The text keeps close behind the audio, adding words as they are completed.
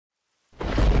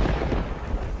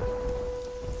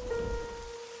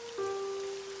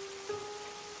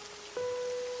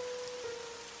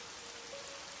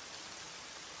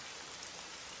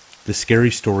The scary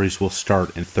stories will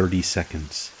start in 30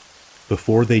 seconds.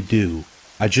 Before they do,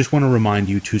 I just want to remind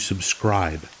you to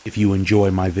subscribe if you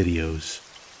enjoy my videos.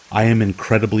 I am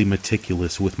incredibly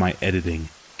meticulous with my editing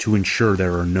to ensure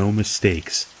there are no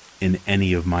mistakes in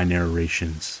any of my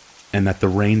narrations, and that the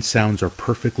rain sounds are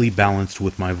perfectly balanced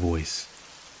with my voice.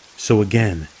 So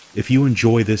again, if you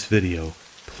enjoy this video,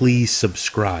 please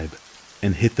subscribe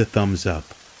and hit the thumbs up.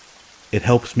 It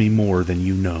helps me more than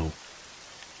you know.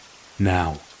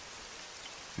 Now,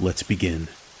 let's begin.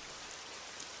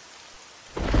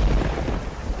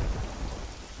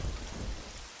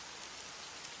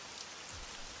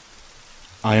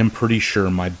 I am pretty sure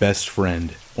my best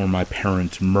friend or my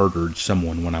parents murdered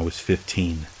someone when I was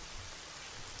 15.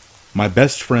 My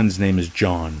best friend's name is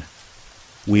John.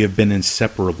 We have been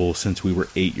inseparable since we were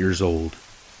 8 years old,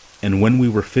 and when we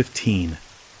were 15,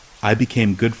 I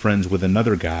became good friends with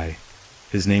another guy.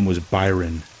 His name was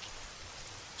Byron.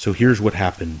 So here's what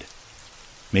happened.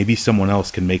 Maybe someone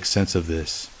else can make sense of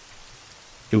this.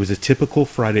 It was a typical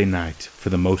Friday night for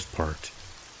the most part.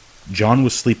 John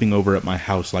was sleeping over at my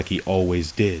house like he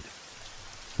always did.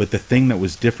 But the thing that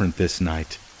was different this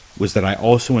night was that I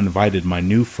also invited my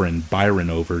new friend Byron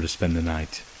over to spend the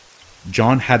night.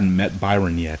 John hadn't met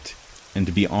Byron yet, and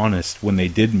to be honest, when they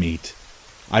did meet,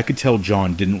 I could tell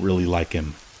John didn't really like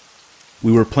him.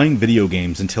 We were playing video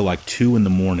games until like 2 in the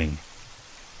morning.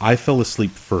 I fell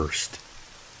asleep first.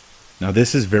 Now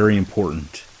this is very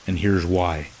important, and here's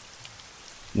why.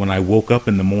 When I woke up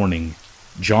in the morning,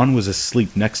 John was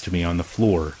asleep next to me on the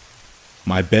floor.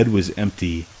 My bed was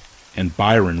empty, and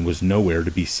Byron was nowhere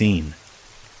to be seen.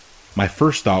 My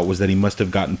first thought was that he must have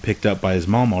gotten picked up by his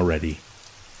mom already.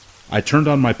 I turned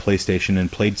on my PlayStation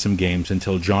and played some games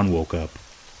until John woke up.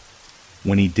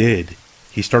 When he did,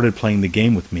 he started playing the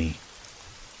game with me.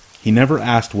 He never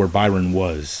asked where Byron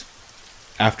was.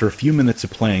 After a few minutes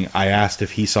of playing, I asked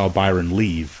if he saw Byron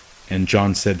leave, and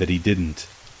John said that he didn't.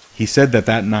 He said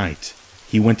that night,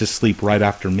 he went to sleep right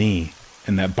after me,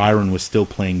 and that Byron was still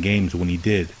playing games when he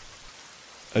did.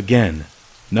 Again,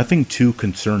 nothing too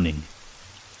concerning.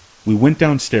 We went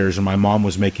downstairs and my mom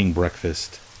was making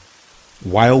breakfast.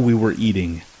 While we were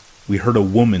eating, we heard a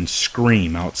woman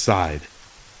scream outside.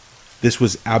 This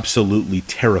was absolutely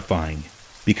terrifying,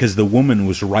 because the woman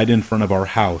was right in front of our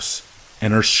house,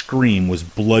 and her scream was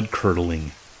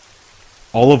blood-curdling.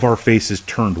 All of our faces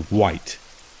turned white,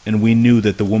 and we knew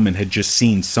that the woman had just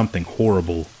seen something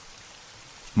horrible.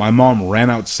 My mom ran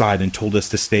outside and told us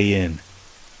to stay in,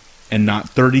 and not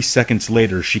 30 seconds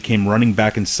later she came running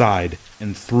back inside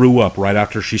and threw up right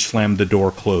after she slammed the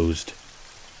door closed.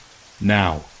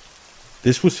 Now,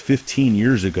 this was 15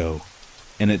 years ago,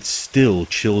 and it still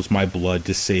chills my blood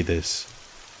to say this.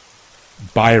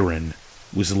 Byron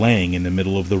was laying in the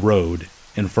middle of the road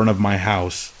in front of my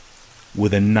house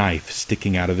with a knife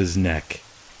sticking out of his neck.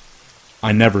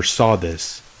 I never saw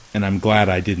this, and I'm glad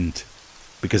I didn't,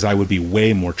 because I would be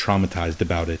way more traumatized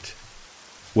about it.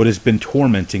 What has been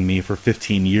tormenting me for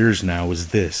 15 years now is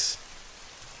this.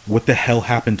 What the hell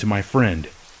happened to my friend?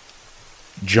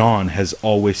 John has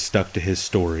always stuck to his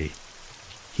story.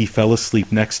 He fell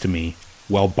asleep next to me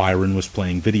while Byron was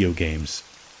playing video games.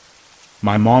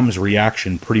 My mom's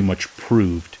reaction pretty much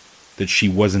proved that she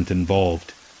wasn't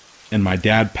involved, and my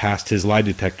dad passed his lie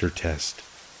detector test.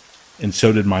 And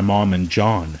so did my mom and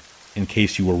John, in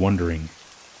case you were wondering.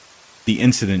 The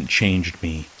incident changed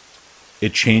me.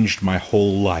 It changed my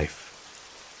whole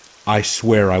life. I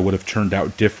swear I would have turned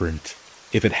out different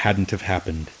if it hadn't have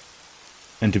happened.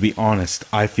 And to be honest,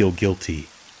 I feel guilty.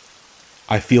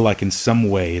 I feel like in some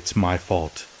way it's my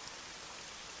fault.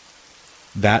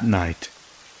 That night,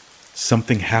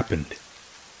 something happened.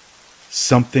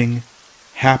 Something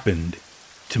happened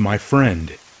to my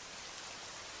friend.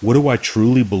 What do I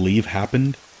truly believe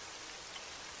happened?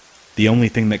 The only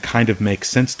thing that kind of makes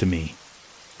sense to me,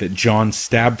 that John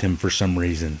stabbed him for some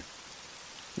reason.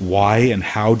 Why and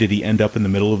how did he end up in the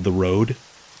middle of the road?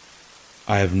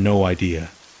 I have no idea.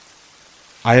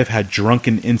 I have had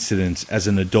drunken incidents as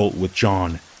an adult with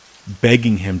John,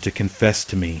 begging him to confess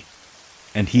to me,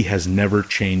 and he has never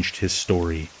changed his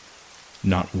story.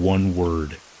 Not one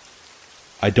word.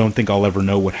 I don't think I'll ever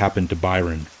know what happened to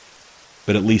Byron,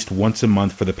 but at least once a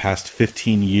month for the past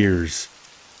 15 years,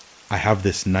 I have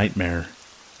this nightmare.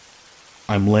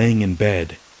 I'm laying in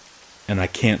bed, and I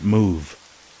can't move.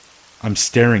 I'm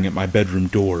staring at my bedroom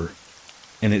door,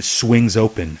 and it swings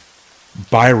open.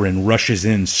 Byron rushes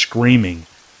in screaming,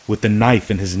 with the knife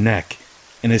in his neck,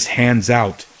 and his hands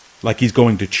out, like he's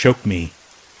going to choke me.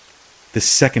 The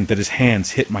second that his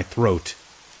hands hit my throat,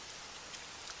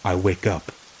 I wake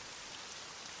up.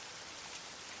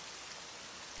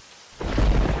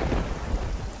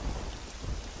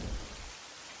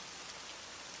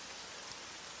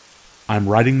 I'm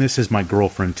writing this as my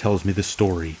girlfriend tells me the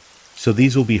story, so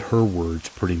these will be her words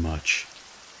pretty much.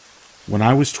 When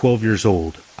I was 12 years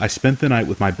old, I spent the night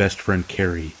with my best friend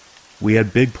Carrie. We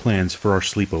had big plans for our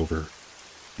sleepover.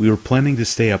 We were planning to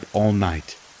stay up all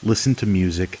night, listen to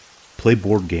music, play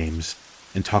board games,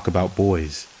 and talk about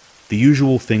boys, the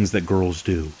usual things that girls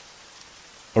do.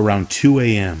 Around 2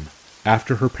 a.m.,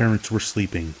 after her parents were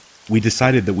sleeping, we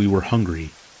decided that we were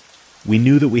hungry. We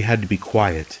knew that we had to be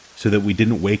quiet so that we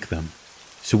didn't wake them,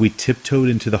 so we tiptoed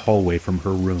into the hallway from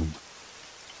her room.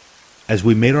 As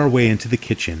we made our way into the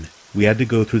kitchen, we had to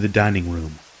go through the dining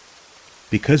room.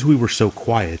 Because we were so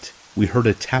quiet, we heard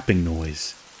a tapping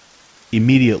noise.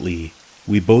 Immediately,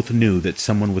 we both knew that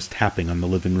someone was tapping on the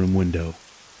living room window.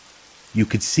 You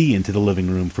could see into the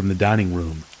living room from the dining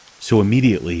room, so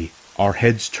immediately, our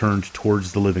heads turned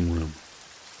towards the living room.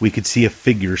 We could see a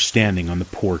figure standing on the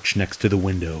porch next to the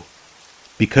window.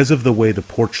 Because of the way the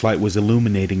porch light was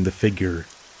illuminating the figure,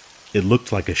 it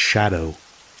looked like a shadow.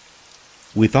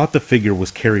 We thought the figure was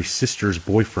Carrie's sister's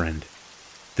boyfriend.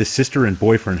 The sister and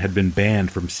boyfriend had been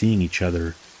banned from seeing each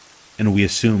other, and we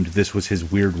assumed this was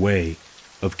his weird way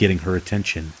of getting her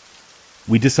attention.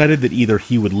 We decided that either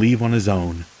he would leave on his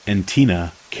own, and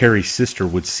Tina, Carrie's sister,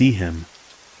 would see him,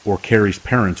 or Carrie's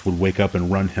parents would wake up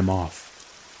and run him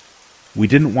off. We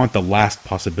didn't want the last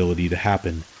possibility to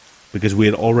happen, because we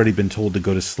had already been told to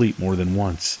go to sleep more than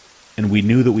once, and we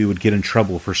knew that we would get in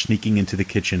trouble for sneaking into the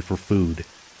kitchen for food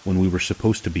when we were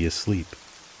supposed to be asleep.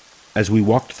 As we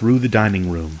walked through the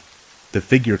dining room, the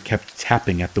figure kept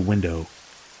tapping at the window.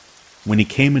 When he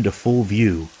came into full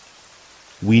view,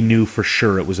 we knew for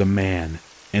sure it was a man,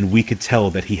 and we could tell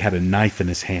that he had a knife in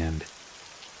his hand.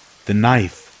 The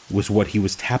knife was what he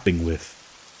was tapping with.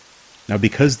 Now,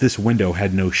 because this window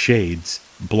had no shades,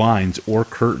 blinds, or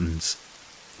curtains,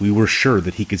 we were sure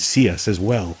that he could see us as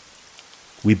well.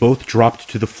 We both dropped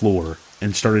to the floor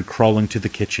and started crawling to the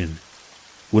kitchen.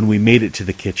 When we made it to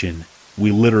the kitchen,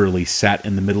 we literally sat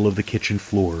in the middle of the kitchen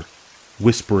floor,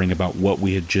 whispering about what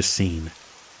we had just seen.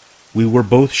 We were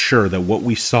both sure that what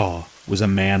we saw was a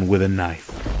man with a knife.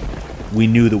 We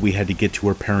knew that we had to get to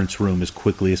her parents' room as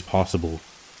quickly as possible.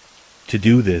 To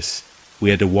do this, we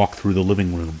had to walk through the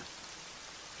living room.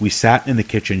 We sat in the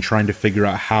kitchen trying to figure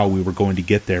out how we were going to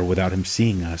get there without him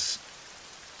seeing us.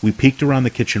 We peeked around the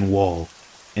kitchen wall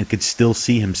and could still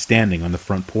see him standing on the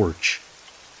front porch.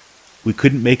 We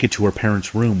couldn't make it to her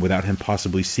parents' room without him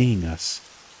possibly seeing us.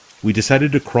 We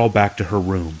decided to crawl back to her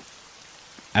room.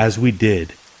 As we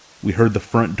did, we heard the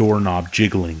front doorknob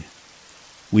jiggling.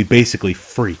 We basically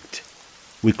freaked.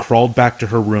 We crawled back to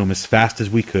her room as fast as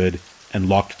we could and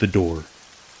locked the door.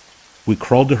 We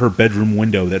crawled to her bedroom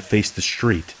window that faced the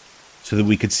street so that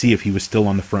we could see if he was still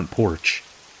on the front porch.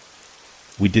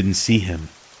 We didn't see him.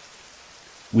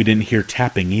 We didn't hear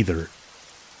tapping either.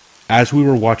 As we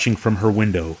were watching from her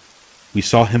window, we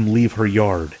saw him leave her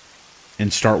yard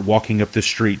and start walking up the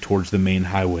street towards the main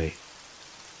highway.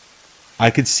 I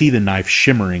could see the knife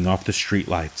shimmering off the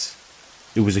streetlights.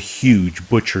 It was a huge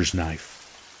butcher's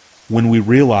knife. When we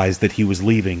realized that he was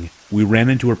leaving, we ran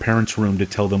into her parents' room to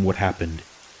tell them what happened.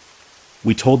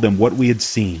 We told them what we had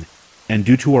seen, and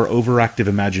due to our overactive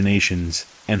imaginations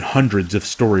and hundreds of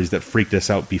stories that freaked us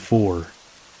out before,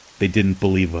 they didn't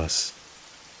believe us.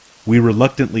 We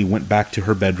reluctantly went back to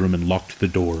her bedroom and locked the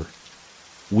door.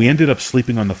 We ended up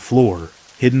sleeping on the floor,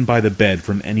 hidden by the bed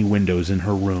from any windows in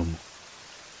her room.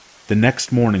 The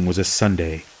next morning was a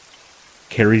Sunday.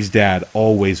 Carrie's dad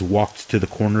always walked to the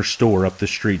corner store up the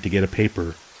street to get a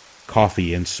paper,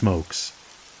 coffee, and smokes.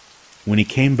 When he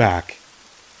came back,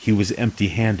 he was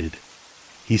empty-handed.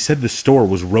 He said the store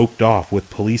was roped off with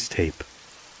police tape,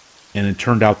 and it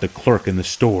turned out the clerk in the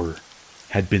store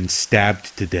had been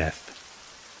stabbed to death.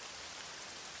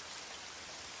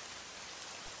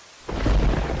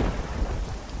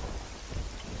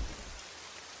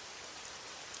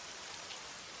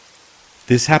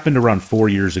 This happened around 4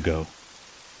 years ago.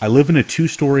 I live in a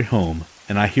 2-story home,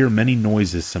 and I hear many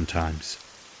noises sometimes.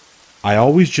 I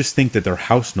always just think that they're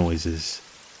house noises.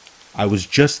 I was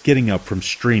just getting up from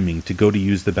streaming to go to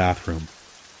use the bathroom.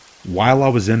 While I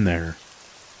was in there,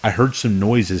 I heard some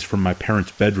noises from my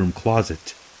parents' bedroom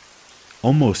closet.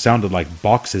 Almost sounded like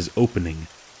boxes opening,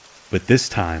 but this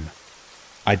time,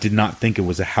 I did not think it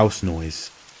was a house noise.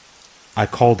 I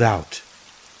called out,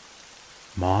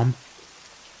 "Mom?"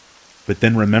 But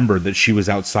then remembered that she was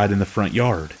outside in the front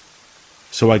yard.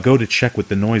 So I go to check what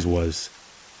the noise was.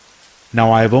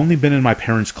 Now, I have only been in my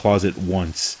parents' closet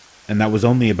once, and that was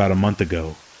only about a month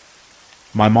ago.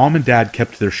 My mom and dad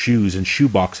kept their shoes and shoe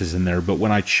boxes in there, but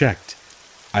when I checked,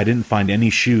 I didn't find any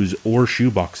shoes or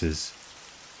shoe boxes.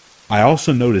 I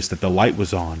also noticed that the light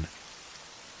was on.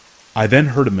 I then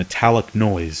heard a metallic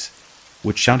noise,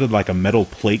 which sounded like a metal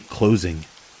plate closing.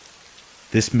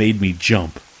 This made me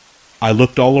jump. I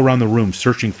looked all around the room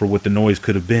searching for what the noise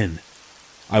could have been.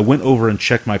 I went over and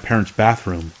checked my parents'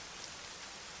 bathroom,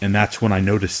 and that's when I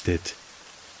noticed it.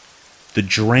 The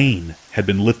drain had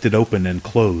been lifted open and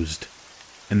closed,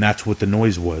 and that's what the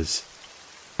noise was.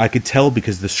 I could tell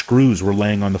because the screws were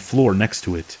laying on the floor next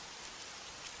to it.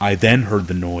 I then heard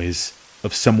the noise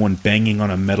of someone banging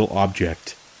on a metal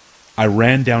object. I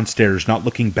ran downstairs, not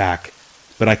looking back,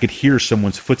 but I could hear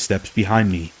someone's footsteps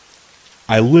behind me.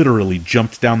 I literally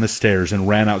jumped down the stairs and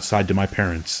ran outside to my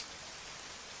parents.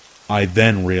 I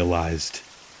then realized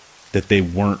that they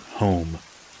weren't home.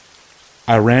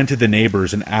 I ran to the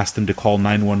neighbors and asked them to call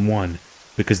 911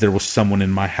 because there was someone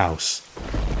in my house.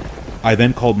 I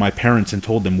then called my parents and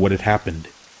told them what had happened.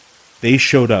 They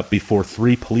showed up before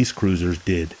 3 police cruisers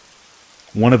did.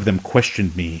 One of them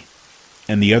questioned me,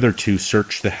 and the other 2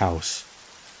 searched the house.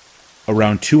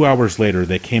 Around 2 hours later,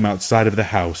 they came outside of the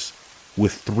house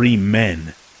with 3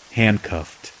 men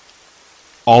handcuffed.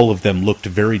 All of them looked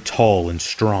very tall and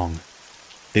strong.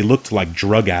 They looked like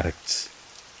drug addicts.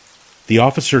 The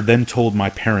officer then told my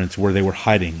parents where they were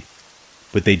hiding,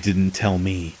 but they didn't tell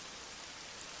me.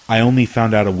 I only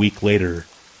found out a week later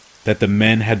that the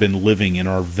men had been living in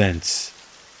our vents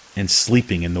and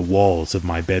sleeping in the walls of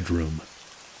my bedroom.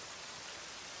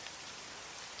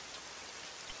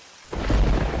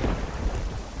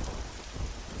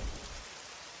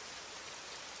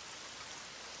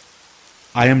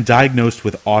 I am diagnosed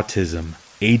with autism,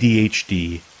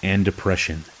 ADHD, and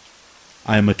depression.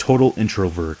 I am a total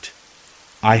introvert.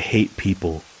 I hate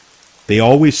people. They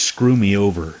always screw me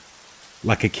over.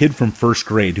 Like a kid from first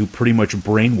grade who pretty much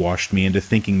brainwashed me into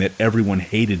thinking that everyone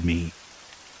hated me,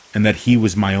 and that he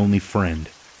was my only friend.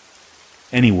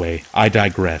 Anyway, I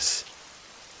digress.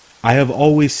 I have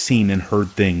always seen and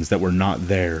heard things that were not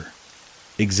there.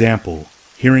 Example,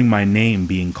 hearing my name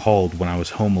being called when I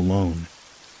was home alone.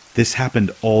 This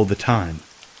happened all the time.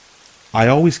 I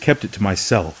always kept it to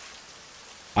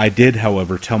myself. I did,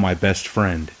 however, tell my best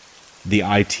friend, the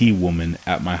IT woman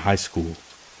at my high school.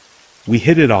 We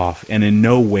hit it off, and in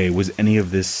no way was any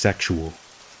of this sexual.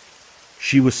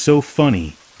 She was so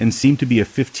funny and seemed to be a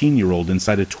 15-year-old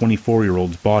inside a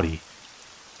 24-year-old's body.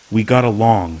 We got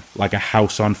along like a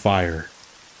house on fire.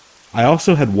 I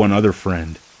also had one other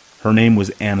friend. Her name was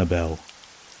Annabelle.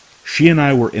 She and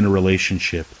I were in a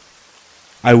relationship.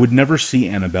 I would never see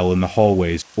Annabelle in the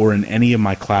hallways or in any of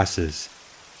my classes.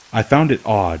 I found it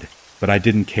odd, but I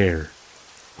didn't care.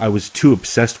 I was too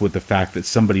obsessed with the fact that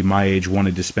somebody my age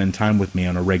wanted to spend time with me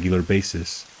on a regular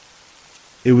basis.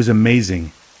 It was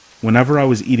amazing. Whenever I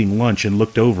was eating lunch and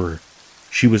looked over,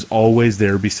 she was always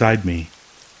there beside me.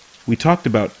 We talked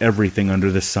about everything under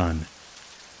the sun.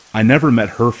 I never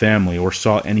met her family or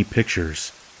saw any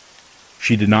pictures.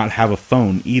 She did not have a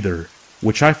phone either,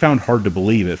 which I found hard to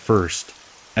believe at first,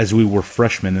 as we were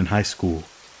freshmen in high school.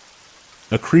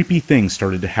 A creepy thing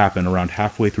started to happen around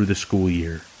halfway through the school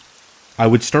year. I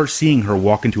would start seeing her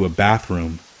walk into a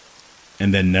bathroom,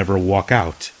 and then never walk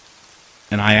out.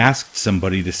 And I asked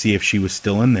somebody to see if she was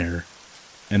still in there,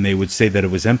 and they would say that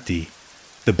it was empty.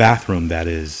 The bathroom, that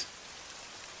is.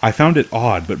 I found it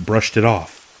odd, but brushed it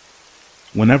off.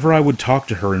 Whenever I would talk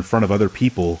to her in front of other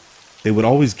people, they would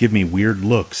always give me weird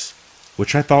looks,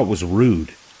 which I thought was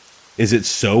rude. Is it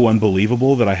so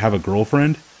unbelievable that I have a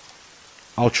girlfriend?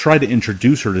 I'll try to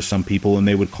introduce her to some people and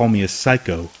they would call me a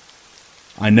psycho.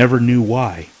 I never knew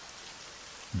why.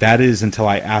 That is until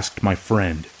I asked my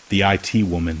friend, the IT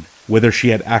woman, whether she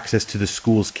had access to the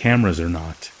school's cameras or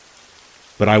not.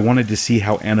 But I wanted to see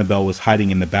how Annabelle was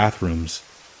hiding in the bathrooms,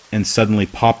 and suddenly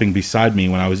popping beside me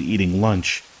when I was eating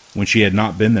lunch, when she had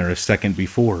not been there a second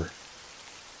before.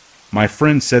 My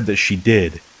friend said that she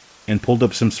did, and pulled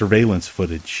up some surveillance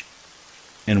footage.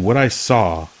 And what I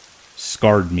saw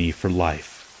scarred me for life.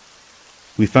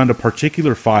 We found a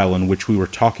particular file in which we were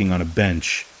talking on a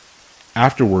bench.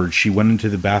 Afterwards, she went into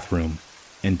the bathroom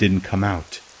and didn't come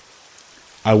out.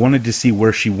 I wanted to see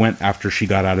where she went after she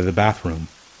got out of the bathroom,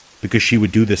 because she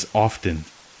would do this often.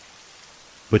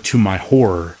 But to my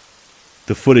horror,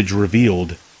 the footage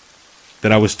revealed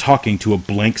that I was talking to a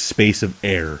blank space of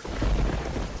air.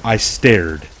 I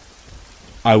stared.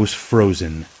 I was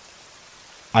frozen.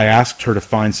 I asked her to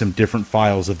find some different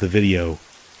files of the video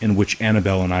in which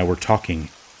Annabelle and I were talking.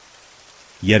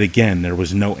 Yet again, there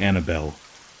was no Annabelle.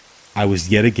 I was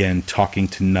yet again talking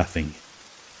to nothing.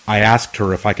 I asked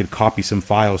her if I could copy some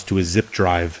files to a zip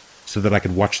drive so that I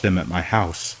could watch them at my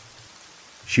house.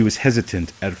 She was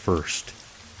hesitant at first.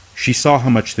 She saw how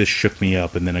much this shook me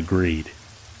up and then agreed.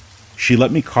 She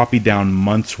let me copy down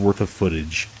months' worth of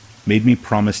footage, made me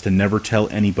promise to never tell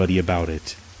anybody about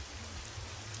it.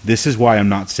 This is why I'm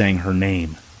not saying her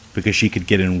name, because she could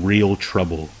get in real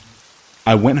trouble.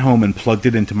 I went home and plugged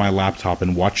it into my laptop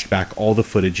and watched back all the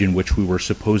footage in which we were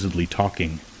supposedly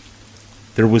talking.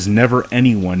 There was never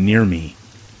anyone near me.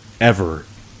 Ever.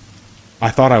 I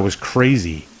thought I was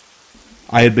crazy.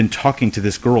 I had been talking to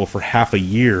this girl for half a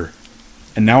year,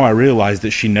 and now I realized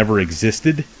that she never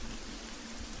existed.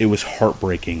 It was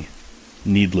heartbreaking,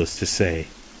 needless to say.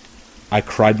 I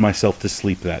cried myself to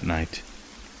sleep that night.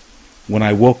 When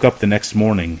I woke up the next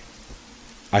morning,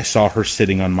 I saw her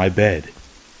sitting on my bed.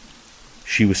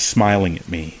 She was smiling at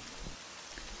me.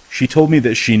 She told me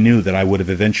that she knew that I would have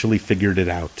eventually figured it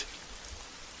out.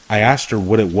 I asked her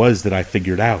what it was that I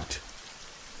figured out.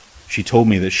 She told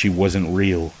me that she wasn't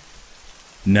real.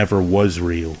 Never was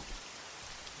real.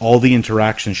 All the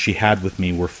interactions she had with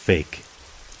me were fake.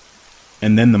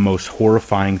 And then the most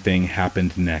horrifying thing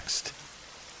happened next.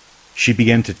 She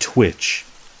began to twitch,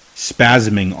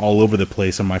 spasming all over the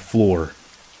place on my floor,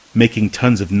 making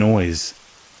tons of noise.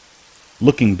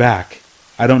 Looking back,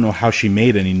 I don't know how she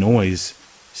made any noise,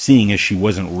 seeing as she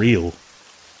wasn't real.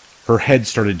 Her head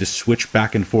started to switch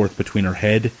back and forth between her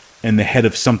head and the head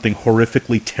of something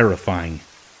horrifically terrifying.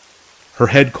 Her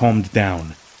head calmed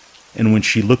down, and when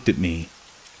she looked at me,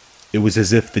 it was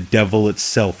as if the devil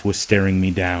itself was staring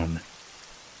me down.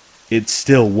 It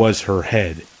still was her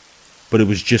head, but it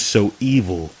was just so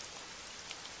evil.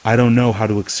 I don't know how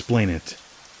to explain it.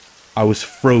 I was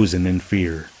frozen in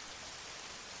fear.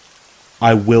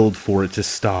 I willed for it to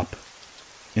stop,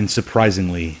 and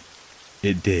surprisingly,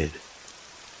 it did.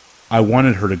 I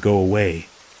wanted her to go away,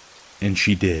 and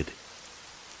she did.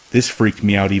 This freaked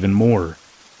me out even more.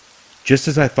 Just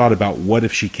as I thought about what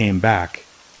if she came back,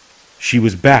 she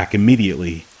was back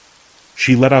immediately.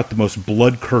 She let out the most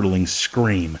blood-curdling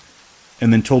scream,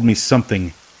 and then told me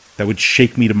something that would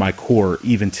shake me to my core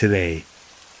even today.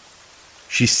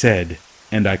 She said,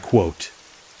 and I quote,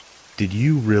 "Did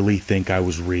you really think I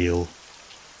was real?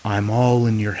 I'm all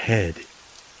in your head.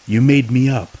 You made me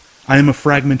up. I am a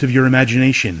fragment of your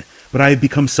imagination, but I have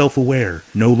become self-aware,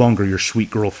 no longer your sweet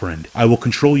girlfriend. I will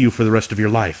control you for the rest of your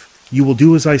life. You will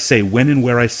do as I say, when and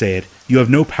where I say it. You have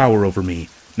no power over me.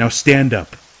 Now stand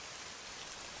up."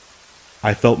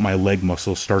 I felt my leg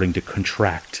muscles starting to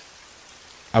contract.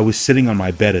 I was sitting on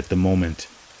my bed at the moment,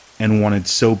 and wanted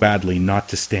so badly not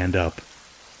to stand up,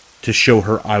 to show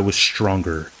her I was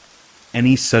stronger.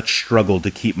 Any such struggle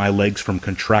to keep my legs from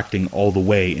contracting all the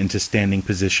way into standing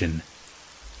position.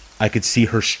 I could see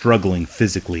her struggling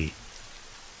physically.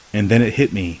 And then it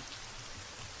hit me.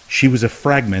 She was a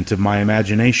fragment of my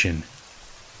imagination.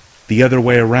 The other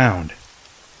way around.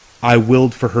 I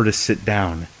willed for her to sit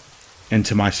down, and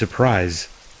to my surprise,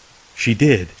 she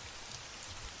did.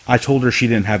 I told her she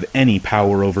didn't have any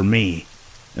power over me,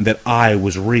 and that I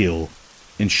was real,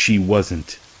 and she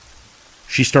wasn't.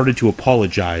 She started to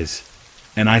apologize,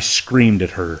 and I screamed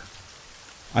at her.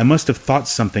 I must have thought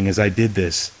something as I did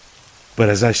this, but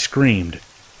as I screamed,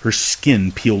 her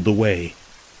skin peeled away,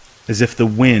 as if the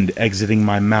wind exiting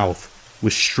my mouth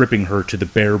was stripping her to the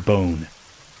bare bone.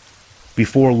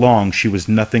 Before long, she was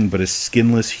nothing but a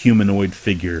skinless humanoid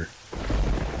figure.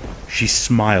 She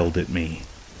smiled at me,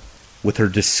 with her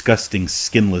disgusting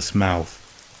skinless mouth,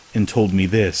 and told me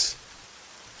this: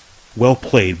 "Well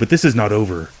played, but this is not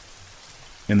over."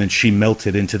 And then she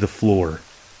melted into the floor,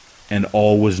 and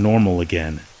all was normal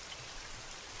again.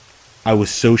 I was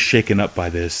so shaken up by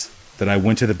this that I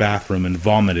went to the bathroom and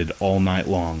vomited all night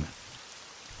long.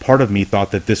 Part of me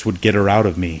thought that this would get her out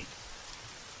of me.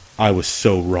 I was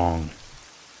so wrong.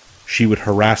 She would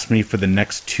harass me for the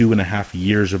next 2.5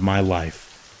 years of my life,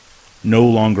 no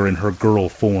longer in her girl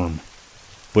form,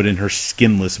 but in her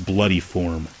skinless, bloody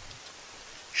form.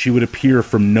 She would appear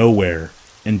from nowhere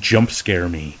and jump scare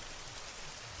me.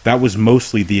 That was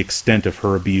mostly the extent of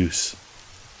her abuse.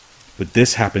 But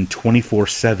this happened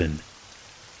 24/7.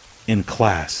 In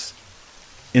class.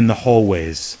 In the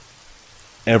hallways.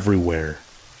 Everywhere.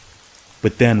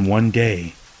 But then one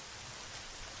day,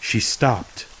 she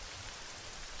stopped.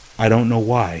 I don't know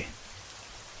why,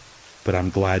 but I'm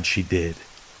glad she did.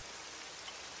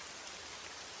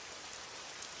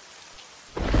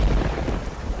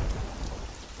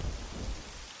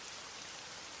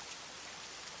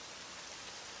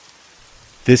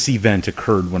 This event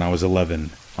occurred when I was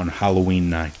 11, on Halloween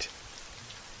night.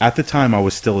 At the time, I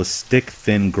was still a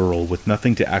stick-thin girl with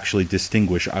nothing to actually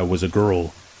distinguish I was a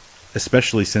girl,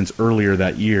 especially since earlier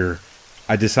that year,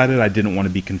 I decided I didn't want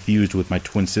to be confused with my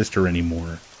twin sister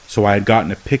anymore, so I had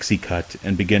gotten a pixie cut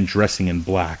and began dressing in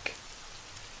black.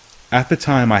 At the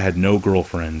time, I had no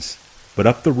girlfriends, but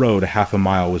up the road 1/2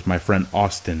 mile was my friend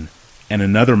Austin, and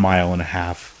another 1.5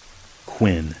 miles,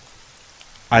 Quinn.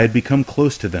 I had become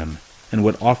close to them and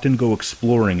would often go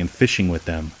exploring and fishing with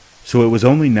them, so it was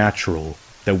only natural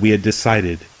that we had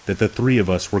decided that the three of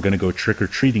us were going to go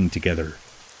trick-or-treating together.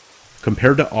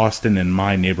 Compared to Austin and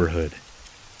my neighborhood,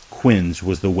 Quinn's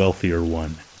was the wealthier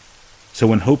one.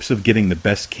 So in hopes of getting the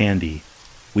best candy,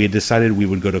 we had decided we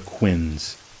would go to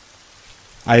Quinn's.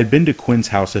 I had been to Quinn's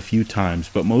house a few times,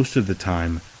 but most of the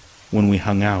time, when we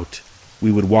hung out,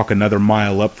 we would walk another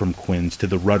mile up from Quinn's to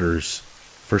the Rudders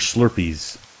for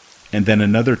Slurpees, and then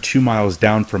another 2 miles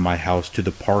down from my house to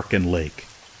the park and lake.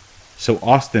 So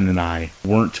Austin and I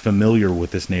weren't familiar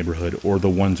with this neighborhood or the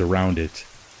ones around it.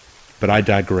 But I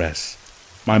digress.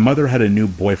 My mother had a new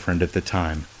boyfriend at the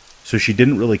time, so she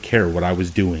didn't really care what I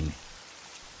was doing.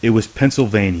 It was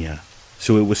Pennsylvania,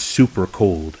 so it was super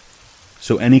cold.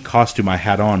 So any costume I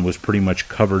had on was pretty much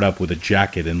covered up with a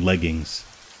jacket and leggings.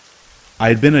 I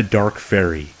had been a dark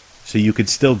fairy, so you could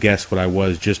still guess what I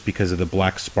was just because of the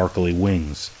black sparkly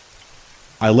wings.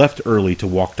 I left early to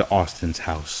walk to Austin's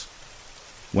house.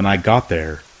 When I got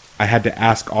there, I had to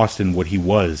ask Austin what he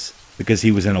was, because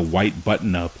he was in a white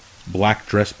button-up, black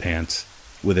dress pants,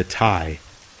 with a tie,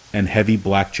 and heavy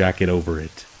black jacket over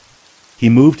it. He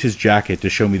moved his jacket to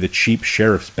show me the cheap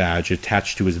sheriff's badge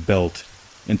attached to his belt,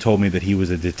 and told me that he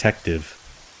was a detective.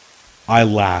 I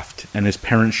laughed, and his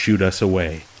parents shooed us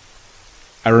away.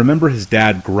 I remember his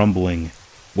dad grumbling,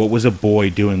 "What was a boy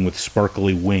doing with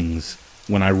sparkly wings?"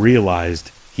 when I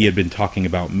realized he had been talking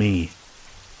about me,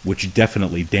 which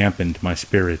definitely dampened my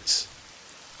spirits.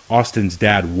 Austin's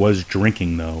dad was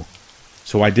drinking, though,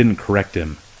 so I didn't correct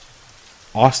him.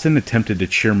 Austin attempted to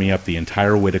cheer me up the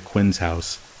entire way to Quinn's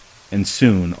house, and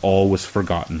soon all was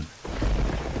forgotten.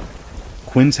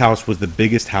 Quinn's house was the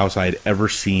biggest house I had ever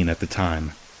seen at the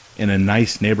time, in a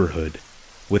nice neighborhood,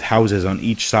 with houses on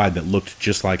each side that looked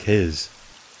just like his.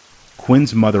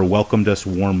 Quinn's mother welcomed us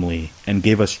warmly and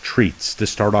gave us treats to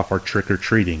start off our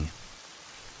trick-or-treating.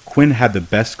 Quinn had the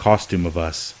best costume of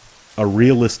us, a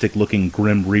realistic-looking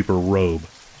Grim Reaper robe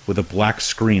with a black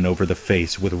screen over the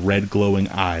face with red glowing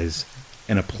eyes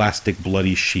and a plastic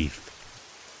bloody sheath.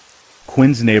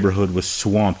 Quinn's neighborhood was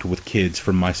swamped with kids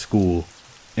from my school,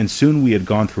 and soon we had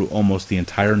gone through almost the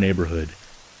entire neighborhood,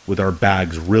 with our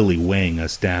bags really weighing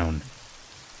us down.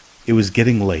 It was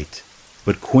getting late,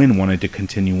 but Quinn wanted to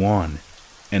continue on,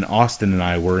 and Austin and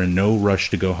I were in no rush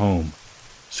to go home,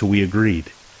 so we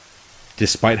agreed,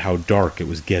 despite how dark it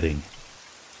was getting.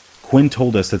 Quinn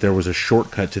told us that there was a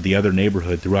shortcut to the other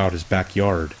neighborhood throughout his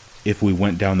backyard, if we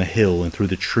went down the hill and through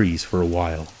the trees for a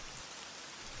while.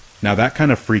 Now that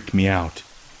kind of freaked me out,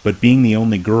 but being the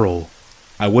only girl,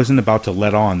 I wasn't about to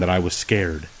let on that I was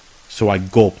scared, so I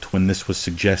gulped when this was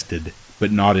suggested,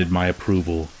 but nodded my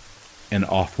approval, and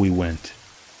off we went.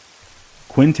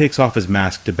 Quinn takes off his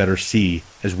mask to better see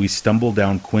as we stumble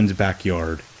down Quinn's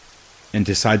backyard, and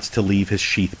decides to leave his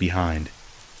sheath behind.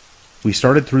 We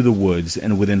started through the woods,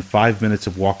 and within 5 minutes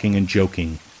of walking and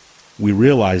joking, we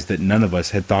realized that none of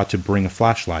us had thought to bring a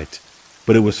flashlight,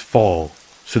 but it was fall,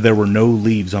 so there were no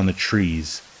leaves on the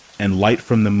trees, and light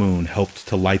from the moon helped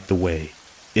to light the way,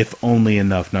 if only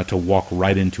enough not to walk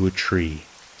right into a tree.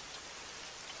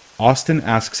 Austin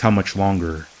asks how much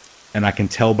longer, and I can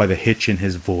tell by the hitch in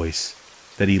his voice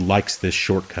that he likes this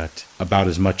shortcut about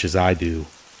as much as I do.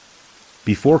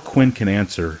 Before Quinn can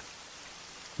answer,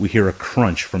 we hear a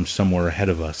crunch from somewhere ahead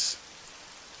of us,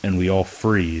 and we all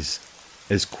freeze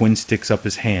as Quinn sticks up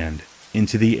his hand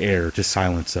into the air to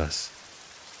silence us.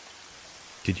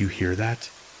 "Did you hear that?"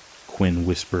 Quinn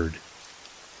whispered.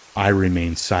 I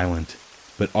remain silent,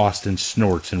 but Austin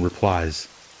snorts and replies,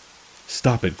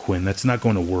 "Stop it, Quinn, that's not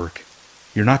going to work.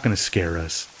 You're not going to scare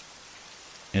us."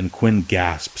 And Quinn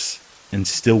gasps, and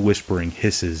still whispering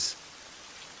hisses,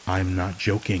 "I'm not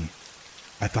joking.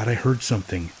 I thought I heard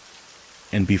something."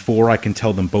 And before I can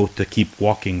tell them both to keep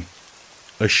walking,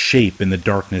 a shape in the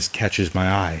darkness catches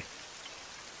my eye.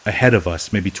 Ahead of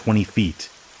us, maybe 20 feet.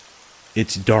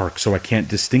 It's dark, so I can't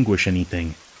distinguish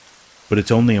anything, but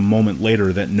it's only a moment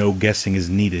later that no guessing is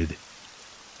needed.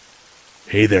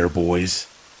 "Hey there, boys,"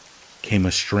 came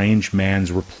a strange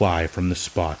man's reply from the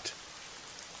spot.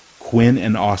 Quinn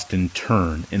and Austin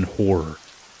turn in horror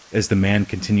as the man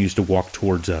continues to walk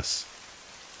towards us.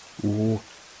 Who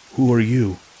are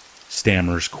you?"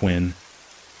 stammers Quinn.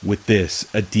 With this,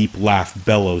 a deep laugh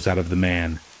bellows out of the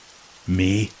man.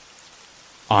 "Me?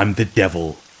 I'm the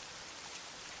devil."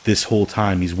 This whole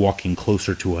time he's walking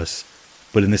closer to us,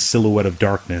 but in the silhouette of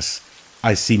darkness,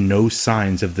 I see no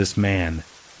signs of this man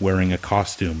wearing a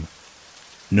costume.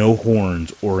 No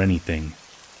horns or anything.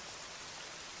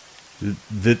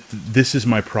 This is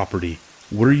my property.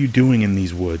 What are you doing in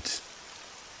these woods?"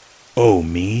 "Oh,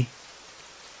 me?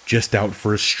 Just out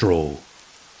for a stroll.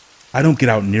 I don't get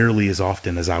out nearly as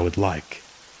often as I would like."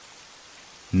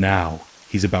 Now,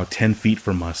 he's about 10 feet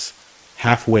from us,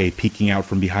 halfway peeking out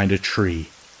from behind a tree.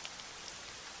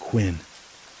 "Quinn,"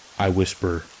 I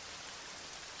whisper,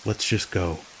 "let's just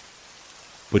go."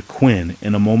 But Quinn,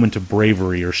 in a moment of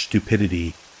bravery or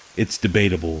stupidity, it's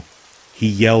debatable, he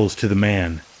yells to the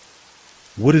man,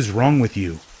 "What is wrong with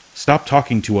you? Stop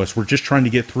talking to us, we're just trying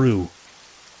to get through."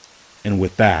 And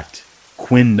with that,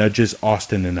 Quinn nudges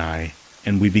Austin and I,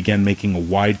 and we begin making a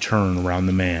wide turn around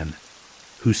the man,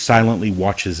 who silently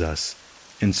watches us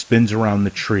and spins around the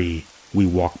tree we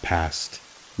walk past,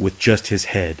 with just his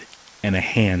head and a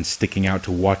hand sticking out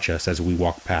to watch us as we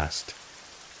walk past.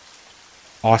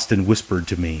 Austin whispered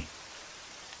to me,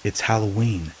 "It's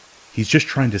Halloween. He's just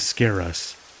trying to scare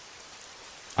us."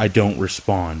 I don't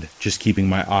respond, just keeping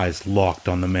my eyes locked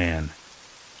on the man.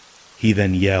 He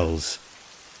then yells,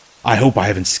 "I hope I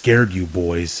haven't scared you,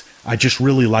 boys. I just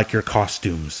really like your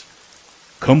costumes.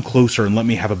 Come closer and let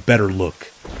me have a better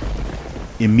look."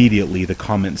 Immediately, the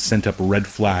comment sent up red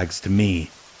flags to me,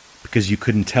 because you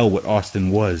couldn't tell what Austin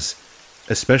was,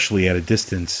 especially at a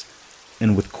distance,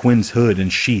 and with Quinn's hood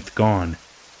and sheath gone,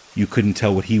 you couldn't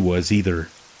tell what he was either.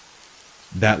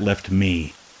 That left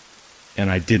me, and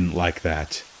I didn't like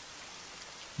that.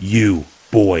 "You,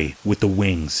 boy with the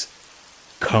wings,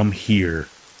 come here.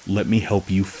 Let me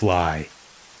help you fly."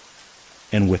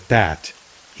 And with that,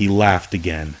 he laughed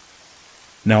again.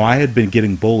 Now, I had been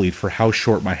getting bullied for how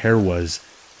short my hair was,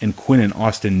 and Quinn and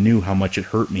Austin knew how much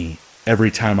it hurt me every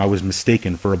time I was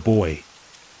mistaken for a boy.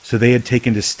 So they had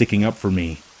taken to sticking up for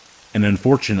me, and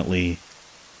unfortunately,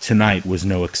 tonight was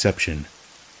no exception.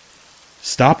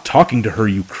 "Stop talking to her,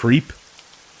 you creep!"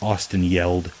 Austin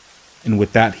yelled, and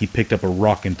with that he picked up a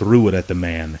rock and threw it at the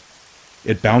man.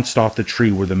 It bounced off the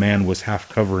tree where the man was half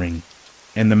covering,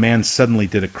 and the man suddenly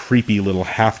did a creepy little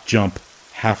half jump,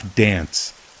 half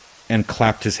dance, and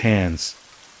clapped his hands.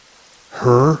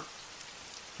 "Her?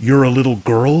 You're a little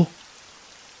girl?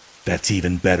 That's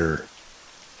even better."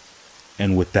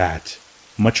 And with that,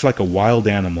 much like a wild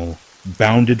animal,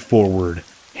 bounded forward,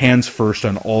 hands first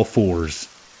on all fours.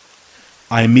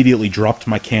 I immediately dropped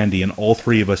my candy and all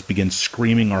three of us began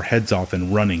screaming our heads off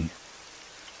and running.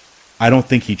 I don't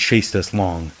think he chased us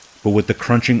long, but with the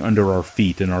crunching under our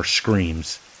feet and our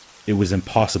screams, it was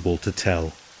impossible to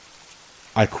tell.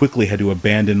 I quickly had to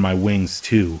abandon my wings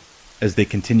too, as they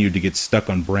continued to get stuck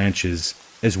on branches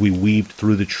as we weaved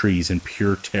through the trees in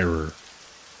pure terror.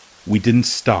 We didn't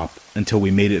stop until we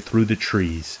made it through the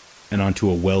trees and onto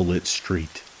a well-lit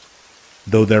street.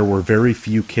 Though there were very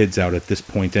few kids out at this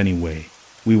point anyway,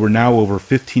 we were now over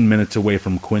 15 minutes away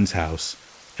from Quinn's house,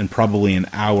 and probably an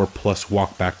hour-plus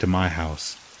walk back to my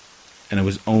house, and it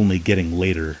was only getting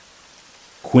later.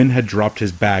 Quinn had dropped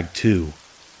his bag too.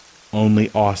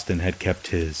 Only Austin had kept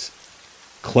his,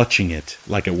 clutching it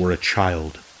like it were a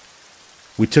child.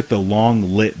 We took the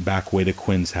long, lit back way to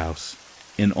Quinn's house,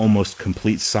 in almost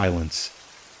complete silence,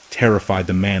 terrified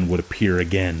the man would appear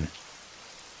again.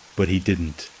 But he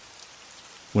didn't.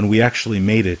 When we actually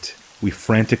made it, we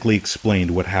frantically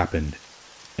explained what happened,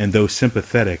 and though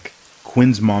sympathetic,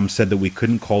 Quinn's mom said that we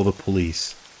couldn't call the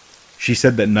police. She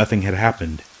said that nothing had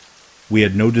happened. We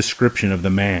had no description of the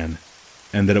man,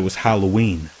 and that it was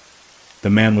Halloween. The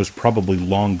man was probably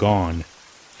long gone,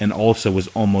 and also was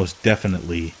almost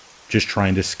definitely just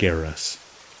trying to scare us.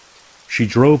 She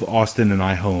drove Austin and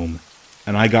I home,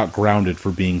 and I got grounded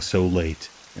for being so late,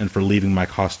 and for leaving my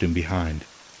costume behind.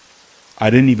 I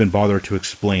didn't even bother to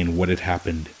explain what had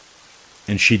happened,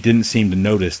 and she didn't seem to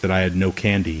notice that I had no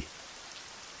candy.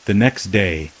 The next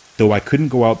day, though I couldn't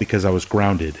go out because I was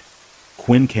grounded,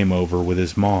 Quinn came over with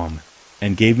his mom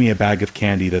and gave me a bag of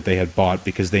candy that they had bought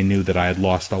because they knew that I had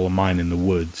lost all of mine in the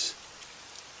woods.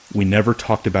 We never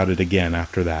talked about it again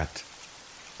after that,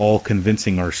 all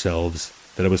convincing ourselves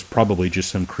that it was probably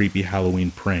just some creepy Halloween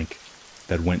prank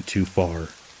that went too far.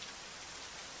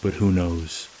 But who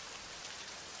knows?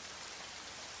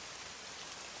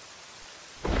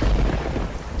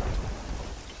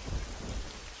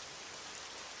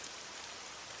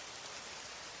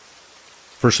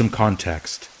 For some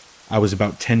context, I was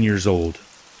about 10 years old.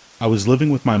 I was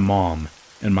living with my mom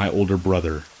and my older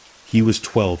brother, he was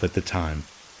 12 at the time,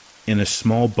 in a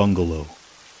small bungalow.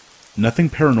 Nothing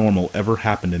paranormal ever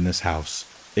happened in this house,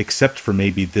 except for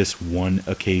maybe this one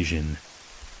occasion.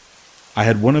 I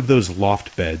had one of those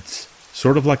loft beds,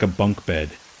 sort of like a bunk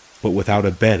bed, but without a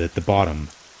bed at the bottom.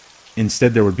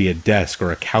 Instead there would be a desk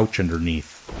or a couch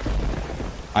underneath.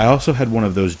 I also had one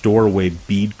of those doorway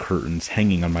bead curtains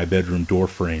hanging on my bedroom door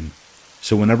frame,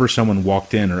 so whenever someone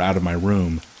walked in or out of my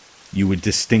room, you would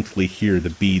distinctly hear the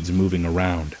beads moving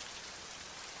around.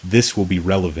 This will be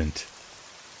relevant.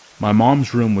 My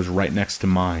mom's room was right next to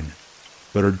mine,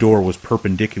 but her door was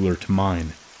perpendicular to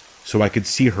mine, so I could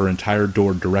see her entire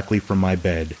door directly from my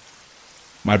bed.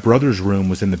 My brother's room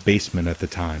was in the basement at the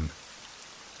time.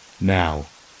 Now,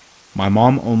 my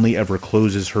mom only ever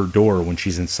closes her door when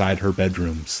she's inside her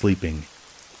bedroom, sleeping.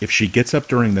 If she gets up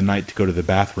during the night to go to the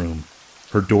bathroom,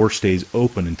 her door stays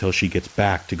open until she gets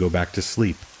back to go back to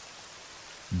sleep.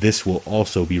 This will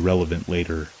also be relevant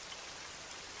later.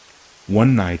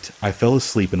 One night, I fell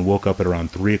asleep and woke up at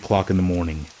around 3 o'clock in the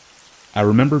morning. I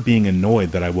remember being annoyed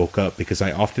that I woke up because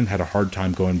I often had a hard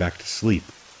time going back to sleep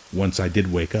once I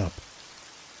did wake up.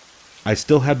 I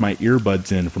still had my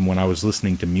earbuds in from when I was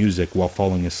listening to music while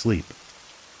falling asleep.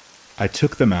 I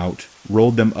took them out,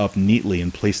 rolled them up neatly,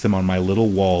 and placed them on my little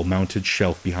wall-mounted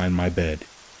shelf behind my bed.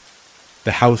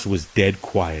 The house was dead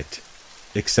quiet,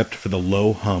 except for the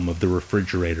low hum of the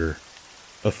refrigerator,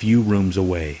 a few rooms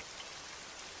away.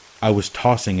 I was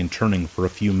tossing and turning for a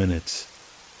few minutes,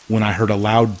 when I heard a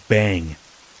loud bang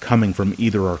coming from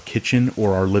either our kitchen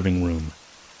or our living room.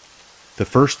 The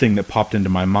first thing that popped into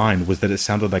my mind was that it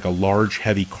sounded like a large,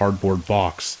 heavy cardboard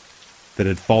box that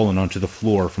had fallen onto the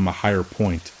floor from a higher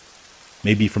point,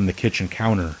 maybe from the kitchen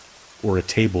counter or a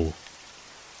table.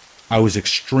 I was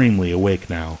extremely awake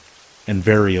now, and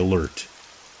very alert.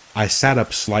 I sat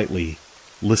up slightly,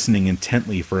 listening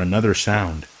intently for another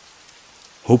sound.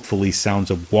 Hopefully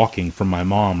sounds of walking from my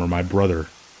mom or my brother.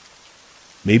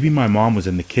 Maybe my mom was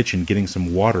in the kitchen getting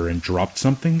some water and dropped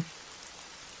something?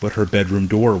 But her bedroom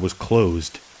door was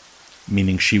closed,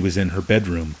 meaning she was in her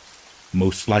bedroom,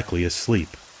 most likely asleep.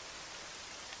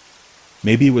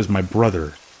 Maybe it was my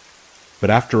brother, but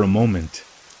after a moment,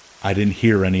 I didn't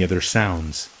hear any other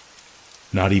sounds,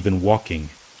 not even walking.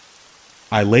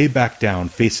 I lay back down,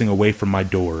 facing away from my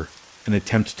door, and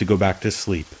attempt to go back to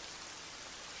sleep.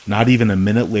 Not even a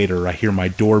minute later, I hear my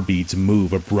door beads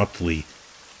move abruptly,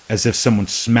 as if someone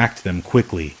smacked them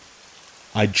quickly.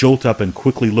 I jolt up and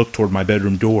quickly look toward my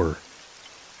bedroom door.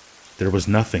 There was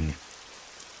nothing.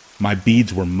 My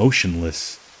beads were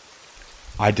motionless.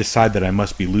 I decide that I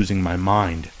must be losing my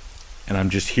mind, and I'm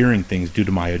just hearing things due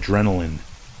to my adrenaline.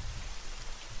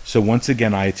 So once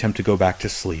again I attempt to go back to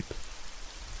sleep,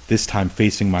 this time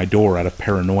facing my door out of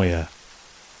paranoia.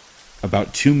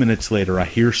 About 2 minutes later, I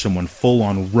hear someone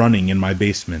full-on running in my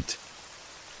basement.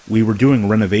 We were doing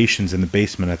renovations in the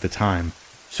basement at the time,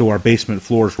 so our basement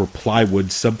floors were plywood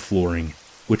subflooring,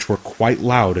 which were quite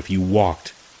loud if you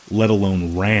walked, let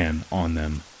alone ran, on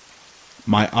them.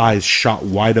 My eyes shot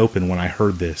wide open when I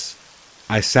heard this.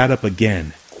 I sat up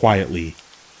again, quietly,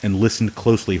 and listened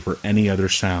closely for any other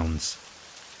sounds.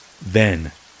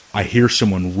 Then, I hear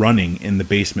someone running in the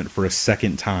basement for a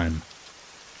second time.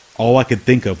 All I could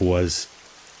think of was,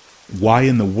 why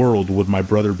in the world would my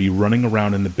brother be running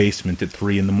around in the basement at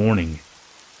 3 in the morning?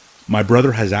 My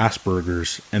brother has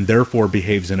Asperger's and therefore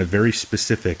behaves in a very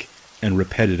specific and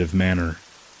repetitive manner,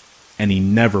 and he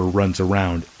never runs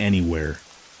around anywhere,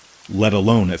 let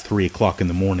alone at 3 o'clock in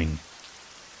the morning.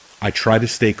 I try to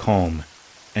stay calm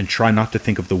and try not to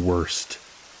think of the worst,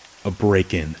 a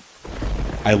break-in.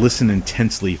 I listen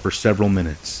intensely for several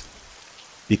minutes.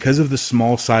 Because of the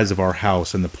small size of our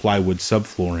house and the plywood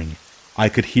subflooring, I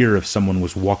could hear if someone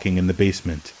was walking in the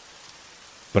basement,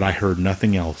 but I heard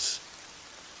nothing else.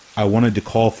 I wanted to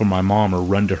call for my mom or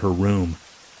run to her room,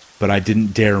 but I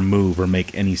didn't dare move or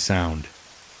make any sound.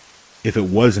 If it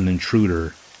was an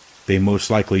intruder, they most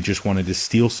likely just wanted to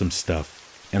steal some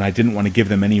stuff, and I didn't want to give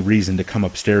them any reason to come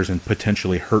upstairs and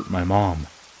potentially hurt my mom.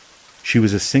 She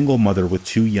was a single mother with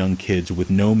 2 young kids with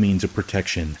no means of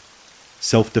protection.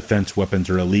 Self-defense weapons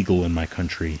are illegal in my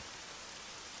country.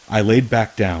 I laid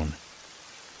back down.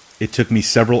 It took me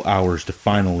several hours to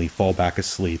finally fall back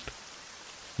asleep.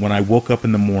 When I woke up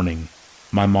in the morning,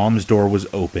 my mom's door was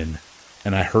open,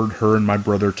 and I heard her and my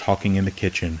brother talking in the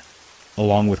kitchen,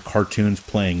 along with cartoons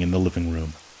playing in the living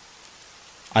room.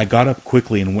 I got up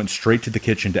quickly and went straight to the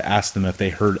kitchen to ask them if they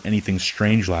heard anything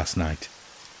strange last night.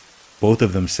 Both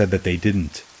of them said that they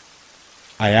didn't.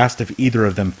 I asked if either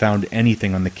of them found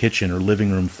anything on the kitchen or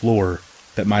living room floor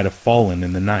that might have fallen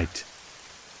in the night.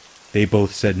 They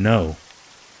both said no.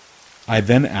 I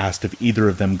then asked if either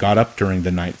of them got up during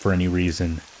the night for any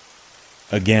reason.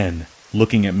 Again,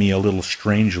 looking at me a little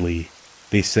strangely,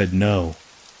 they said no.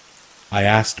 I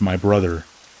asked my brother,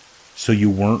 "So you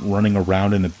weren't running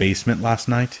around in the basement last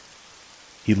night?"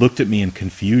 He looked at me in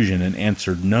confusion and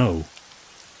answered no.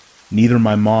 Neither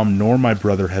my mom nor my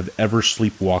brother have ever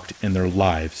sleepwalked in their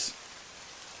lives.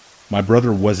 My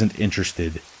brother wasn't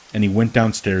interested, and he went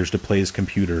downstairs to play his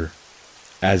computer,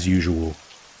 as usual.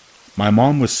 My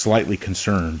mom was slightly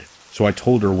concerned, so I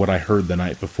told her what I heard the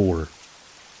night before.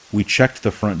 We checked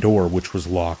the front door, which was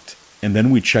locked, and then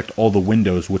we checked all the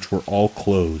windows, which were all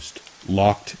closed,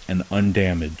 locked, and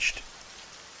undamaged.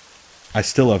 I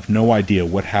still have no idea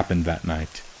what happened that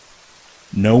night.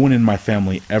 No one in my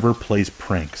family ever plays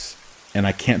pranks, and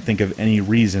I can't think of any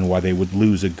reason why they would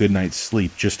lose a good night's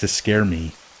sleep just to scare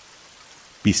me.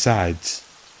 Besides,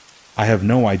 I have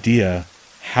no idea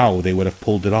how they would have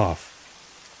pulled it off,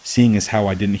 seeing as how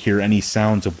I didn't hear any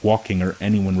sounds of walking or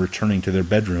anyone returning to their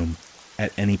bedroom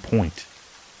at any point.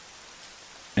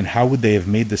 And how would they have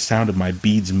made the sound of my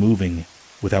beads moving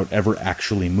without ever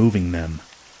actually moving them?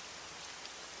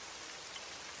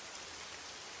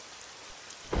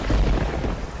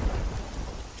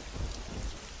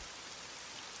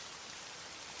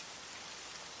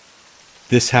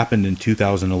 This happened in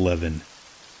 2011.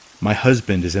 My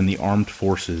husband is in the armed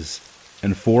forces,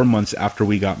 and 4 months after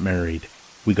we got married,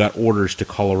 we got orders to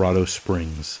Colorado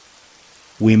Springs.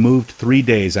 We moved 3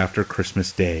 days after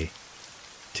Christmas Day.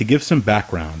 To give some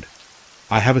background,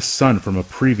 I have a son from a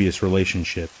previous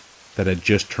relationship that had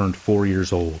just turned 4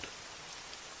 years old.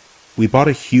 We bought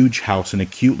a huge house in a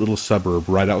cute little suburb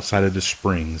right outside of the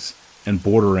Springs and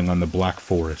bordering on the Black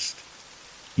Forest.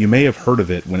 You may have heard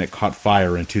of it when it caught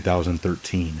fire in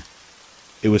 2013.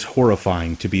 It was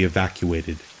horrifying to be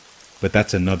evacuated, but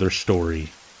that's another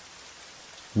story.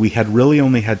 We had really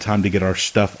only had time to get our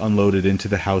stuff unloaded into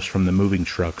the house from the moving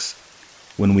trucks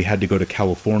when we had to go to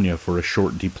California for a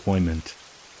short deployment.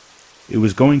 It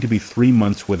was going to be 3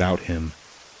 months without him,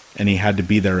 and he had to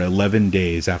be there 11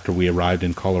 days after we arrived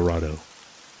in Colorado.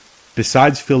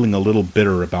 Besides feeling a little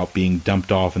bitter about being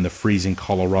dumped off in the freezing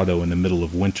Colorado in the middle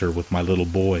of winter with my little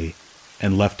boy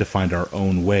and left to find our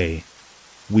own way,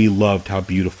 we loved how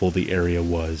beautiful the area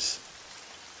was.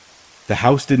 The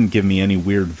house didn't give me any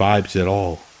weird vibes at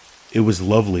all. It was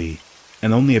lovely,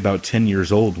 and only about 10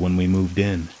 years old when we moved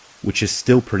in, which is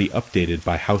still pretty updated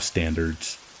by house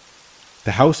standards.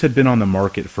 The house had been on the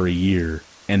market for a year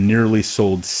and nearly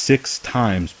sold 6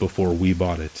 times before we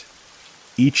bought it.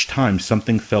 Each time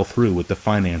something fell through with the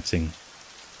financing,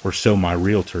 or so my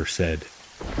realtor said.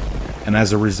 And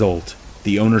as a result,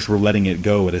 the owners were letting it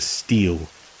go at a steal,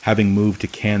 having moved to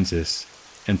Kansas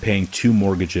and paying 2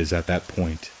 mortgages at that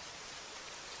point.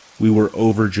 We were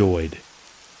overjoyed.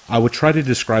 I would try to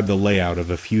describe the layout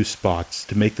of a few spots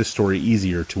to make the story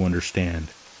easier to understand.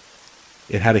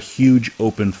 It had a huge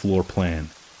open floor plan.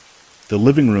 The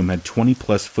living room had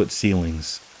 20-plus foot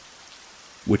ceilings,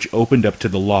 which opened up to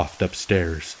the loft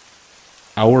upstairs.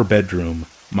 Our bedroom,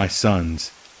 my son's,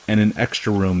 and an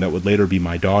extra room that would later be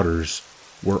my daughter's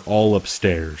were all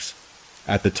upstairs.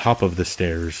 At the top of the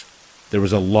stairs, there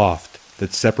was a loft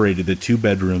that separated the 2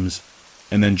 bedrooms,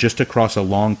 and then just across a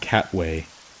long catway,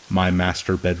 my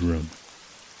master bedroom.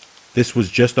 This was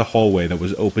just a hallway that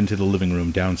was open to the living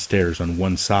room downstairs on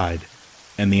one side,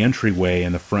 and the entryway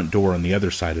and the front door on the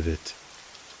other side of it.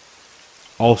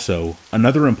 Also,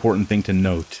 another important thing to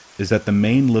note is that the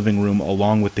main living room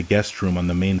along with the guest room on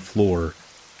the main floor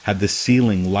had the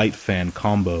ceiling light fan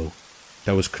combo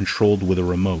that was controlled with a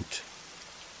remote.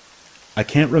 I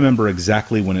can't remember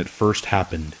exactly when it first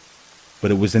happened,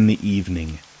 but it was in the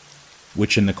evening,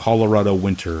 which in the Colorado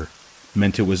winter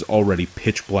meant it was already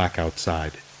pitch black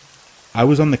outside. I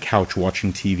was on the couch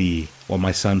watching TV while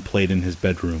my son played in his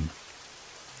bedroom.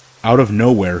 Out of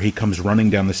nowhere, he comes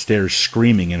running down the stairs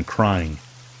screaming and crying.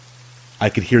 I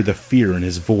could hear the fear in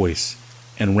his voice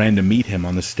and ran to meet him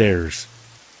on the stairs.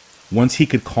 Once he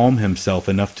could calm himself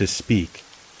enough to speak,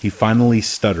 he finally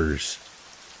stutters.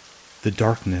 "The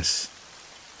darkness."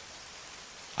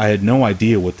 I had no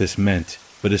idea what this meant,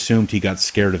 but assumed he got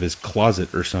scared of his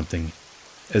closet or something,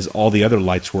 as all the other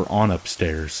lights were on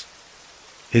upstairs.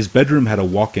 His bedroom had a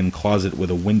walk-in closet with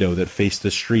a window that faced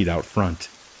the street out front,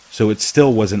 so it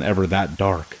still wasn't ever that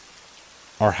dark.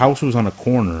 Our house was on a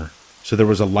corner, so there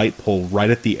was a light pole right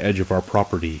at the edge of our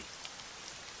property.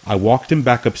 I walked him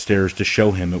back upstairs to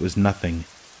show him it was nothing,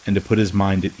 and to put his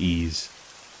mind at ease.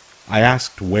 I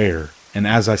asked where, and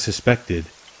as I suspected,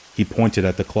 he pointed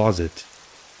at the closet.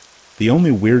 The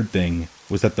only weird thing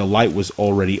was that the light was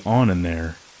already on in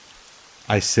there.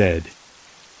 I said,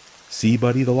 "See,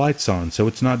 buddy, the light's on, so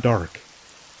it's not dark."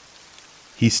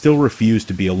 He still refused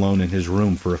to be alone in his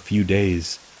room for a few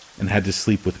days, and had to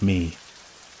sleep with me.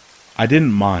 I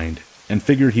didn't mind, and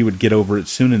figured he would get over it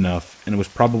soon enough, and it was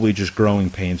probably just growing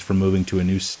pains from moving to a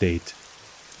new state,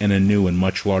 and a new and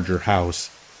much larger house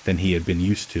than he had been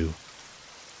used to.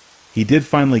 He did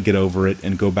finally get over it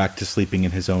and go back to sleeping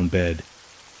in his own bed,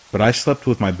 but I slept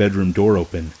with my bedroom door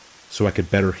open, so I could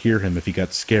better hear him if he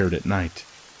got scared at night.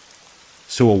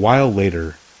 So a while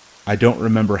later, I don't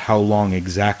remember how long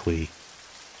exactly.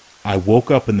 I woke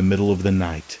up in the middle of the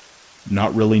night,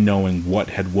 not really knowing what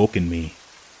had woken me.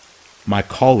 My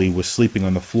collie was sleeping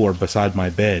on the floor beside my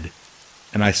bed,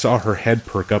 and I saw her head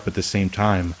perk up at the same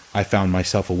time I found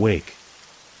myself awake.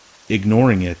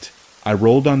 Ignoring it, I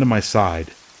rolled onto my side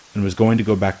and was going to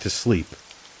go back to sleep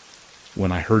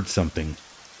when I heard something.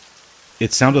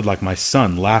 It sounded like my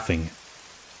son laughing.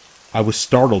 I was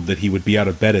startled that he would be out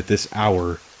of bed at this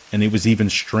hour, and it was even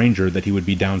stranger that he would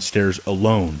be downstairs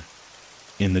alone,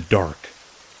 in the dark,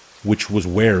 which was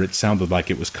where it sounded like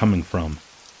it was coming from.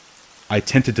 I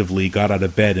tentatively got out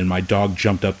of bed and my dog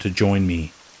jumped up to join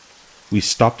me. We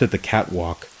stopped at the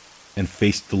catwalk and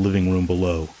faced the living room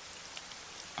below.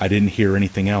 I didn't hear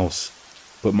anything else,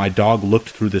 but my dog looked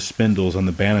through the spindles on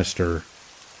the banister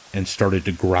and started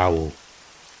to growl.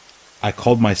 I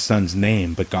called my son's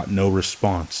name but got no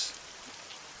response.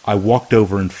 I walked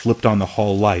over and flipped on the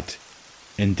hall light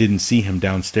and didn't see him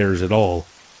downstairs at all,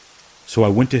 so I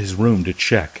went to his room to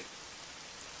check.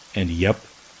 And yep,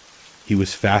 he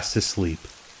was fast asleep.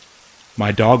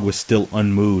 My dog was still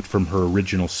unmoved from her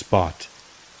original spot,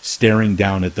 staring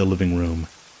down at the living room,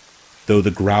 though the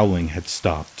growling had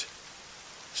stopped.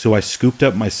 So I scooped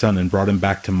up my son and brought him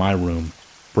back to my room,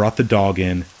 brought the dog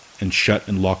in, and shut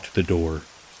and locked the door.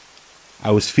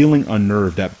 I was feeling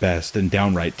unnerved at best and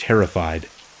downright terrified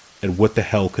at what the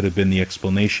hell could have been the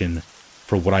explanation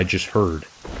for what I just heard.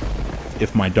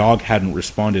 If my dog hadn't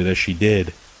responded as she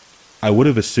did, I would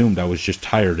have assumed I was just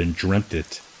tired and dreamt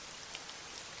it.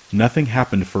 Nothing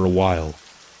happened for a while,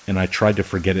 and I tried to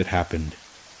forget it happened.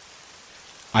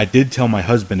 I did tell my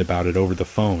husband about it over the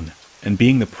phone, and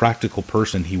being the practical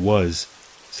person he was,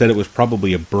 said it was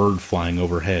probably a bird flying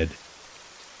overhead.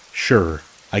 Sure,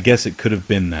 I guess it could have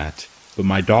been that, but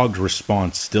my dog's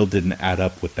response still didn't add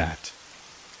up with that.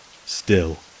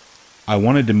 Still, I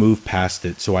wanted to move past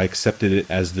it, so I accepted it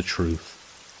as the truth.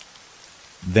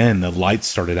 Then the lights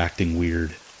started acting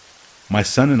weird. My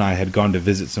son and I had gone to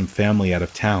visit some family out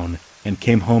of town and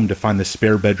came home to find the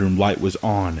spare bedroom light was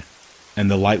on,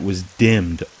 and the light was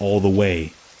dimmed all the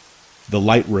way. The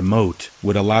light remote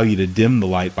would allow you to dim the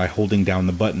light by holding down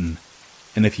the button,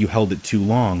 and if you held it too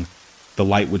long, the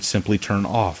light would simply turn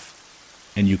off,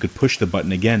 and you could push the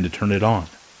button again to turn it on.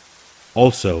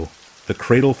 Also, the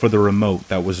cradle for the remote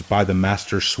that was by the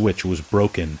master switch was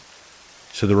broken,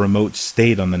 so the remote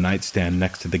stayed on the nightstand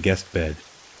next to the guest bed.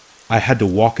 I had to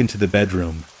walk into the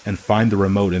bedroom and find the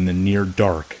remote in the near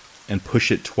dark and push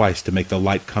it twice to make the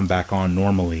light come back on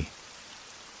normally.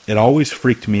 It always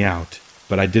freaked me out,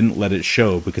 but I didn't let it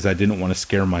show because I didn't want to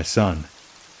scare my son.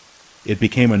 It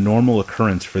became a normal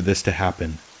occurrence for this to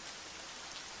happen.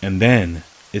 And then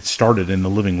it started in the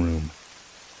living room.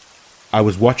 I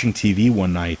was watching TV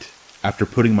one night after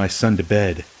putting my son to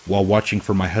bed while watching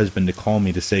for my husband to call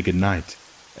me to say goodnight,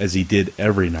 as he did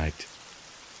every night.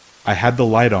 I had the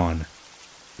light on,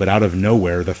 but out of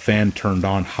nowhere the fan turned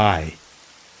on high.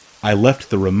 I left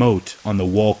the remote on the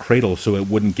wall cradle so it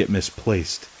wouldn't get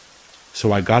misplaced,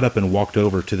 so I got up and walked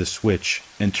over to the switch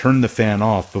and turned the fan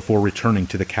off before returning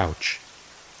to the couch.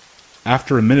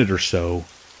 After a minute or so,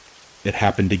 it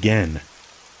happened again,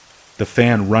 the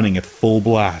fan running at full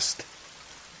blast.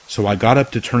 So I got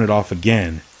up to turn it off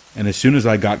again, and as soon as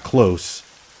I got close,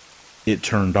 it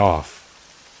turned off.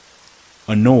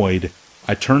 Annoyed,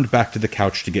 I turned back to the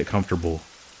couch to get comfortable.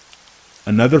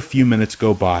 Another few minutes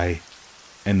go by,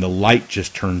 and the light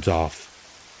just turns off.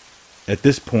 At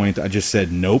this point, I just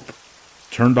said nope,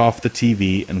 turned off the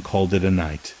TV, and called it a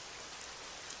night.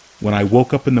 When I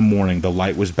woke up in the morning, the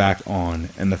light was back on,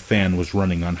 and the fan was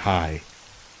running on high.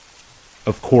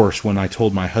 Of course, when I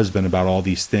told my husband about all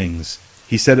these things,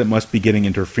 he said it must be getting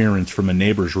interference from a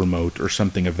neighbor's remote or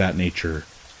something of that nature.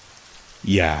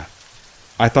 Yeah,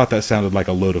 I thought that sounded like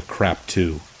a load of crap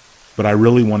too, but I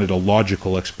really wanted a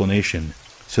logical explanation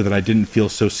so that I didn't feel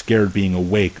so scared being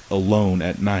awake alone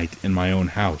at night in my own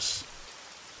house.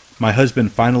 My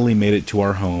husband finally made it to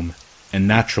our home, and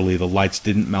naturally the lights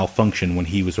didn't malfunction when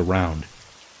he was around.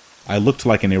 I looked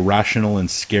like an irrational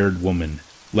and scared woman,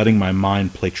 letting my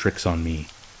mind play tricks on me.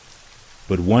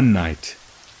 But one night,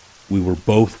 we were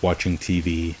both watching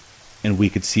TV, and we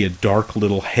could see a dark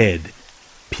little head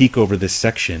peek over this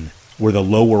section where the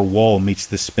lower wall meets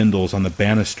the spindles on the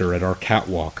banister at our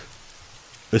catwalk.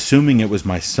 Assuming it was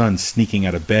my son sneaking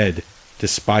out of bed to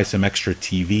spy some extra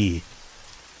TV,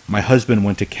 my husband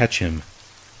went to catch him,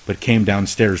 but came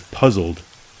downstairs puzzled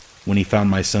when he found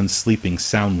my son sleeping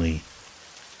soundly.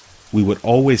 We would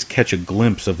always catch a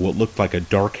glimpse of what looked like a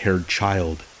dark-haired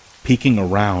child peeking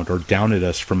around or down at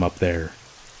us from up there,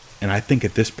 and I think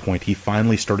at this point he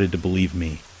finally started to believe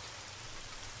me.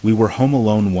 We were home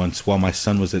alone once while my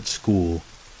son was at school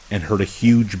and heard a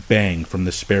huge bang from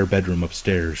the spare bedroom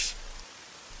upstairs.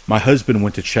 My husband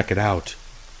went to check it out,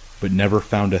 but never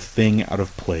found a thing out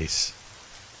of place.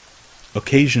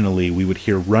 Occasionally we would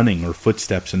hear running or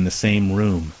footsteps in the same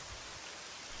room.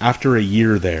 After a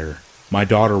year there, my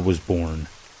daughter was born,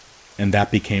 and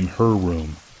that became her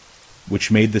room,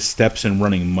 which made the steps and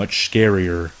running much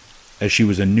scarier as she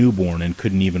was a newborn and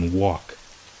couldn't even walk.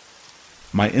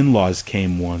 My in-laws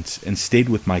came once and stayed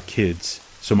with my kids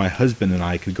so my husband and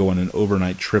I could go on an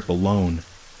overnight trip alone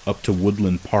up to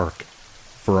Woodland Park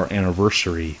for our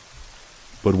anniversary.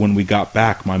 But when we got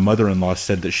back, my mother-in-law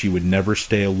said that she would never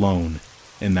stay alone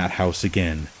in that house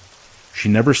again. She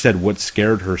never said what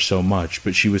scared her so much,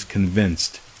 but she was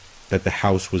convinced that the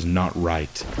house was not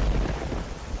right.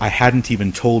 I hadn't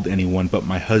even told anyone but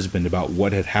my husband about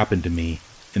what had happened to me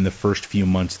in the first few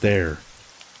months there.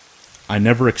 I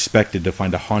never expected to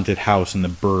find a haunted house in the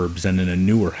burbs and in a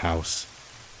newer house.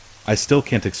 I still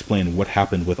can't explain what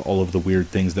happened with all of the weird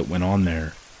things that went on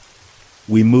there.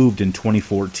 We moved in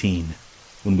 2014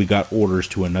 when we got orders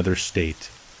to another state,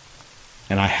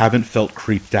 and I haven't felt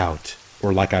creeped out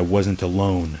or like I wasn't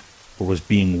alone or was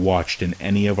being watched in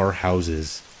any of our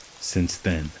houses since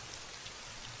then.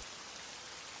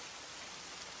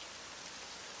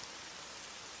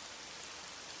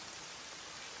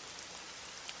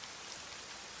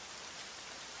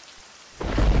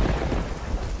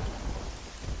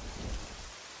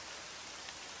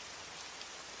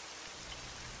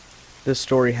 This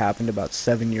story happened about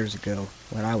 7 years ago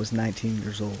when I was 19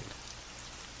 years old.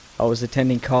 I was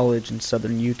attending college in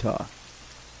southern Utah,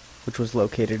 which was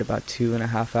located about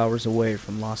 2.5 hours away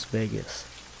from Las Vegas.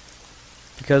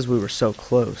 Because we were so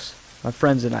close, my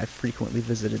friends and I frequently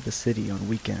visited the city on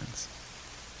weekends.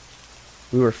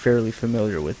 We were fairly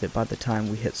familiar with it by the time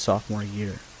we hit sophomore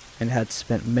year and had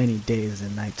spent many days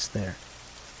and nights there.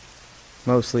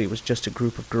 Mostly it was just a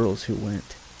group of girls who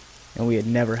went, and we had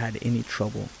never had any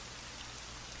trouble.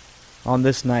 On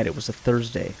this night, it was a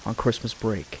Thursday on Christmas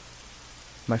break.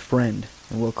 My friend,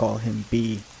 and we'll call him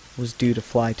B, was due to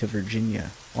fly to Virginia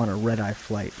on a red-eye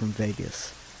flight from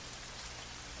Vegas.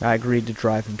 I agreed to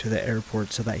drive him to the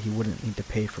airport so that he wouldn't need to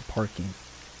pay for parking.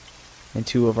 And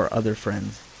two of our other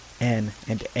friends, N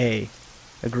and A,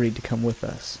 agreed to come with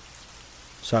us,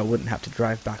 so I wouldn't have to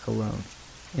drive back alone.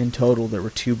 In total, there were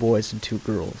 2 boys and 2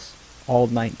 girls, all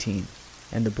 19,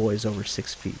 and the boys over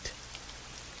 6 feet.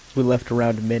 We left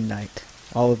around midnight,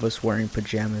 all of us wearing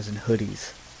pajamas and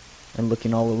hoodies, and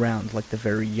looking all around like the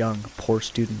very young, poor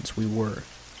students we were.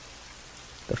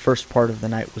 The first part of the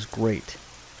night was great.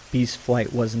 B's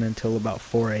flight wasn't until about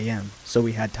 4 a.m., so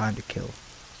we had time to kill.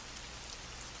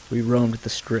 We roamed the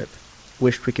strip,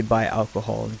 wished we could buy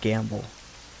alcohol and gamble,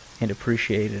 and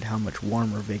appreciated how much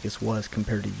warmer Vegas was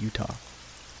compared to Utah.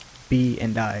 B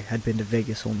and I had been to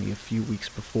Vegas only a few weeks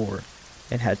before,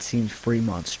 and had seen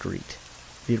Fremont Street,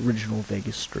 the original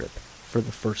Vegas Strip, for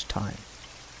the first time.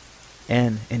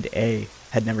 N and A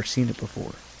had never seen it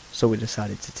before, so we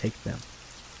decided to take them.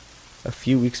 A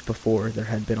few weeks before, there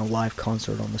had been a live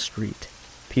concert on the street,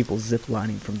 people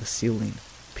ziplining from the ceiling,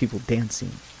 people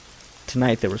dancing.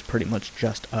 Tonight there was pretty much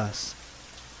just us.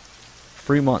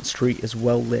 Fremont Street is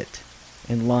well lit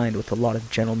and lined with a lot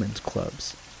of gentlemen's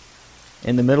clubs.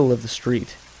 In the middle of the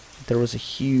street, there was a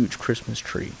huge Christmas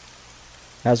tree.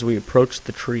 As we approached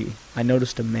the tree, I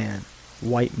noticed a man,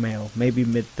 white male, maybe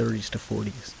mid-30s to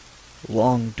 40s,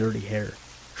 long dirty hair,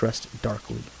 dressed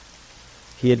darkly.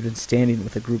 He had been standing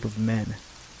with a group of men,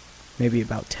 maybe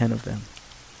about 10 of them,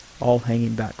 all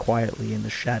hanging back quietly in the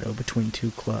shadow between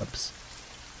 2 clubs.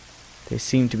 They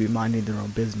seemed to be minding their own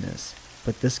business,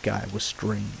 but this guy was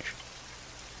strange.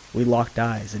 We locked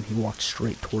eyes and he walked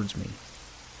straight towards me.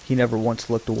 He never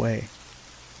once looked away.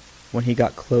 When he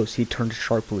got close, he turned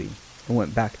sharply and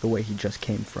went back the way he just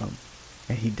came from,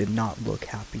 and he did not look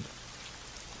happy.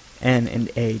 N and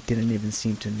A didn't even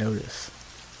seem to notice.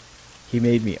 He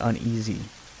made me uneasy,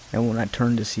 and when I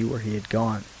turned to see where he had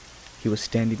gone, he was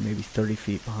standing maybe 30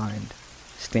 feet behind,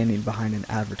 standing behind an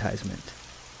advertisement.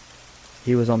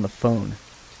 He was on the phone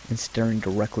and staring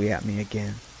directly at me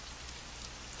again.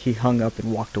 He hung up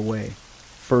and walked away,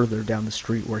 further down the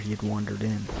street where he had wandered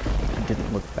in, and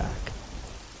didn't look back.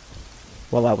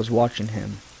 While I was watching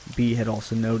him, B had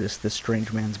also noticed this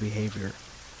strange man's behavior.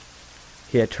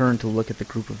 He had turned to look at the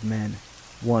group of men,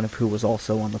 one of who was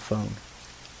also on the phone.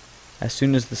 As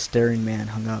soon as the staring man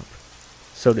hung up,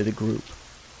 so did the group.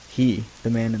 He,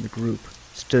 the man in the group,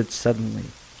 stood suddenly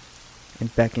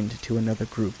and beckoned to another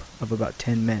group of about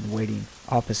 10 men waiting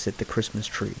opposite the Christmas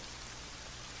tree.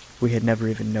 We had never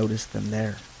even noticed them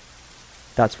there.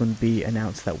 That's when B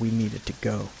announced that we needed to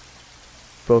go.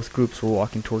 Both groups were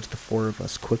walking towards the four of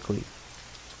us quickly,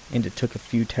 and it took a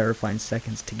few terrifying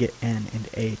seconds to get N and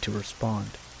A to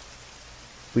respond.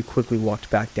 We quickly walked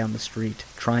back down the street,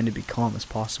 trying to be calm as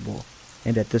possible,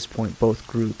 and at this point both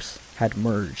groups had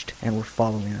merged and were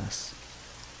following us.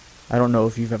 I don't know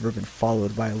if you've ever been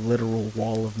followed by a literal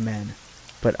wall of men,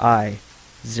 but I,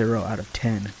 0 out of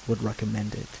 10, would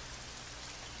recommend it.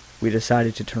 We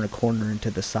decided to turn a corner into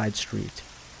the side street,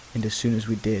 and as soon as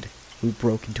we did, we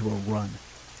broke into a run.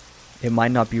 It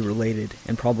might not be related,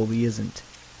 and probably isn't,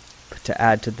 but to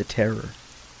add to the terror,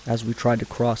 as we tried to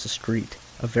cross a street,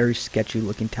 a very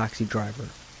sketchy-looking taxi driver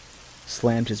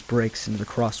slammed his brakes into the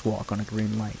crosswalk on a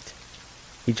green light.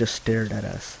 He just stared at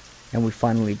us, and we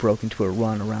finally broke into a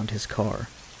run around his car.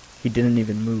 He didn't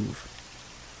even move.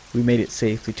 We made it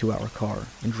safely to our car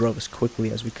and drove as quickly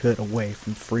as we could away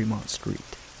from Fremont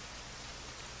Street.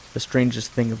 The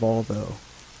strangest thing of all, though,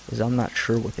 is I'm not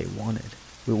sure what they wanted.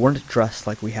 We weren't dressed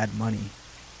like we had money.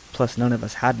 Plus, none of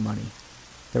us had money.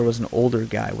 There was an older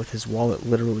guy with his wallet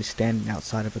literally standing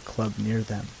outside of a club near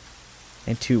them,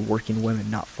 and 2 working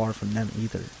women not far from them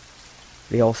either.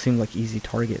 They all seemed like easy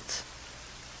targets.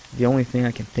 The only thing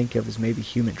I can think of is maybe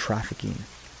human trafficking,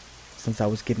 since I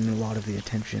was getting a lot of the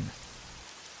attention.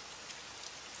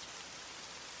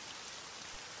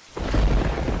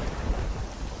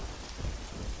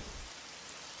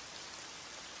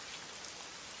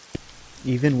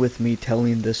 Even with me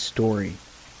telling this story,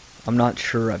 I'm not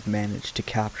sure I've managed to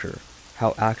capture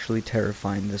how actually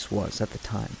terrifying this was at the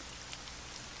time.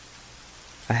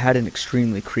 I had an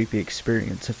extremely creepy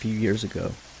experience a few years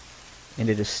ago, and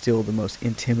it is still the most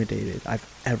intimidated I've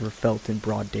ever felt in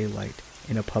broad daylight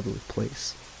in a public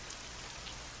place.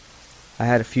 I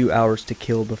had a few hours to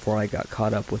kill before I got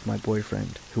caught up with my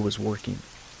boyfriend, who was working,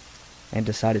 and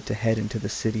decided to head into the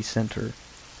city center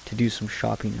to do some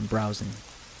shopping and browsing.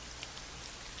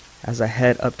 As I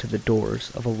head up to the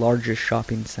doors of a larger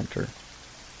shopping center,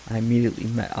 I immediately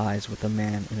met eyes with a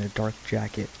man in a dark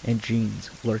jacket and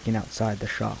jeans lurking outside the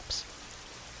shops.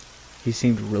 He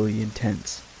seemed really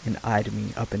intense and eyed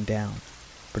me up and down,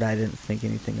 but I didn't think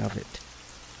anything of it.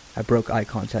 I broke eye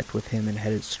contact with him and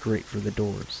headed straight for the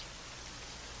doors.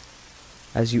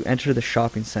 As you enter the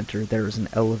shopping center, there is an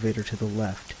elevator to the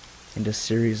left and a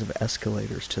series of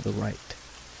escalators to the right.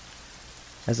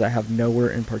 As I have nowhere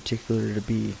in particular to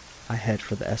be, I head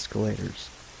for the escalators.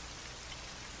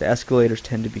 The escalators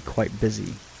tend to be quite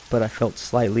busy, but I felt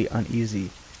slightly uneasy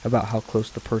about how close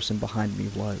the person behind me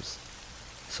was,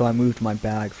 so I moved my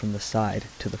bag from the side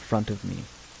to the front of me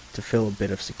to feel a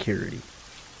bit of security.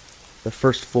 The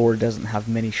first floor doesn't have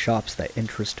many shops that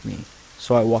interest me,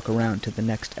 so I walk around to the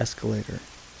next escalator.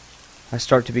 I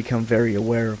start to become very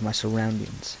aware of my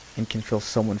surroundings and can feel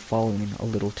someone following a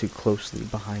little too closely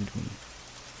behind me.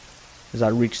 As I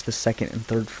reach the second and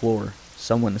third floor,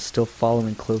 someone is still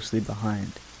following closely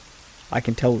behind. I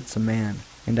can tell it's a man,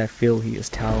 and I feel he is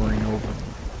towering over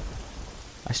me.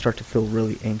 I start to feel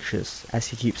really anxious as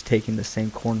he keeps taking the same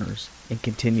corners and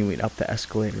continuing up the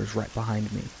escalators right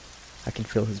behind me. I can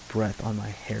feel his breath on my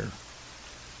hair.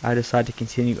 I decide to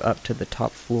continue up to the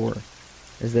top floor,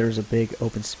 as there is a big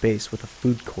open space with a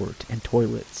food court and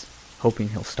toilets, hoping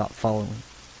he'll stop following.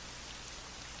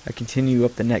 I continue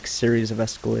up the next series of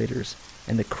escalators,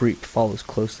 and the creep follows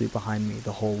closely behind me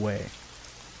the whole way.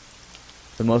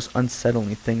 The most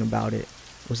unsettling thing about it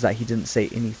was that he didn't say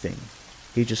anything.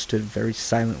 He just stood very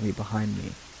silently behind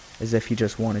me, as if he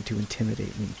just wanted to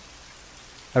intimidate me.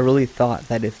 I really thought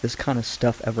that if this kind of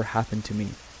stuff ever happened to me,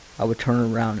 I would turn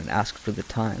around and ask for the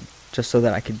time, just so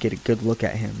that I could get a good look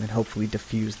at him and hopefully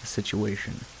defuse the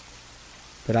situation.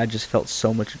 But I just felt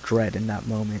so much dread in that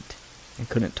moment, and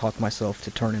couldn't talk myself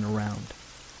to turning around.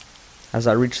 As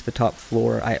I reach the top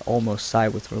floor, I almost sigh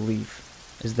with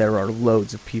relief, as there are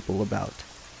loads of people about,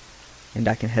 and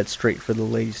I can head straight for the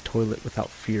ladies' toilet without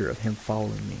fear of him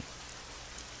following me.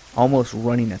 Almost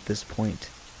running at this point,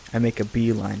 I make a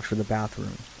beeline for the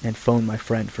bathroom and phone my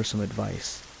friend for some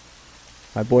advice.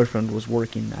 My boyfriend was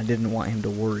working, and I didn't want him to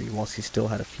worry whilst he still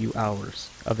had a few hours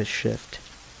of his shift.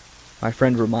 My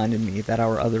friend reminded me that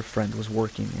our other friend was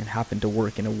working and happened to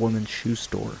work in a woman's shoe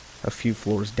store a few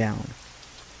floors down.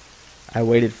 I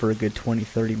waited for a good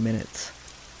 20-30 minutes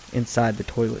inside the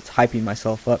toilets, hyping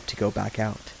myself up to go back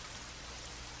out.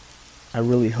 I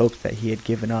really hoped that he had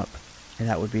given up, and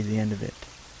that would be the end of it.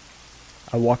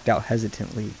 I walked out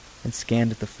hesitantly and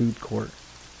scanned the food court,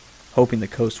 hoping the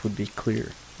coast would be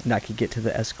clear and I could get to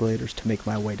the escalators to make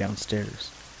my way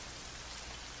downstairs.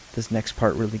 This next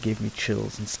part really gave me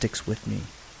chills and sticks with me.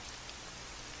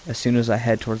 As soon as I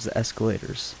head towards the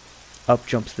escalators, up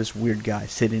jumps this weird guy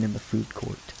sitting in the food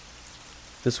court.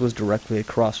 This was directly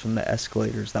across from the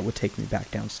escalators that would take me back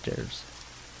downstairs.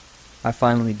 I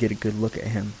finally get a good look at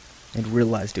him and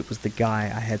realized it was the guy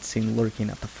I had seen lurking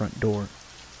at the front door.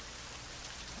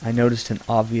 I noticed an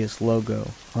obvious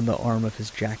logo on the arm of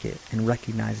his jacket and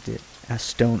recognized it as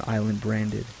Stone Island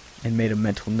branded and made a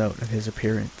mental note of his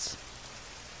appearance.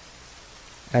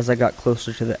 As I got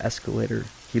closer to the escalator,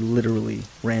 he literally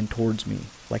ran towards me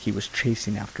like he was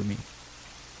chasing after me.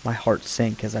 My heart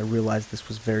sank as I realized this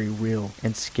was very real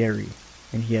and scary,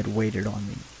 and he had waited on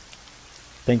me.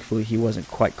 Thankfully, he wasn't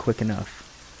quite quick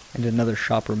enough, and another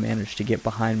shopper managed to get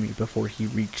behind me before he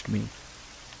reached me.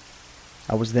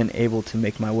 I was then able to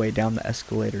make my way down the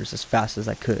escalators as fast as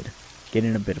I could,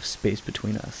 getting a bit of space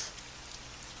between us.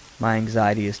 My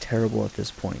anxiety is terrible at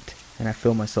this point, and I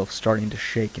feel myself starting to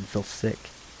shake and feel sick.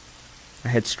 I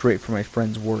head straight for my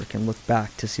friend's work and look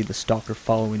back to see the stalker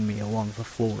following me along the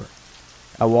floor.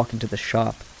 I walk into the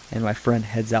shop, and my friend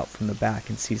heads out from the back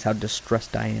and sees how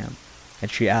distressed I am, and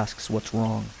she asks what's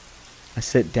wrong. I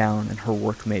sit down and her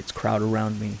workmates crowd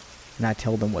around me, and I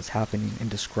tell them what's happening and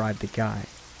describe the guy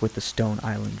with the Stone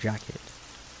Island jacket.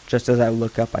 Just as I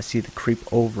look up, I see the creep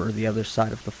over the other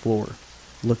side of the floor,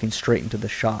 looking straight into the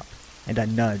shop, and I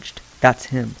nudged. That's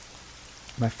him.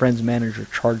 My friend's manager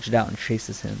charged out and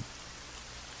chases him.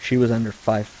 She was under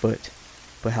 5 foot,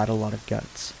 but had a lot of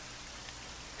guts.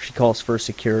 She calls for a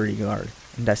security guard,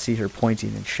 and I see her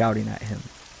pointing and shouting at him.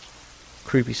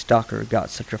 Creepy stalker got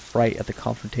such a fright at the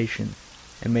confrontation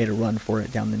and made a run for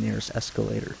it down the nearest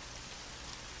escalator.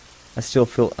 I still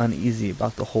feel uneasy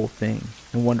about the whole thing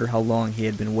and wonder how long he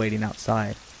had been waiting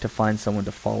outside to find someone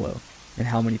to follow, and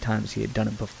how many times he had done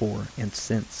it before and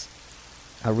since.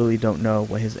 I really don't know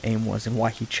what his aim was and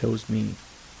why he chose me,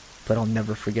 but I'll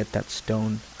never forget that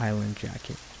Stone Island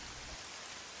jacket.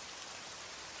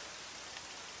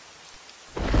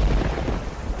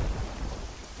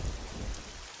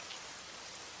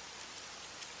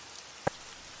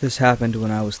 This happened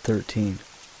when I was 13.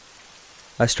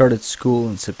 I started school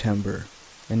in September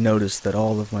and noticed that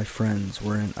all of my friends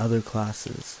were in other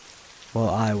classes while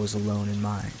I was alone in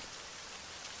mine.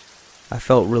 I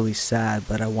felt really sad,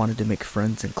 but I wanted to make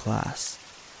friends in class,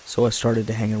 so I started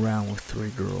to hang around with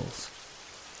 3 girls.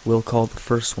 We'll call the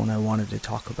first one I wanted to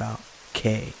talk about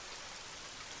Kay.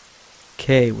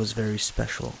 Kay was very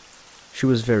special. She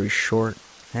was very short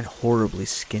and horribly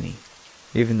skinny,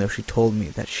 even though she told me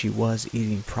that she was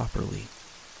eating properly.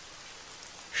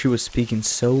 She was speaking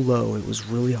so low it was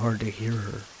really hard to hear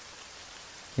her,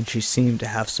 and she seemed to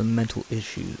have some mental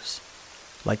issues,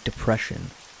 like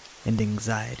depression and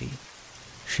anxiety.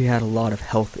 She had a lot of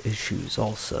health issues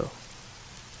also,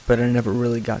 but I never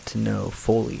really got to know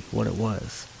fully what it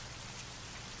was.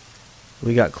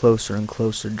 We got closer and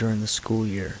closer during the school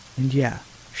year, and yeah,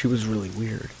 she was really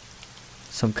weird,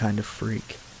 some kind of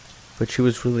freak. But she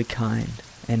was really kind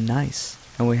and nice,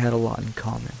 and we had a lot in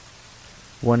common.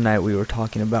 One night we were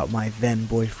talking about my then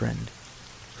boyfriend,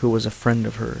 who was a friend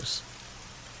of hers.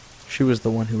 She was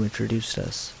the one who introduced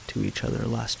us to each other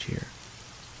last year.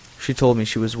 She told me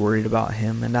she was worried about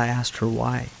him, and I asked her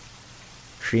why.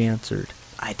 She answered,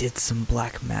 "I did some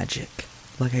black magic,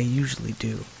 like I usually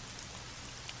do,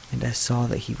 and I saw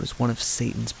that he was one of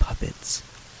Satan's puppets.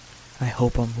 I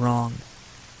hope I'm wrong,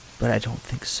 but I don't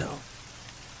think so."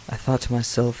 I thought to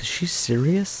myself, is she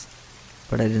serious?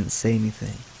 But I didn't say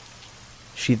anything.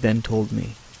 She then told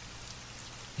me,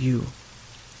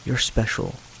 You're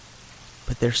special,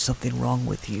 but there's something wrong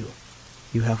with you.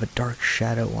 You have a dark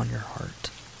shadow on your heart."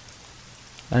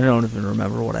 I don't even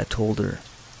remember what I told her.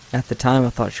 At the time I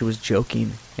thought she was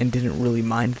joking and didn't really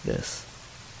mind this.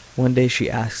 One day she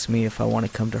asks me if I want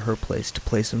to come to her place to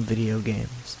play some video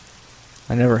games.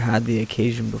 I never had the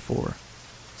occasion before,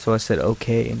 so I said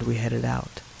okay, and we headed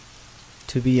out.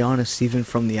 To be honest, even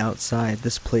from the outside,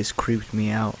 this place creeped me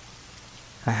out.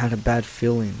 I had a bad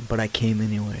feeling, but I came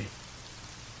anyway.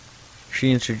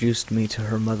 She introduced me to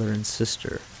her mother and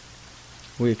sister.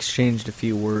 We exchanged a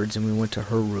few words and we went to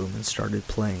her room and started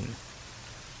playing.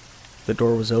 The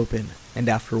door was open, and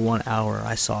after 1 hour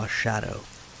I saw a shadow.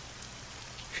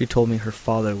 She told me her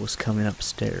father was coming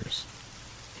upstairs.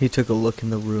 He took a look in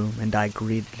the room and I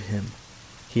greeted him.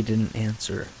 He didn't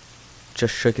answer,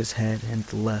 just shook his head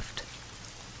and left.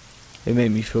 It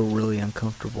made me feel really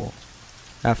uncomfortable.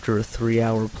 After a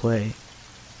 3-hour play,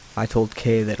 I told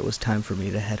Kay that it was time for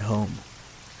me to head home.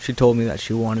 She told me that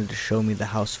she wanted to show me the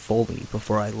house fully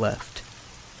before I left.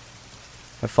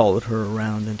 I followed her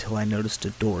around until I noticed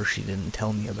a door she didn't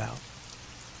tell me about.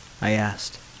 I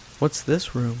asked, "What's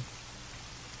this room?"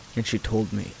 And she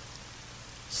told me,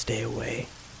 "Stay away.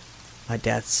 My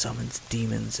dad summons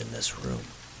demons in this room."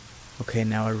 Okay,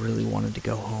 now I really wanted to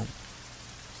go home.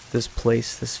 This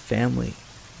place, this family,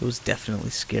 it was definitely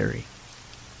scary.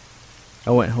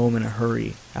 I went home in a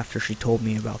hurry after she told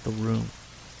me about the room.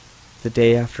 The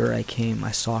day after I came,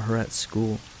 I saw her at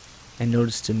school and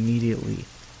noticed immediately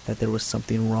that there was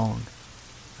something wrong.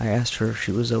 I asked her if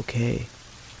she was okay,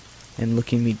 and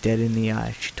looking me dead in the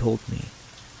eye, she told me,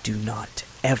 "Do not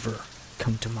ever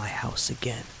come to my house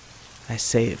again. I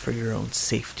say it for your own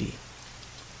safety."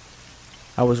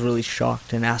 I was really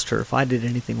shocked and asked her if I did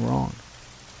anything wrong.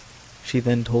 She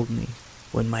then told me,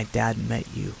 "When my dad met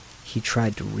you, he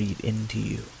tried to read into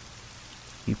you.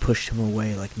 You pushed him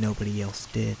away like nobody else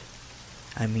did.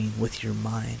 I mean, with your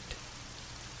mind.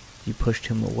 You pushed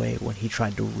him away when he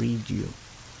tried to read you,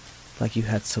 like you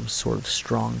had some sort of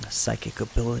strong psychic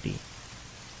ability.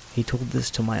 He told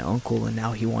this to my uncle, and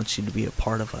now he wants you to be a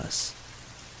part of us.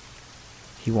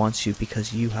 He wants you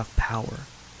because you have power.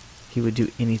 He would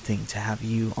do anything to have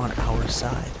you on our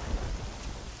side.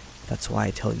 That's why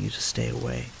I tell you to stay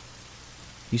away.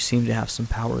 You seem to have some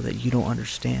power that you don't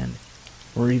understand,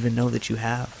 or even know that you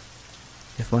have.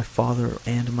 If my father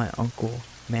and my uncle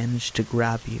manage to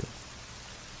grab you,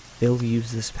 they'll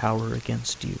use this power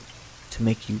against you to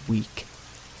make you weak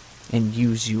and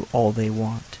use you all they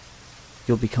want.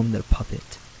 You'll become their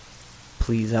puppet.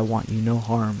 Please, I want you no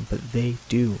harm, but they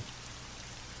do.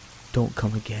 Don't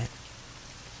come again.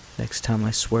 Next time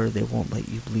I swear they won't let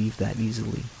you leave that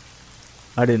easily."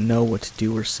 I didn't know what to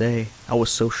do or say. I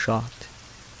was so shocked.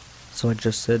 So I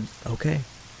just said, "Okay."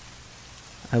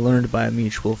 I learned by a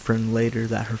mutual friend later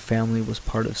that her family was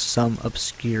part of some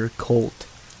obscure cult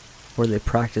where they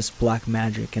practiced black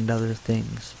magic and other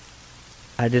things.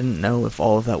 I didn't know if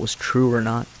all of that was true or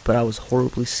not, but I was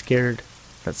horribly scared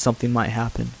that something might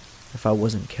happen if I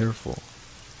wasn't careful,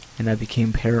 and I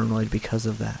became paranoid because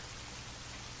of that.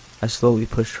 I slowly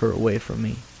pushed her away from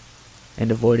me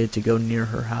and avoided to go near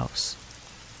her house.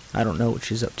 I don't know what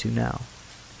she's up to now.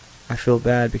 I feel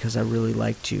bad because I really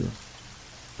liked you,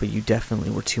 but you definitely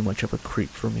were too much of a creep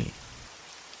for me.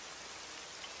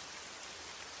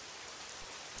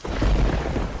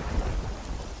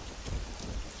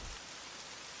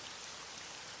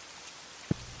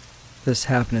 This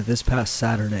happened this past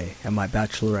Saturday at my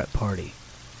bachelorette party.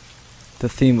 The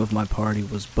theme of my party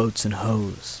was boats and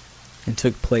hoes, and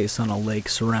took place on a lake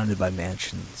surrounded by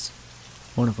mansions.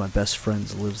 One of my best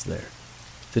friends lives there.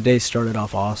 The day started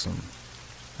off awesome.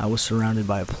 I was surrounded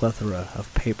by a plethora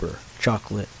of paper,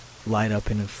 chocolate, light-up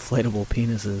and inflatable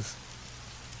penises.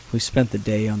 We spent the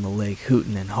day on the lake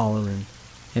hooting and hollering,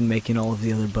 and making all of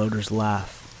the other boaters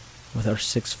laugh with our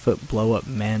 6-foot blow-up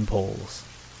man poles.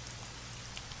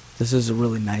 This is a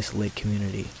really nice lake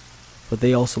community, but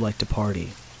they also like to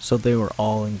party, so they were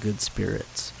all in good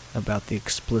spirits about the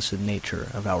explicit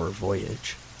nature of our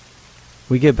voyage.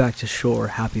 We get back to shore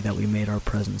happy that we made our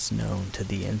presence known to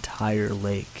the entire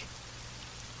lake.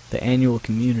 The annual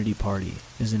community party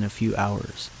is in a few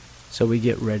hours, so we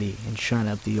get ready and shine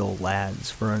up the old lads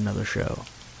for another show.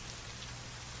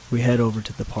 We head over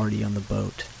to the party on the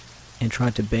boat, and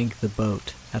try to bank the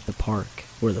boat at the park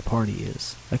where the party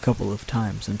is a couple of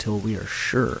times until we are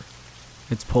sure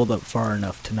it's pulled up far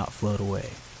enough to not float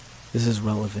away. This is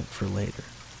relevant for later.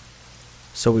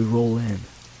 So we roll in,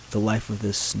 the life of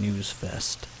this snooze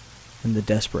fest, and the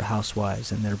desperate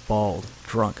housewives and their bald,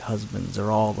 drunk husbands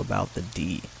are all about the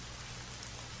D.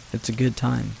 It's a good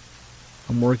time.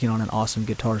 I'm working on an awesome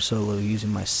guitar solo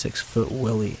using my 6-foot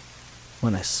willy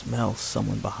when I smell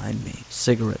someone behind me,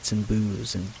 cigarettes and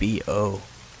booze and B.O.,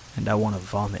 and I want to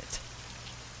vomit.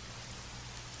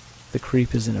 The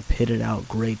creep is in a pitted out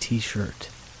gray t-shirt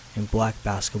and black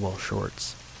basketball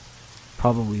shorts,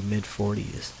 probably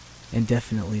mid-40s, and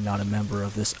definitely not a member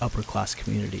of this upper-class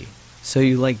community. "So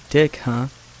you like dick, huh?"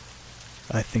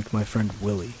 I think my friend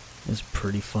Willie is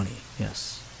pretty funny,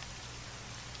 yes.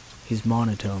 He's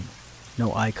monotone,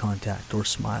 no eye contact or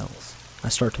smiles. I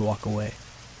start to walk away.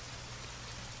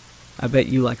 "I bet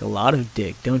you like a lot of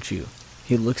dick, don't you?"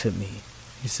 He looks at me.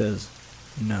 He says,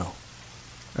 "No."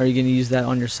 "Are you going to use that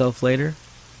on yourself later?"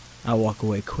 I walk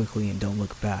away quickly and don't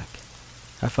look back.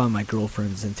 I find my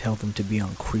girlfriends and tell them to be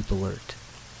on creep alert.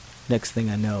 Next thing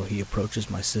I know, he approaches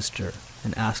my sister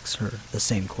and asks her the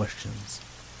same questions.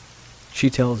 She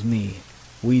tells me,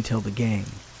 we tell the gang,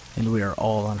 and we are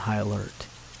all on high alert.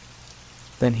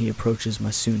 Then he approaches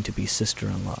my soon-to-be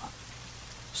sister-in-law.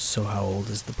 "So how old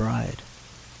is the bride?"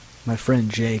 My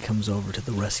friend Jay comes over to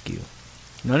the rescue.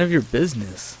 "None of your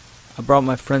business. I brought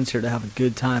my friends here to have a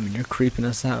good time and you're creeping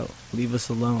us out. Leave us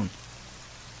alone."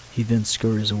 He then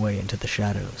scurries away into the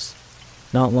shadows.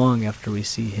 Not long after we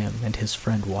see him and his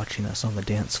friend watching us on the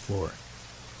dance floor.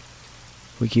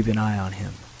 We keep an eye on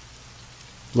him.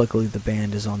 Luckily the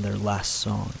band is on their last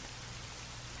song.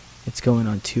 It's going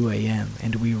on 2 a.m.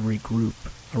 and we regroup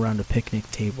around a picnic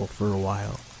table for a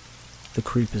while. The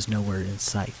creep is nowhere in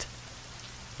sight.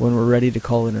 When we're ready to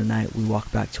call it a night, we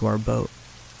walk back to our boat.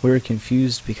 We're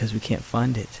confused because we can't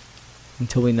find it,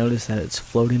 until we notice that it's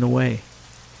floating away.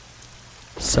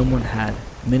 Someone had,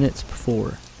 minutes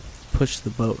before, pushed the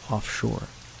boat offshore.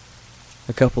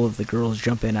 A couple of the girls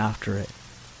jump in after it,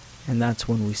 and that's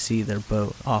when we see their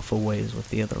boat off a ways with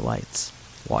the other lights,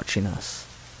 watching us.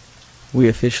 We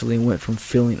officially went from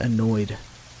feeling annoyed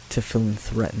to feeling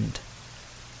threatened.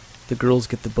 The girls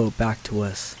get the boat back to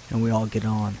us, and we all get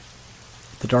on.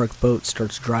 The dark boat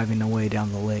starts driving away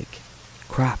down the lake.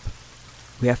 Crap!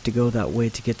 We have to go that way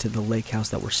to get to the lake house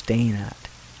that we're staying at.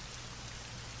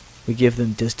 We give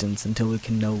them distance until we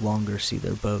can no longer see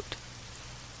their boat.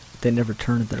 They never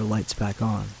turn their lights back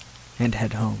on, and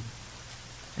head home.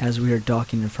 As we are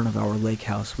docking in front of our lake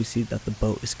house, we see that the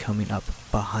boat is coming up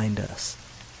behind us.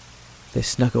 They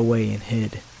snuck away and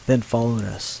hid, then followed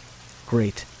us.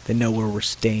 Great, they know where we're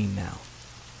staying now.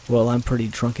 Well, I'm pretty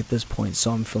drunk at this point,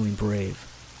 so I'm feeling brave.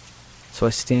 So I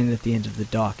stand at the end of the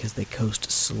dock as they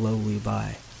coast slowly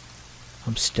by.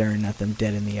 I'm staring at them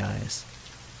dead in the eyes.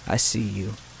 I see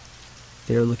you.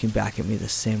 They are looking back at me the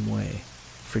same way.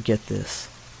 Forget this.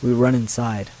 We run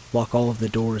inside, lock all of the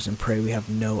doors, and pray we have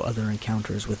no other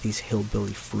encounters with these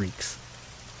hillbilly freaks.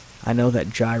 I know that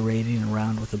gyrating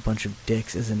around with a bunch of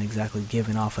dicks isn't exactly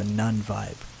giving off a nun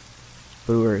vibe,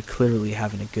 but we were clearly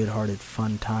having a good-hearted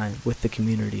fun time with the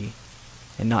community,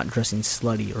 and not dressing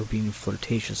slutty or being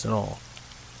flirtatious at all.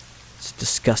 It's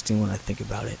disgusting when I think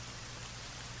about it,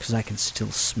 because I can still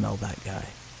smell that guy.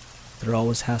 There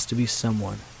always has to be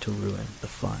someone to ruin the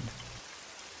fun.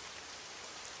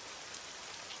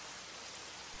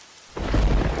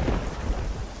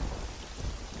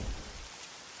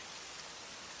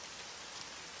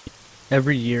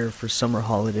 Every year for summer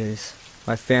holidays,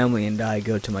 my family and I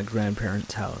go to my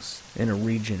grandparents' house in a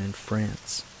region in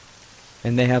France,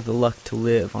 and they have the luck to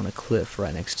live on a cliff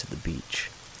right next to the beach,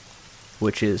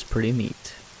 which is pretty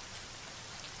neat.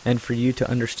 And for you to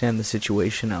understand the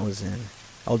situation I was in,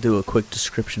 I'll do a quick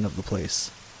description of the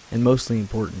place, and mostly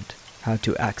important, how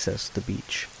to access the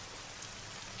beach.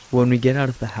 When we get out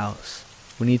of the house,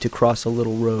 we need to cross a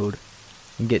little road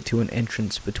and get to an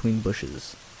entrance between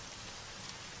bushes.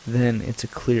 Then it's a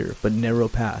clear but narrow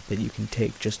path that you can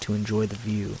take just to enjoy the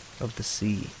view of the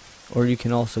sea, or you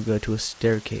can also go to a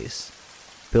staircase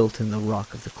built in the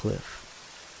rock of the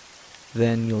cliff.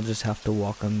 Then you'll just have to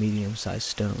walk on medium-sized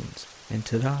stones, and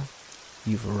ta-da,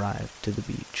 you've arrived to the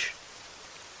beach.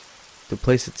 The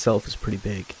place itself is pretty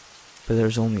big, but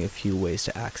there's only a few ways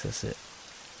to access it.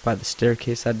 By the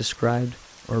staircase I described,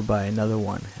 or by another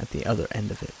one at the other end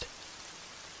of it.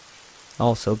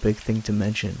 Also, big thing to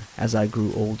mention, as I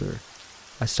grew older,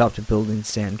 I stopped building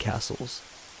sand castles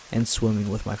and swimming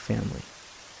with my family.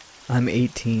 I'm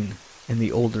 18 and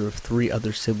the older of 3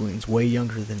 other siblings way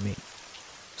younger than me,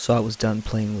 so I was done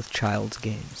playing with child's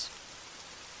games,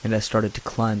 and I started to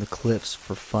climb the cliffs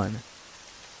for fun.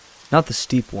 Not the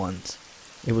steep ones,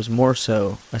 it was more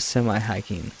so a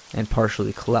semi-hiking and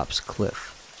partially collapsed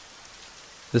cliff.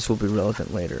 This will be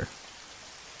relevant later.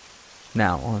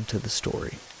 Now on to the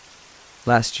story.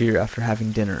 Last year, after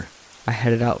having dinner, I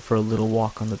headed out for a little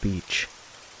walk on the beach.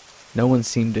 No one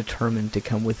seemed determined to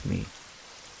come with me,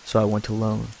 so I went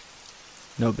alone.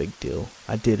 No big deal,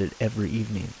 I did it every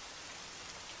evening.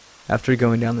 After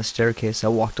going down the staircase, I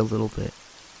walked a little bit,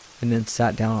 and then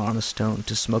sat down on a stone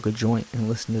to smoke a joint and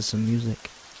listen to some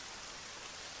music.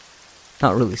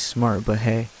 Not really smart, but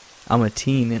hey, I'm a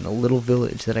teen in a little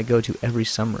village that I go to every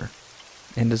summer,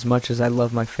 and as much as I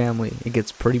love my family, it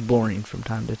gets pretty boring from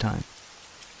time to time.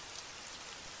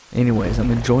 Anyways,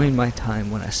 I'm enjoying my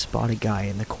time when I spot a guy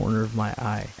in the corner of my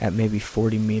eye at maybe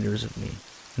 40 meters of me.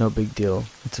 No big deal,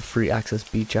 it's a free access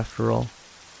beach after all.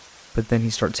 But then he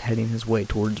starts heading his way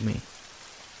towards me.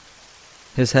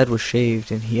 His head was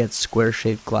shaved and he had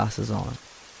square-shaped glasses on,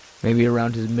 maybe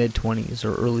around his mid-20s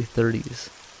or early 30s.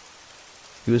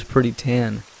 He was pretty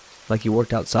tan, like he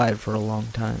worked outside for a long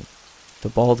time. The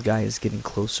bald guy is getting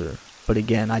closer, but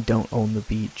again, I don't own the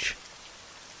beach.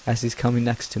 As he's coming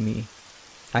next to me,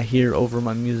 I hear over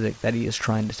my music that he is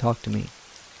trying to talk to me.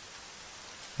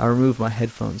 I remove my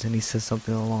headphones and he says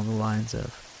something along the lines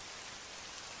of,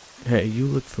 "Hey, you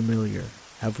look familiar.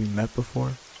 Have we met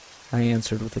before?" I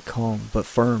answered with a calm but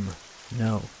firm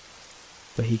no,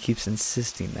 but he keeps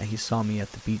insisting that he saw me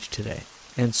at the beach today.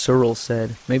 And Cyril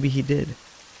said maybe he did,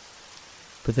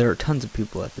 but there are tons of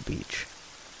people at the beach.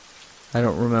 I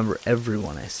don't remember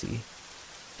everyone I see.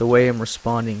 The way I'm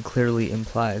responding clearly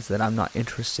implies that I'm not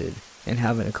interested in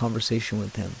having a conversation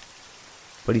with him.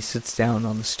 but he sits down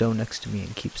on the stone next to me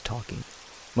and keeps talking,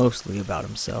 mostly about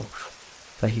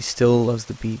himself, that he still loves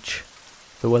the beach,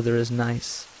 the weather is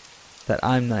nice, that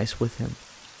I'm nice with him.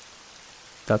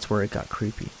 That's where it got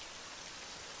creepy.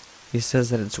 He says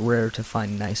that it's rare to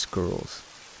find nice girls,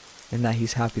 and that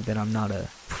he's happy that I'm not a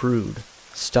prude,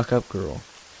 stuck-up girl.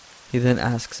 He then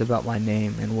asks about my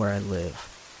name and where I live,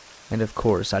 and of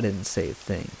course I didn't say a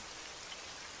thing.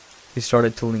 He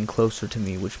started to lean closer to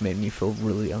me, which made me feel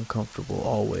really uncomfortable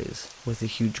always, with a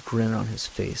huge grin on his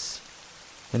face.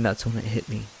 And that's when it hit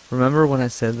me. Remember when I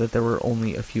said that there were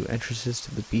only a few entrances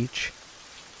to the beach?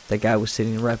 That guy was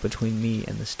sitting right between me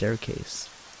and the staircase.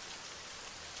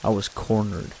 I was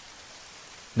cornered.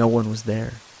 No one was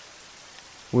there.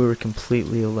 We were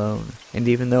completely alone, and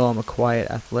even though I'm a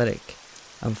quiet athletic,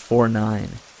 I'm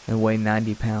 4'9" and weigh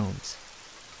 90 pounds.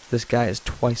 This guy is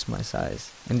twice my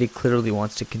size, and he clearly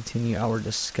wants to continue our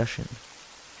discussion.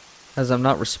 As I'm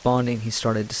not responding, he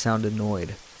started to sound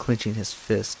annoyed, clenching his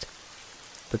fist,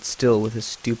 but still with his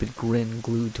stupid grin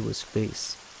glued to his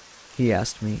face. He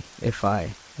asked me if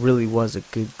I really was a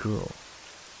good girl,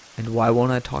 and why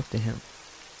won't I talk to him?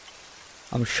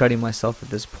 I'm shutting myself at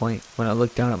this point when I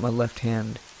look down at my left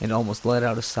hand and almost let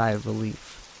out a sigh of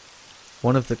relief.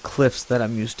 One of the cliffs that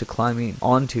I'm used to climbing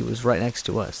onto is right next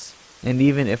to us. And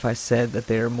even if I said that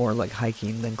they are more like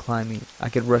hiking than climbing, I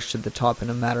could rush to the top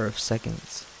in a matter of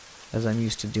seconds, as I'm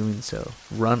used to doing so,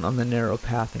 run on the narrow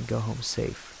path and go home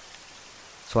safe.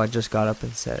 So I just got up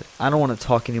and said, "I don't want to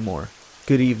talk anymore.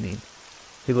 Good evening."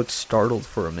 He looked startled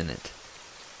for a minute,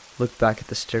 looked back at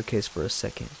the staircase for a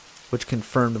second, which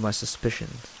confirmed my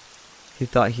suspicions. He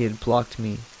thought he had blocked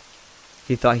me.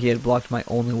 He thought he had blocked my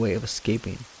only way of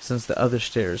escaping, since the other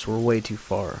stairs were way too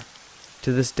far.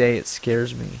 To this day it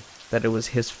scares me that it was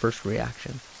his first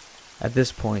reaction. At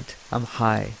this point, I'm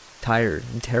high, tired,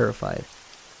 and terrified,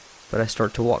 but I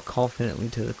start to walk confidently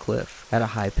to the cliff at a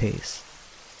high pace.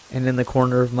 And in the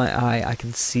corner of my eye, I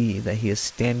can see that he is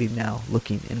standing now,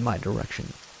 looking in my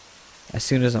direction. As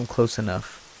soon as I'm close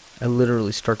enough, I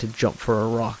literally start to jump for a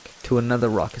rock, to another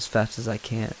rock as fast as I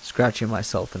can, scratching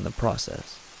myself in the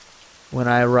process. When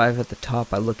I arrive at the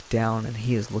top, I look down and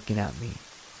he is looking at me,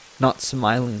 not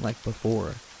smiling like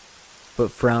before,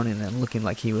 but frowning and looking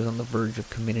like he was on the verge of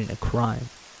committing a crime.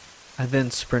 I then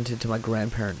sprinted to my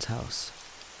grandparents' house,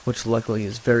 which luckily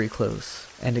is very close,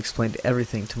 and explained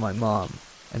everything to my mom,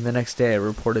 and the next day I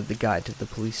reported the guy to the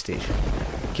police station,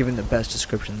 giving the best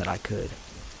description that I could.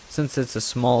 Since it's a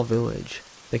small village,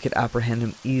 they could apprehend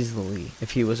him easily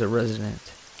if he was a resident,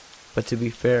 but to be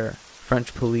fair,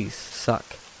 French police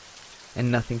suck, and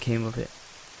nothing came of it.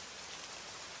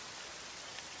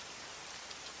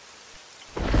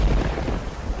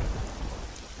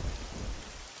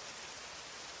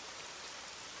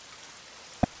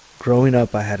 Growing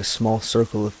up, I had a small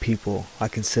circle of people I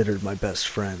considered my best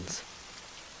friends.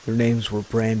 Their names were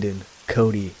Brandon,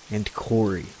 Cody, and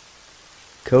Corey.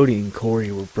 Cody and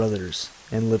Corey were brothers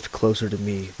and lived closer to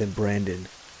me than Brandon,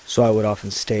 so I would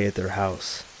often stay at their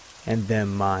house, and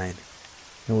them mine,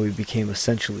 and we became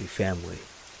essentially family.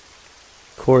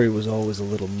 Corey was always a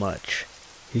little much.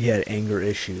 He had anger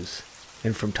issues,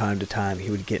 and from time to time he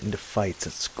would get into fights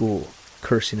at school,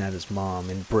 cursing at his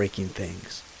mom and breaking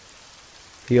things.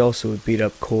 He also would beat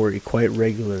up Corey quite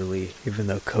regularly, even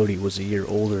though Cody was a year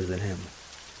older than him.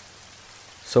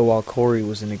 So while Corey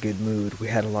was in a good mood, we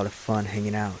had a lot of fun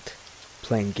hanging out,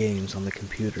 playing games on the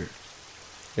computer.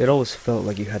 It always felt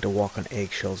like you had to walk on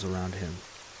eggshells around him.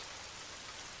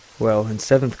 Well, in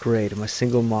 7th grade, my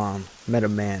single mom met a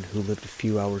man who lived a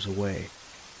few hours away,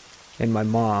 and my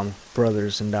mom,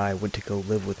 brothers, and I went to go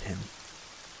live with him.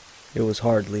 It was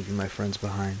hard leaving my friends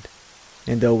behind,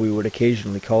 and though we would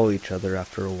occasionally call each other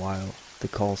after a while, the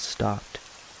calls stopped,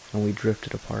 and we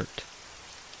drifted apart.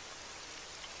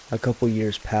 A couple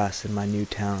years pass in my new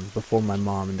town before my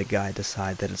mom and the guy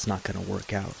decide that it's not going to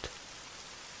work out.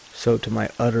 So to my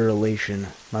utter elation,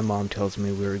 my mom tells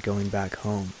me we were going back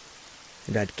home,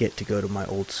 and I'd get to go to my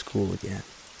old school again.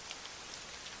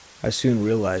 I soon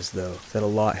realized, though, that a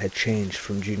lot had changed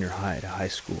from junior high to high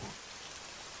school.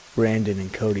 Brandon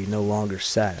and Cody no longer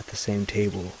sat at the same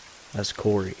table as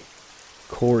Corey.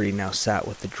 Corey now sat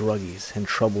with the druggies and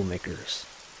troublemakers.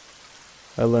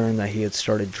 I learned that he had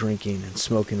started drinking and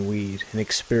smoking weed and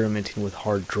experimenting with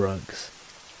hard drugs.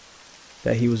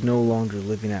 That he was no longer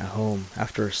living at home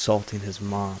after assaulting his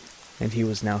mom, and he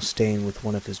was now staying with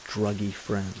one of his druggy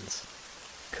friends.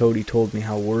 Cody told me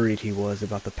how worried he was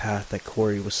about the path that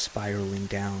Corey was spiraling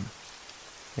down,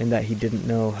 and that he didn't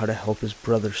know how to help his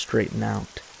brother straighten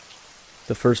out.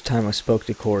 The first time I spoke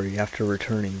to Corey after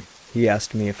returning, he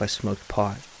asked me if I smoked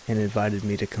pot and invited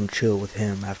me to come chill with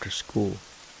him after school.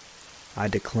 I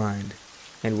declined,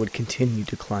 and would continue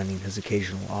declining his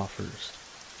occasional offers,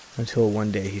 until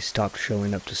one day he stopped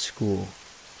showing up to school,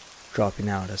 dropping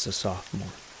out as a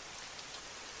sophomore.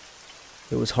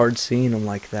 It was hard seeing him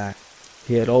like that.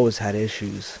 He had always had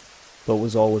issues, but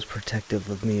was always protective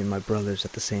of me and my brothers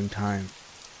at the same time.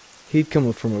 He'd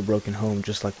come from a broken home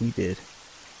just like we did.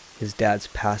 His dad's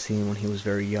passing when he was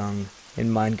very young,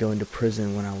 and mine going to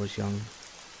prison when I was young.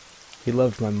 He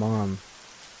loved my mom,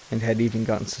 and had even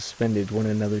gotten suspended when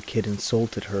another kid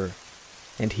insulted her,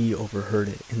 and he overheard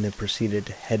it and then proceeded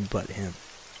to headbutt him.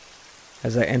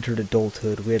 As I entered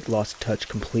adulthood, we had lost touch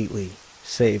completely,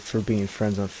 save for being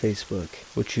friends on Facebook,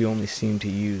 which he only seemed to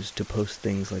use to post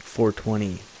things like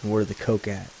 420 and where the coke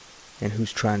at, and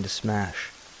who's trying to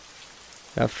smash.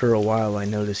 After a while, I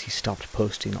noticed he stopped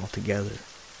posting altogether.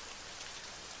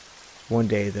 One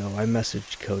day, though, I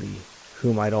messaged Cody,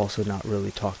 whom I'd also not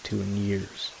really talked to in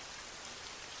years.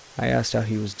 I asked how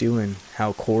he was doing,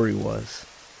 how Corey was.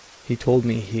 He told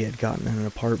me he had gotten an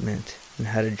apartment and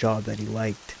had a job that he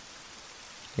liked.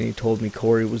 And he told me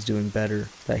Corey was doing better,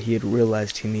 that he had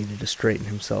realized he needed to straighten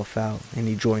himself out, and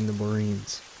he joined the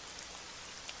Marines.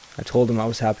 I told him I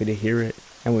was happy to hear it,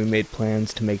 and we made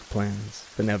plans to make plans,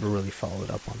 but never really followed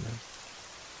up on them.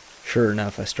 Sure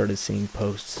enough, I started seeing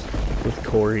posts with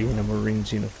Corey in a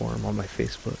Marines uniform on my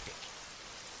Facebook.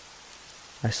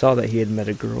 I saw that he had met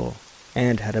a girl,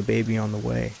 and had a baby on the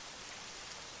way.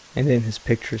 And in his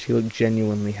pictures, he looked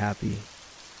genuinely happy.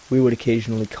 We would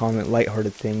occasionally comment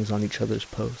lighthearted things on each other's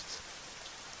posts.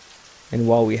 And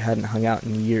while we hadn't hung out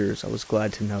in years, I was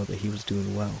glad to know that he was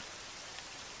doing well.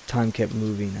 Time kept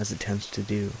moving, as it tends to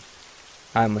do.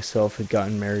 I myself had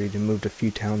gotten married and moved a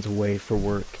few towns away for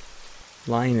work.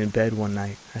 Lying in bed one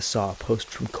night, I saw a post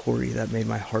from Corey that made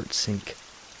my heart sink.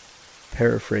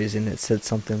 Paraphrasing, it said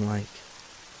something like,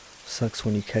 "Sucks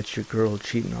when you catch your girl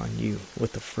cheating on you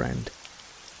with a friend."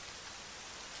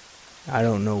 I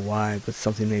don't know why, but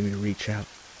something made me reach out.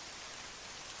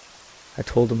 I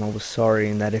told him I was sorry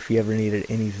and that if he ever needed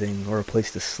anything or a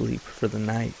place to sleep for the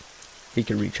night, he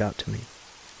could reach out to me.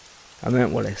 I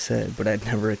meant what I said, but I'd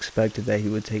never expected that he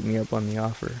would take me up on the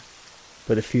offer.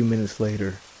 But a few minutes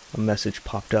later, a message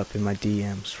popped up in my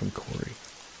DMs from Corey.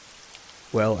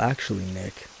 "Well, actually,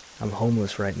 Nick, I'm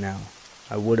homeless right now.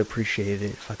 I would appreciate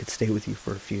it if I could stay with you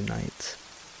for a few nights."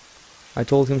 I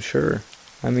told him sure.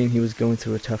 I mean, he was going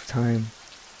through a tough time.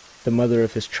 The mother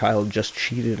of his child just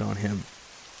cheated on him.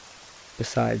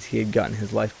 Besides, he had gotten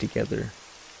his life together,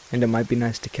 and it might be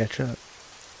nice to catch up.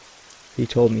 He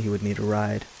told me he would need a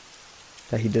ride,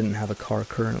 that he didn't have a car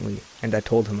currently, and I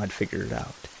told him I'd figure it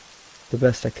out. The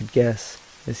best I could guess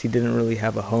is he didn't really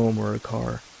have a home or a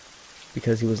car,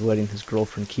 because he was letting his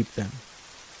girlfriend keep them.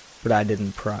 But I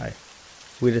didn't pry.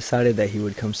 We decided that he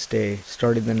would come stay,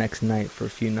 starting the next night for a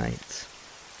few nights.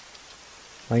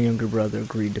 My younger brother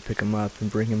agreed to pick him up and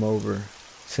bring him over,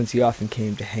 since he often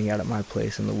came to hang out at my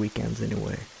place on the weekends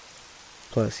anyway.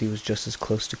 Plus, he was just as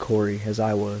close to Corey as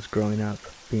I was growing up,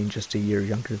 being just a year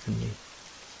younger than me.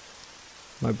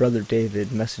 My brother David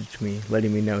messaged me,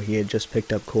 letting me know he had just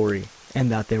picked up Corey,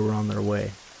 and that they were on their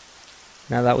way.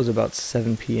 Now that was about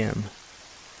 7 p.m.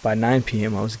 By 9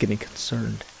 p.m. I was getting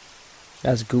concerned,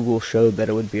 as Google showed that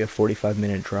it would be a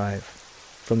 45-minute drive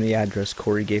from the address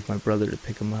Corey gave my brother to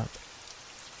pick him up.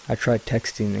 I tried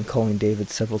texting and calling David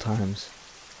several times,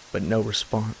 but no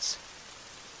response.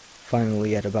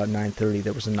 Finally, at about 9:30,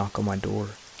 there was a knock on my door.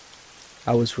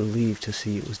 I was relieved to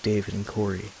see it was David and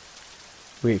Corey.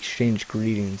 We exchanged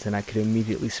greetings, and I could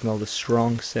immediately smell the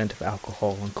strong scent of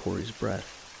alcohol on Corey's breath.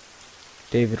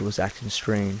 David was acting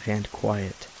strange and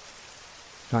quiet.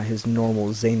 Not his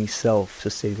normal zany self, to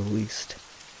say the least.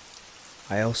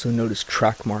 I also noticed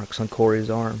track marks on Corey's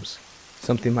arms,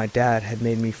 something my dad had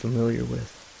made me familiar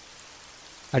with.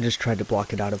 I just tried to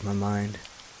block it out of my mind.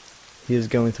 He is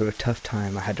going through a tough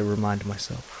time, I had to remind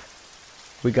myself.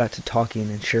 We got to talking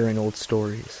and sharing old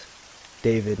stories.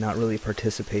 David not really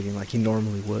participating like he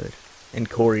normally would, and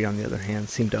Corey, on the other hand,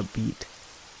 seemed upbeat,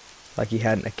 like he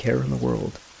hadn't a care in the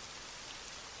world.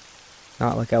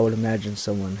 Not like I would imagine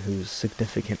someone whose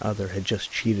significant other had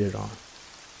just cheated on.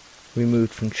 We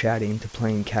moved from chatting to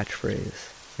playing catchphrase,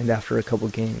 and after a couple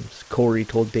games, Corey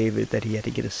told David that he had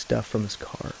to get his stuff from his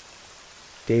car.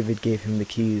 David gave him the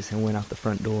keys and went out the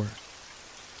front door.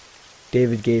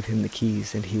 David gave him the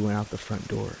keys and he went out the front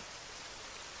door.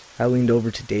 I leaned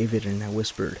over to David and I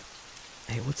whispered,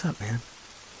 "Hey, what's up, man?"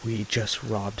 "We just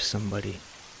robbed somebody,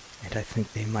 and I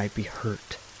think they might be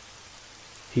hurt,"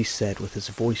 he said with his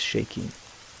voice shaking.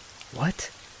 "What?"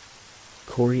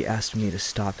 "Corey asked me to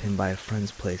stop him by a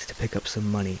friend's place to pick up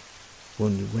some money.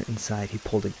 When we went inside, he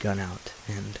pulled a gun out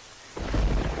and..."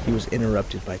 He was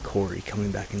interrupted by Corey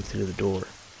coming back in through the door.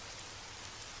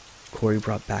 Corey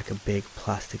brought back a big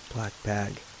plastic black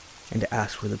bag and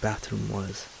asked where the bathroom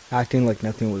was. Acting like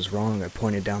nothing was wrong, I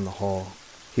pointed down the hall.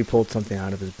 He pulled something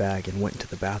out of his bag and went into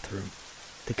the bathroom.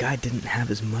 The guy didn't have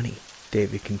his money,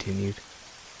 David continued.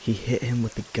 He hit him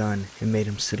with the gun and made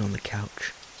him sit on the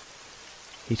couch.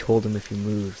 He told him if he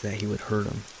moved that he would hurt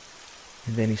him,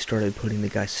 and then he started putting the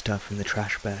guy's stuff in the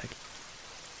trash bag.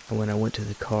 And when I went to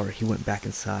the car, he went back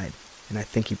inside, and I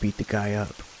think he beat the guy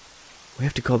up. "We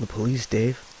have to call the police,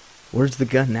 Dave. Where's the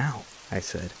gun now?" I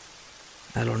said.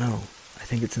 "I don't know. I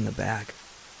think it's in the bag."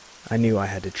 I knew I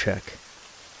had to check.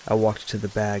 I walked to the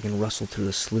bag and rustled through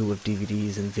a slew of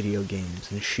DVDs and video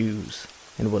games and shoes,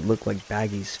 and what looked like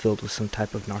baggies filled with some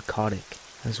type of narcotic,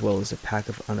 as well as a pack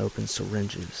of unopened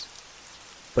syringes.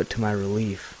 But to my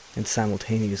relief, and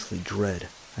simultaneously dread,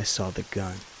 I saw the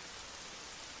gun.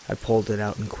 I pulled it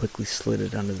out and quickly slid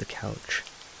it under the couch.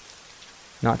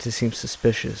 Not to seem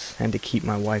suspicious, and to keep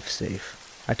my wife safe,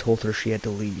 I told her she had to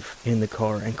leave in the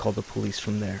car and call the police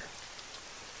from there.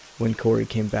 When Corey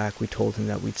came back, we told him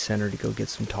that we'd send her to go get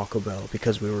some Taco Bell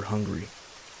because we were hungry.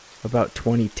 About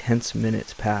 20 tense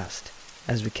minutes passed,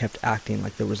 as we kept acting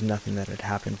like there was nothing that had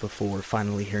happened before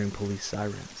finally hearing police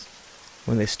sirens.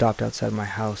 When they stopped outside my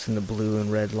house and the blue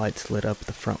and red lights lit up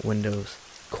the front windows,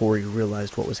 Corey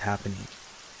realized what was happening.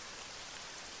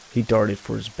 He darted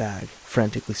for his bag,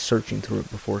 frantically searching through it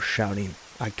before shouting,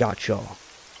 "I got y'all."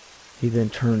 He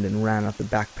then turned and ran out the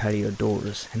back patio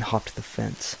doors and hopped the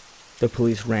fence. The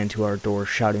police ran to our door,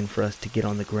 shouting for us to get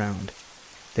on the ground.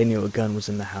 They knew a gun was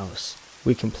in the house.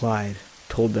 We complied,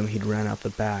 told them he'd ran out the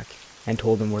back, and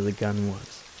told them where the gun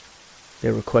was.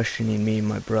 They were questioning me and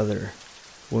my brother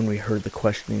when we heard the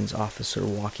questioning's officer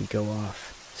walkie go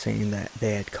off, saying that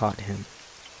they had caught him.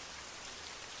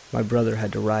 My brother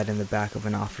had to ride in the back of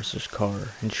an officer's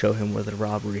car and show him where the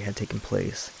robbery had taken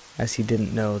place, as he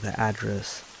didn't know the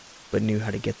address, but knew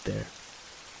how to get there.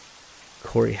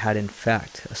 Corey had in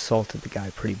fact assaulted the guy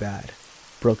pretty bad,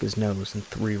 broke his nose and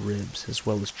 3 ribs, as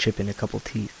well as chipping a couple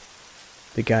teeth.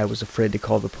 The guy was afraid to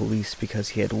call the police because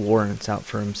he had warrants out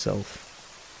for himself.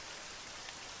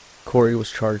 Corey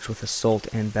was charged with assault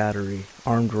and battery,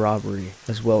 armed robbery,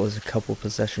 as well as a couple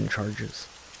possession charges.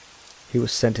 He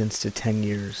was sentenced to 10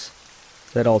 years.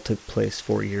 That all took place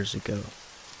 4 years ago.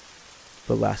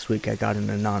 But last week I got an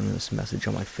anonymous message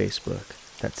on my Facebook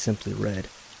that simply read,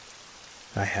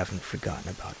 "I haven't forgotten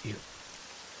about you."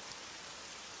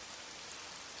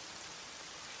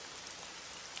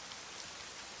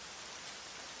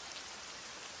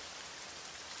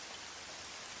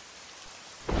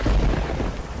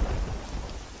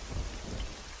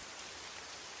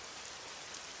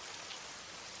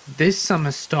 This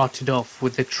summer started off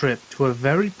with a trip to a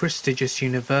very prestigious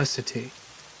university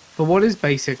for what is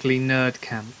basically nerd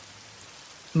camp.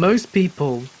 Most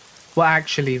people were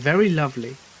actually very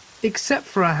lovely, except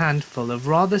for a handful of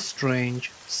rather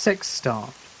strange,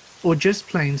 sex-starved, or just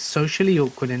plain socially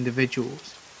awkward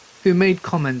individuals who made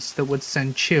comments that would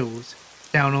send chills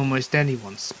down almost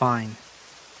anyone's spine.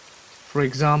 For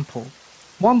example,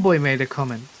 one boy made a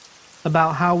comment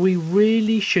about how we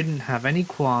really shouldn't have any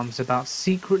qualms about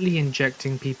secretly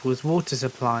injecting people's water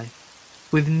supply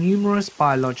with numerous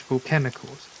biological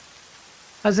chemicals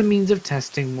as a means of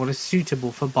testing what is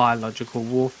suitable for biological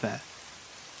warfare.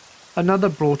 Another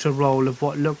brought a roll of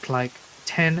what looked like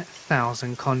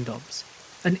 10,000 condoms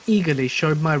and eagerly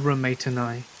showed my roommate and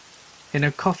I in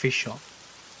a coffee shop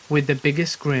with the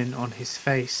biggest grin on his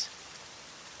face.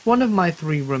 One of my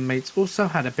 3 roommates also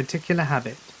had a particular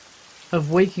habit of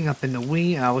waking up in the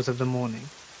wee hours of the morning,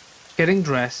 getting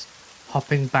dressed,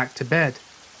 hopping back to bed,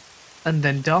 and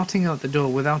then darting out the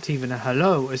door without even a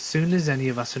hello as soon as any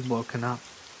of us had woken up.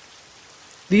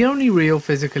 The only real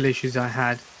physical issues I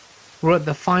had were at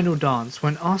the final dance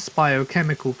when us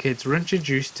biochemical kids were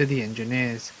introduced to the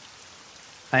engineers.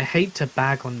 I hate to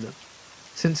bag on them,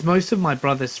 since most of my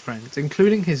brother's friends,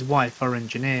 including his wife, are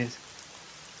engineers,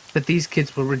 but these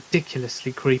kids were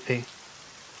ridiculously creepy.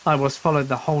 I was followed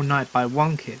the whole night by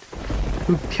one kid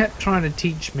who kept trying to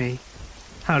teach me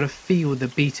how to feel the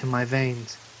beat in my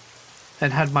veins,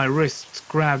 and had my wrists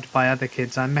grabbed by other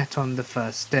kids I met on the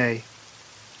first day.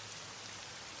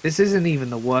 This isn't even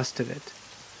the worst of it.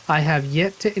 I have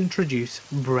yet to introduce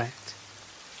Brett.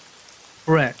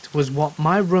 Brett was what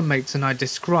my roommates and I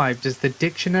described as the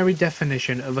dictionary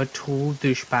definition of a tall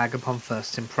douchebag upon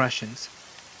first impressions.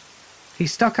 He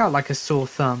stuck out like a sore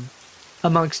thumb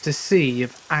amongst a sea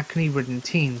of acne-ridden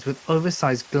teens with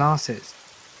oversized glasses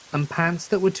and pants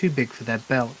that were too big for their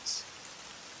belts.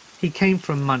 He came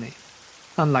from money,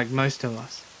 unlike most of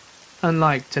us, and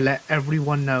liked to let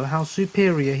everyone know how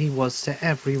superior he was to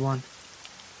everyone.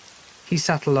 He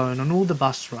sat alone on all the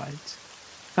bus rides,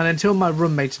 and until my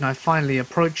roommate and I finally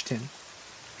approached him,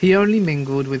 he only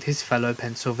mingled with his fellow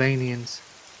Pennsylvanians.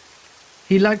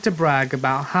 He liked to brag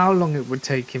about how long it would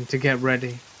take him to get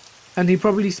ready, and he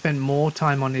probably spent more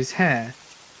time on his hair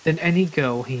than any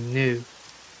girl he knew.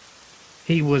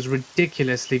 He was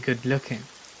ridiculously good looking,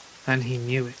 and he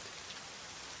knew it.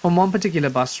 On one particular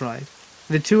bus ride,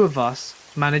 the two of us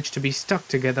managed to be stuck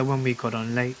together when we got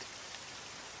on late.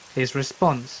 His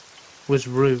response was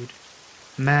rude.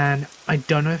 "Man, I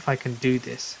don't know if I can do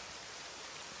this."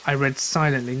 I read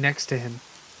silently next to him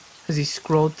as he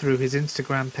scrolled through his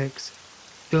Instagram pics.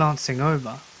 Glancing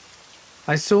over,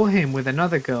 I saw him with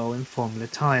another girl in formal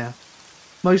attire,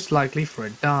 most likely for a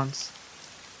dance.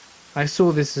 I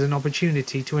saw this as an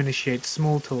opportunity to initiate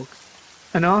small talk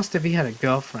and asked if he had a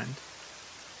girlfriend.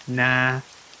 "Nah,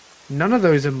 none of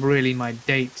those are really my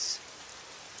dates."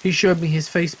 He showed me his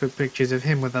Facebook pictures of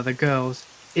him with other girls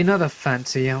in other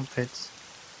fancy outfits.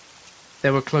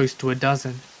 There were close to a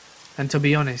dozen, and to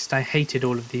be honest, I hated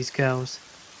all of these girls.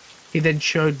 He then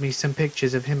showed me some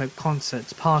pictures of him at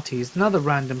concerts, parties, and other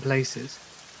random places,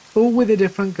 all with a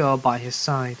different girl by his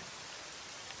side.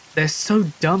 "They're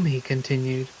so dumb," he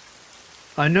continued.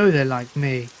 "I know they're like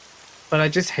me, but I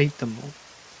just hate them all.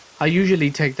 I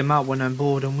usually take them out when I'm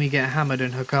bored and we get hammered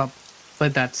and hook up,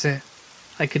 but that's it.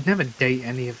 I could never date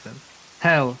any of them.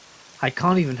 Hell, I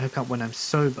can't even hook up when I'm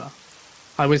sober."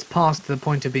 I was past the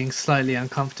point of being slightly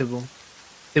uncomfortable.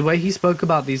 The way he spoke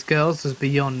about these girls was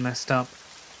beyond messed up.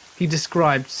 He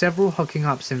described several hooking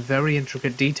ups in very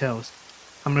intricate details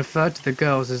and referred to the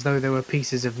girls as though they were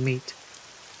pieces of meat.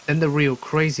 Then the real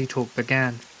crazy talk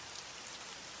began.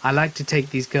 "I like to take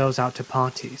these girls out to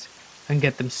parties and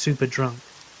get them super drunk.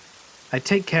 I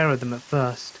take care of them at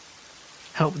first,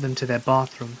 help them to their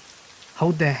bathroom,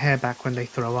 hold their hair back when they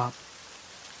throw up.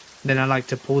 Then I like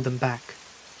to pull them back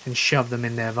and shove them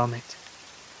in their vomit,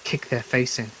 kick their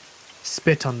face in,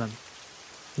 spit on them,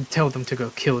 and tell them to go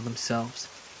kill themselves.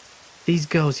 These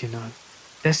girls, you know,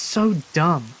 they're so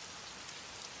dumb."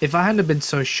 If I hadn't been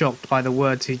so shocked by the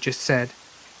words he just said,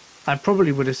 I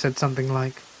probably would have said something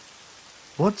like,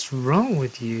 "What's wrong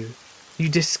with you, you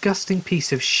disgusting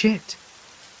piece of shit?"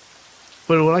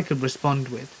 But all I could respond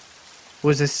with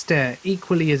was a stare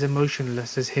equally as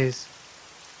emotionless as his.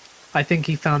 I think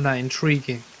he found that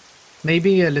intriguing,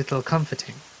 maybe a little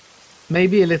comforting,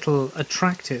 maybe a little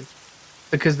attractive,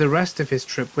 because the rest of his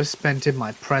trip was spent in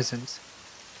my presence.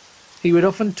 He would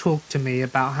often talk to me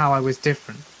about how I was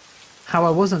different, how I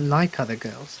wasn't like other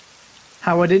girls,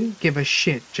 how I didn't give a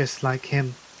shit just like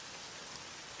him.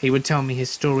 He would tell me his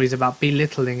stories about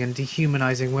belittling and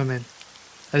dehumanizing women,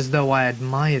 as though I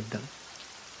admired them.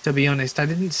 To be honest, I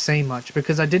didn't say much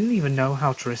because I didn't even know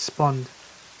how to respond.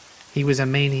 He was a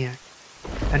maniac,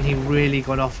 and he really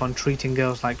got off on treating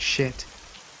girls like shit.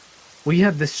 We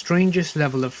had the strangest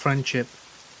level of friendship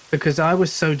because I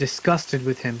was so disgusted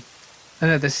with him,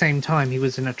 and at the same time he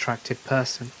was an attractive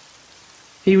person.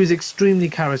 He was extremely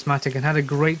charismatic and had a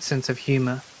great sense of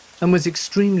humor, and was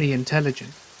extremely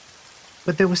intelligent.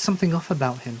 But there was something off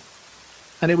about him,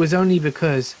 and it was only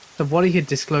because of what he had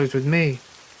disclosed with me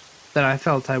that I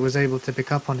felt I was able to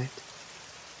pick up on it.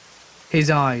 His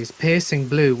eyes, piercing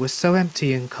blue, were so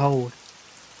empty and cold.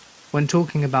 When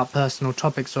talking about personal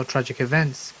topics or tragic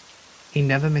events, he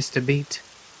never missed a beat,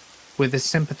 with a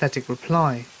sympathetic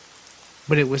reply,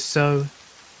 but it was so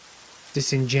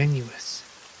disingenuous.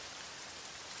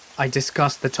 I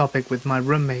discussed the topic with my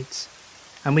roommates,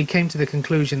 and we came to the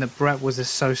conclusion that Brett was a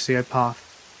sociopath,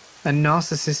 a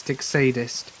narcissistic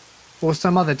sadist, or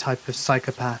some other type of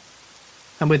psychopath,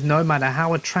 and with no matter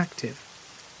how attractive,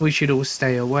 we should all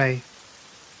stay away.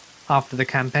 After the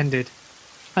camp ended,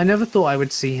 I never thought I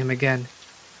would see him again,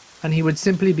 and he would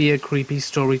simply be a creepy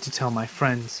story to tell my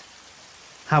friends.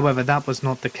 However, that was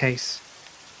not the case.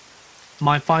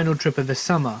 My final trip of the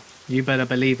summer, you better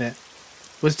believe it,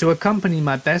 was to accompany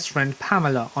my best friend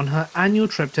Pamela on her annual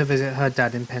trip to visit her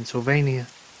dad in Pennsylvania.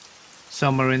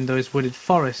 Somewhere in those wooded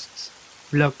forests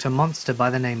lurked a monster by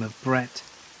the name of Brett.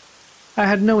 I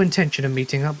had no intention of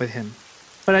meeting up with him,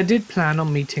 but I did plan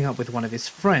on meeting up with one of his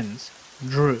friends,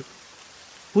 Drew.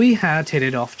 We had hit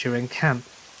it off during camp,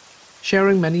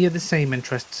 sharing many of the same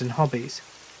interests and hobbies.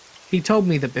 He told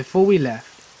me that before we left,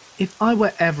 if I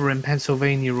were ever in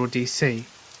Pennsylvania or DC,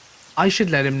 I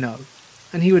should let him know,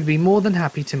 and he would be more than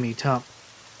happy to meet up.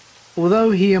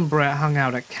 Although he and Brett hung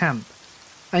out at camp,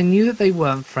 I knew that they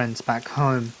weren't friends back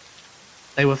home.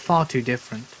 They were far too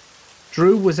different.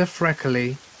 Drew was a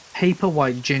freckly,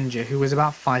 paper-white ginger who was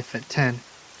about 5'10",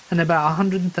 and about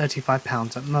 135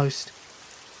 pounds at most.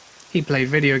 He played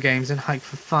video games and hiked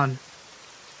for fun.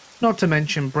 Not to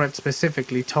mention Brett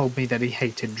specifically told me that he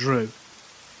hated Drew.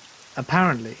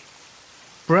 Apparently,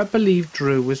 Brett believed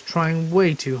Drew was trying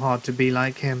way too hard to be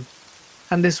like him,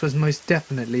 and this was most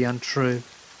definitely untrue.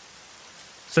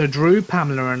 So Drew,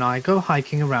 Pamela and I go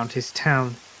hiking around his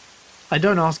town. I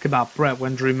don't ask about Brett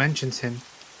when Drew mentions him,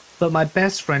 but my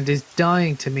best friend is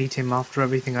dying to meet him after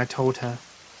everything I told her.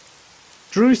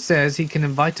 Drew says he can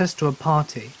invite us to a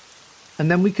party, and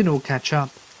then we can all catch up.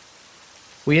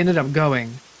 We ended up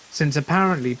going, since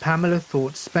apparently Pamela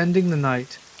thought spending the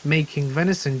night making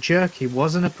venison jerky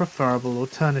wasn't a preferable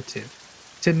alternative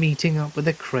to meeting up with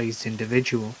a crazed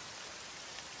individual.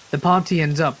 The party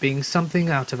ends up being something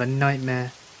out of a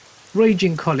nightmare.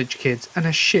 Raging college kids and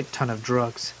a shit ton of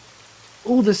drugs.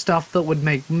 All the stuff that would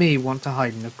make me want to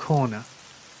hide in a corner.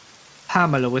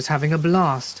 Pamela was having a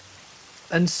blast,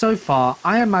 and so far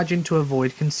I imagined to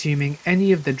avoid consuming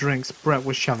any of the drinks Brett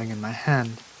was shoving in my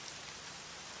hand.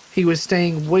 He was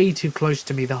staying way too close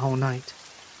to me the whole night,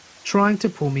 trying to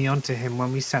pull me onto him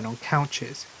when we sat on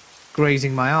couches,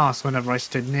 grazing my ass whenever I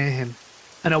stood near him,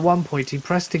 and at one point he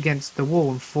pressed against the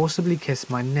wall and forcibly kissed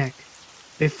my neck,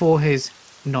 before his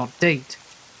not date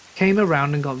came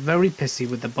around and got very pissy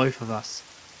with the both of us.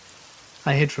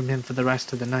 I hid from him for the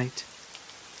rest of the night.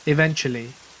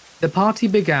 Eventually, the party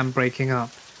began breaking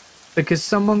up because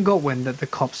someone got wind that the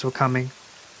cops were coming.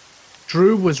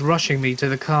 Drew was rushing me to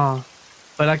the car,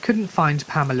 but I couldn't find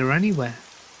Pamela anywhere.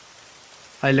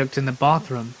 I looked in the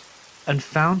bathroom and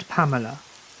found Pamela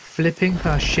flipping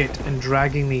her shit and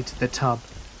dragging me to the tub.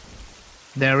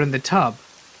 There in the tub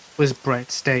was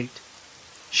Brett State.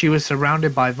 She was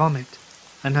surrounded by vomit,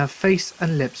 and her face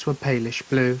and lips were palish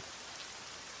blue.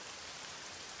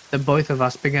 The both of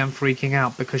us began freaking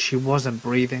out because she wasn't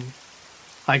breathing.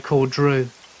 I called Drew,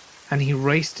 and he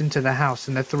raced into the house,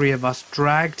 and the three of us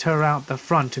dragged her out the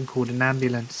front and called an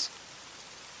ambulance.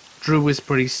 Drew was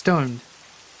pretty stoned,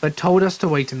 but told us to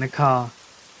wait in the car,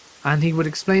 and he would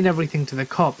explain everything to the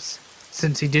cops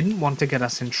since he didn't want to get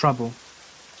us in trouble.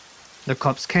 The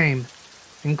cops came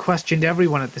and questioned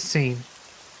everyone at the scene.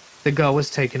 The girl was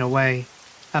taken away,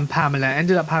 and Pamela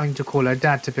ended up having to call her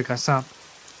dad to pick us up.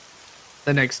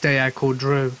 The next day I called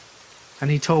Drew, and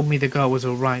he told me the girl was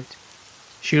alright.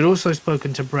 She had also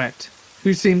spoken to Brett,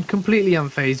 who seemed completely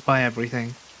unfazed by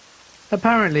everything.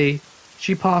 Apparently,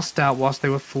 she passed out whilst they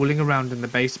were fooling around in the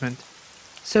basement,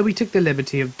 so he took the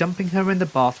liberty of dumping her in the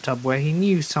bathtub where he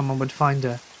knew someone would find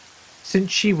her, since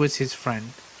she was his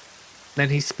friend. Then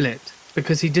he split,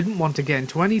 because he didn't want to get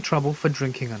into any trouble for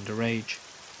drinking underage.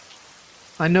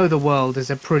 I know the world is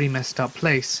a pretty messed up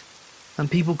place, and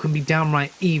people can be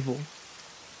downright evil,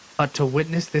 but to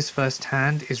witness this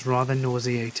firsthand is rather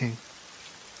nauseating.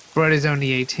 Brett is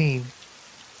only 18,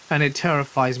 and it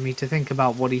terrifies me to think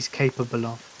about what he's capable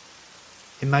of.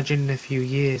 Imagine in a few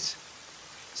years.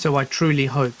 So I truly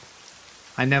hope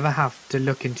I never have to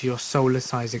look into your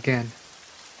soulless eyes again.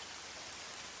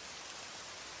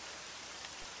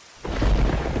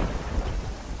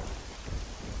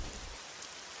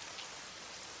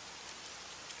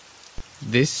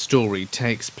 This story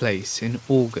takes place in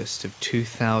August of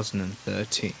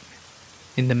 2013,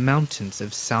 in the mountains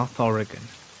of South Oregon.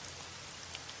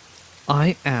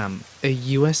 I am a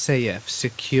USAF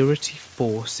Security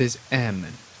Forces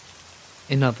airman,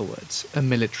 in other words, a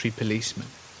military policeman.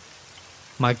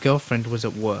 My girlfriend was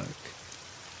at work,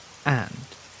 and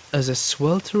as a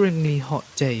swelteringly hot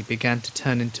day began to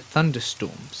turn into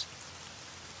thunderstorms,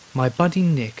 my buddy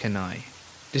Nick and I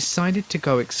decided to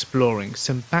go exploring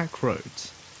some back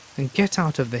roads and get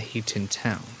out of the heat in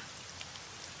town.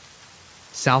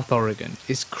 South Oregon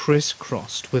is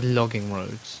crisscrossed with logging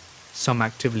roads, some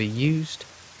actively used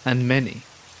and many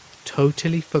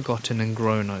totally forgotten and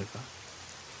grown over.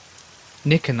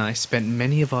 Nick and I spent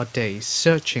many of our days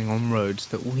searching on roads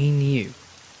that we knew,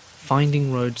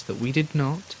 finding roads that we did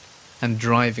not, and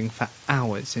driving for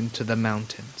hours into the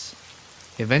mountains,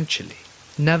 eventually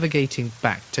navigating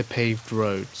back to paved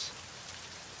roads.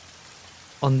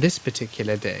 On this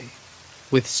particular day,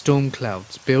 with storm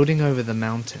clouds building over the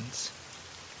mountains,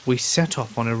 we set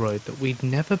off on a road that we'd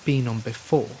never been on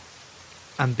before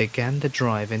and began the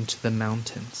drive into the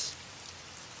mountains.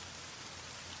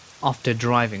 After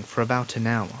driving for about an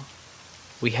hour,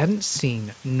 we hadn't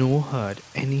seen nor heard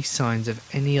any signs of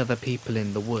any other people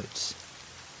in the woods.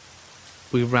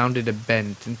 We rounded a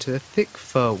bend into the thick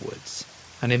fir woods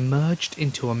and emerged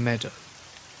into a meadow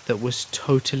that was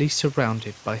totally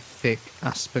surrounded by thick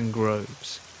aspen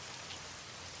groves.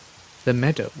 The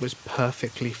meadow was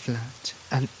perfectly flat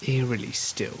and eerily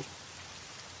still.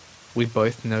 We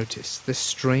both noticed the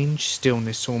strange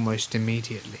stillness almost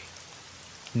immediately.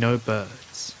 No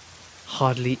birds,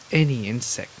 hardly any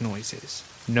insect noises,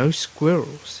 no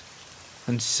squirrels,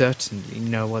 and certainly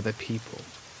no other people.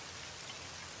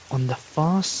 On the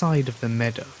far side of the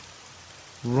meadow,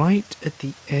 right at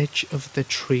the edge of the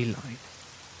tree line,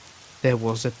 there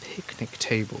was a picnic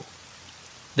table.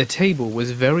 The table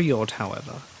was very odd,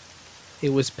 however. It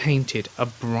was painted a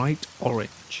bright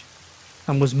orange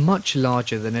and was much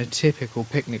larger than a typical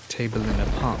picnic table in a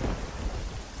pub.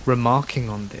 Remarking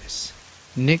on this,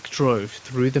 Nick drove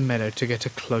through the meadow to get a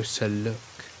closer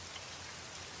look.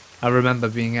 I remember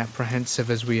being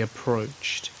apprehensive as we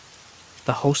approached.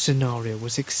 The whole scenario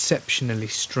was exceptionally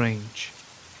strange.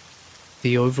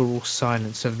 The overall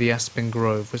silence of the aspen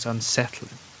grove was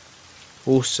unsettling.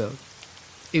 Also,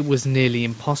 it was nearly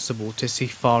impossible to see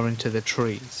far into the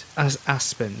trees, as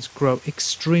aspens grow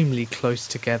extremely close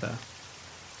together.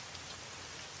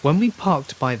 When we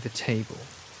parked by the table,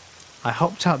 I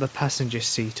hopped out the passenger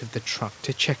seat of the truck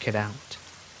to check it out.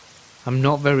 I'm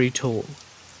not very tall,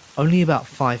 only about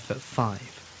 5'5",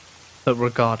 but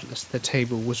regardless, the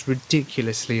table was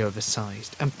ridiculously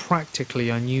oversized and practically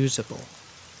unusable.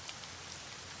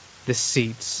 The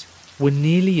seats were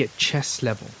nearly at chest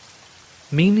level,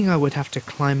 meaning I would have to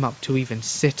climb up to even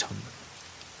sit on them.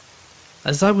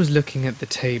 As I was looking at the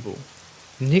table,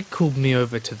 Nick called me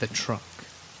over to the truck,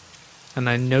 and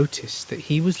I noticed that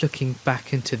he was looking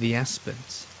back into the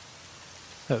aspens.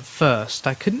 At first,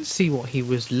 I couldn't see what he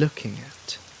was looking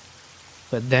at,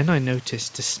 but then I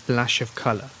noticed a splash of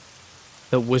colour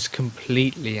that was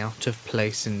completely out of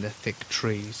place in the thick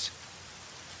trees.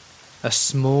 A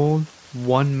small,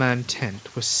 one-man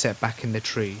tent was set back in the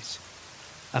trees,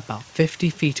 about 50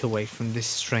 feet away from this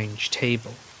strange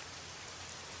table.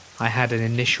 I had an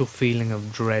initial feeling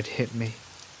of dread hit me,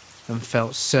 and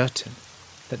felt certain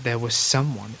that there was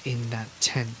someone in that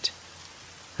tent,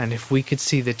 and if we could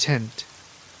see the tent,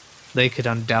 they could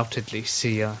undoubtedly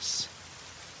see us.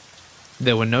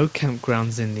 There were no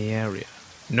campgrounds in the area,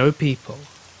 no people,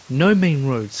 no main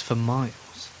roads for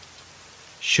miles.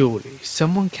 Surely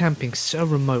someone camping so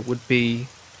remote would be,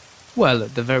 well,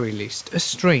 at the very least, a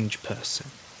strange person.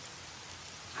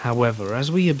 However,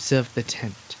 as we observed the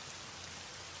tent,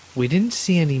 we didn't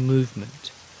see any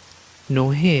movement,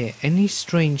 nor hear any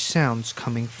strange sounds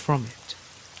coming from it.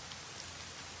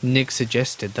 Nick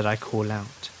suggested that I call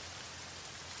out.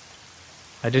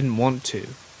 I didn't want to,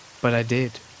 but I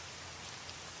did.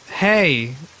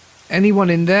 "Hey,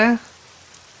 anyone in there?"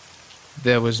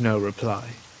 There was no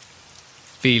reply.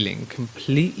 Feeling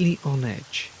completely on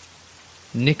edge,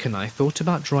 Nick and I thought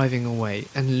about driving away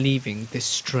and leaving this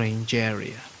strange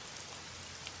area.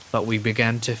 But we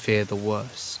began to fear the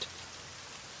worst.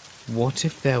 What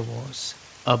if there was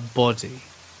a body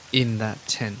in that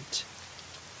tent?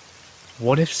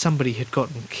 What if somebody had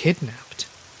gotten kidnapped?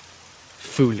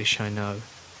 Foolish, I know,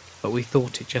 but we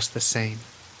thought it just the same.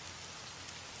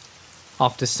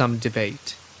 After some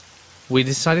debate, we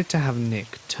decided to have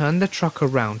Nick turn the truck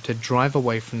around to drive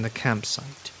away from the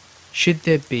campsite, should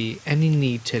there be any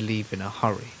need to leave in a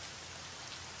hurry.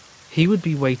 He would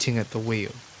be waiting at the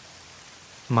wheel,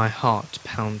 my heart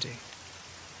pounding.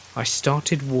 I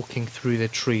started walking through the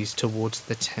trees towards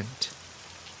the tent.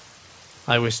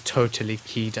 I was totally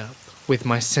keyed up, with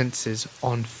my senses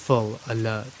on full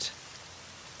alert.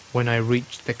 When I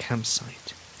reached the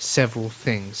campsite, several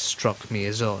things struck me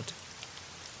as odd.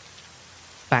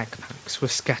 Backpacks were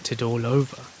scattered all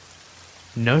over.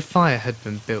 No fire had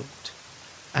been built,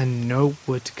 and no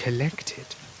wood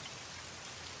collected.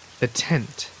 The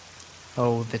tent,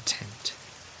 oh the tent,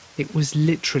 it was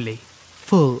literally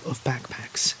full of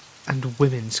backpacks and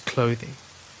women's clothing.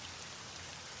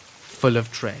 Full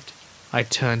of dread, I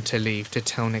turned to leave to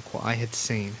tell Nick what I had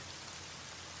seen.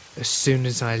 As soon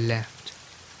as I left,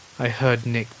 I heard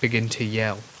Nick begin to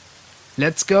yell,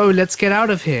 "Let's go, let's get out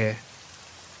of here!"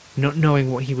 Not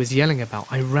knowing what he was yelling about,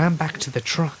 I ran back to the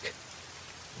truck.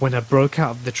 When I broke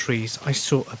out of the trees, I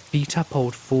saw a beat-up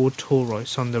old Ford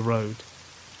Taurus on the road,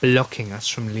 blocking us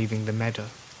from leaving the meadow.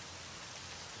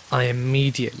 I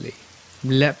immediately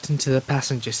leapt into the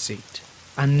passenger seat,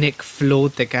 and Nick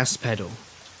floored the gas pedal.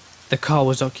 The car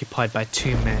was occupied by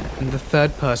 2 men, and the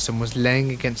third person was laying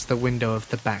against the window of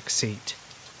the back seat.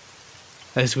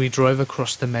 As we drove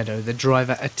across the meadow, the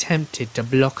driver attempted to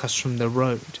block us from the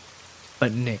road,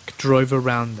 but Nick drove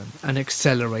around them and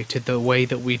accelerated the way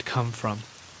that we'd come from.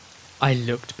 I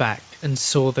looked back and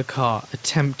saw the car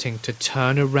attempting to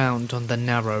turn around on the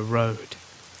narrow road.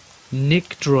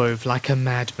 Nick drove like a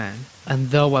madman,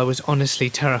 and though I was honestly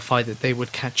terrified that they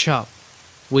would catch up,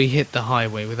 we hit the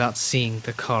highway without seeing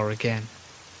the car again.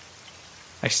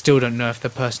 I still don't know if the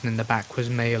person in the back was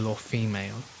male or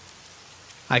female.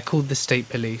 I called the state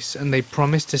police and they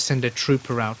promised to send a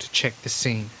trooper out to check the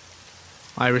scene.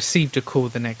 I received a call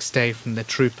the next day from the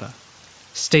trooper,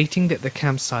 stating that the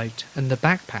campsite and the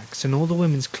backpacks and all the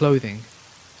women's clothing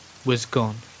was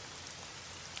gone,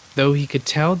 though he could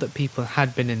tell that people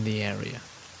had been in the area.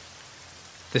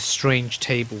 The strange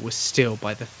table was still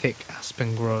by the thick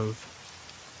aspen grove,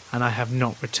 and I have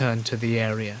not returned to the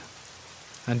area,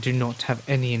 and do not have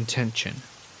any intention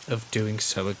of doing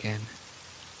so again.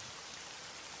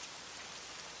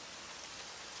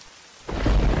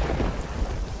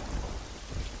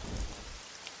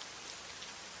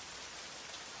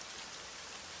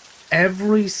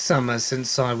 Every summer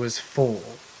since I was 4,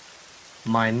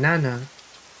 my nana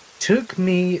took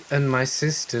me and my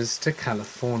sisters to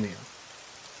California.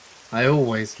 I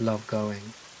always loved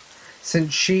going,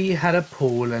 since she had a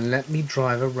pool and let me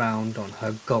drive around on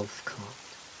her golf cart.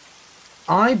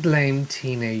 I blamed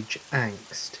teenage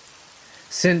angst,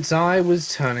 since I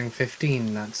was turning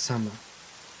 15 that summer.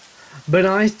 But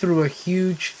I threw a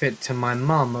huge fit to my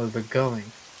mum over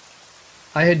going.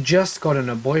 I had just gotten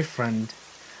a boyfriend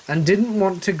and didn't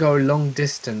want to go long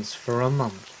distance for a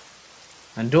month,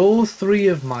 and all 3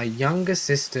 of my younger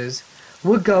sisters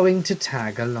were going to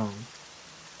tag along,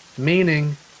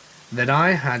 meaning that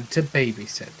I had to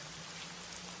babysit.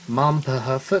 Mum put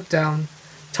her foot down,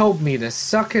 told me to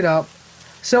suck it up,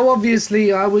 so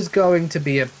obviously I was going to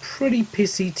be a pretty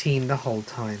pissy teen the whole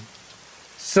time.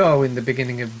 So in the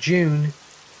beginning of June,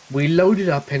 we loaded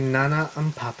up in Nana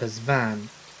and Papa's van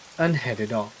and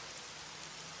headed off.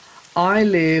 I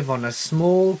live on a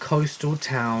small coastal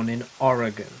town in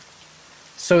Oregon,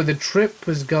 so the trip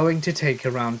was going to take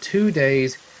around 2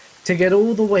 days to get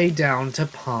all the way down to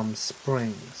Palm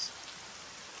Springs.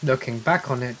 Looking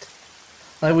back on it,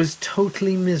 I was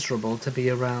totally miserable to be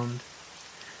around,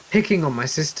 picking on my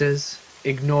sisters,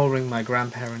 ignoring my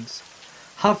grandparents,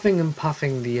 huffing and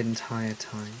puffing the entire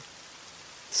time.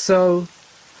 So,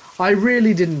 I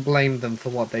really didn't blame them for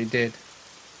what they did.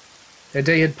 A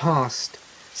day had passed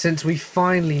since we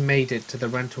finally made it to the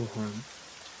rental home,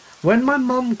 when my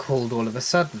mum called all of a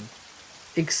sudden,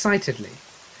 excitedly,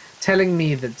 telling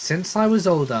me that since I was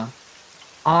older,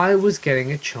 I was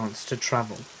getting a chance to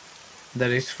travel,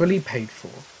 that is fully paid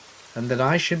for, and that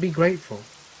I should be grateful.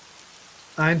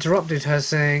 I interrupted her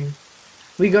saying,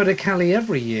 "We go to Cali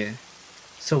every year,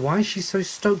 so why is she so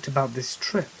stoked about this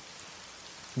trip?"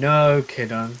 "No,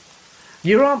 kiddo.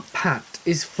 Your Aunt Pat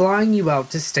is flying you out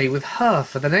to stay with her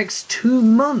for the next 2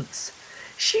 months.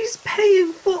 She's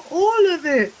paying for all of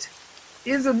it.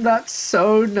 Isn't that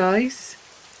so nice?"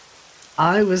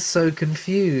 I was so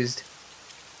confused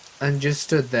and just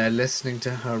stood there listening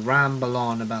to her ramble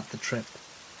on about the trip.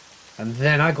 And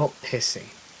then I got pissy.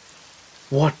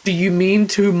 "What do you mean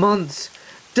 2 months?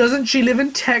 Doesn't she live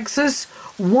in Texas?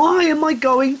 Why am I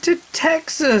going to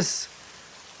Texas?"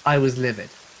 I was livid.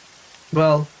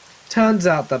 Well, turns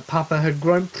out that Papa had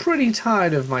grown pretty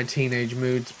tired of my teenage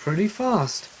moods pretty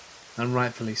fast, and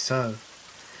rightfully so,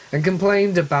 and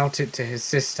complained about it to his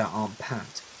sister, Aunt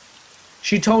Pat.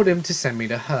 She told him to send me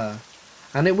to her,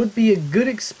 and it would be a good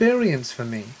experience for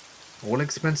me, all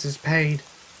expenses paid.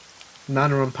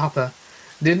 Nana and Papa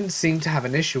didn't seem to have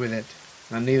an issue with it,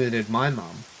 and neither did my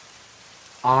mum.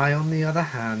 I, on the other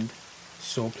hand,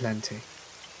 saw plenty.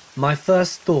 My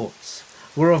first thoughts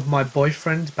were of my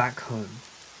boyfriend back home,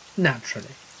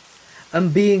 naturally,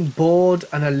 and being bored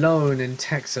and alone in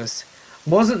Texas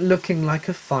wasn't looking like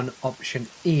a fun option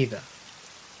either.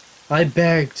 I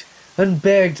begged and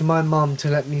begged my mum to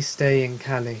let me stay in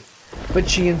Cali, but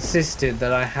she insisted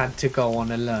that I had to go on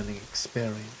a learning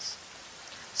experience.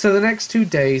 So the next 2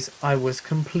 days I was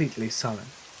completely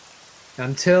sullen,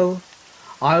 until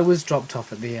I was dropped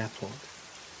off at the airport.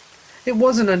 It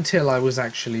wasn't until I was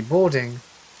actually boarding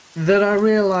that I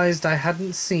realized I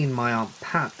hadn't seen my Aunt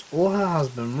Pat or her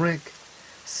husband Rick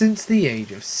since the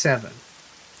age of 7.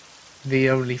 The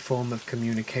only form of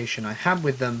communication I had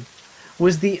with them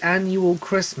was the annual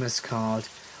Christmas card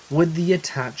with the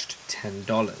attached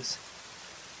 $10.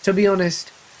 To be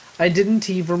honest, I didn't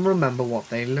even remember what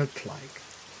they looked like.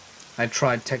 I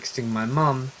tried texting my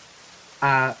mum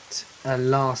at a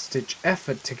last-ditch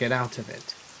effort to get out of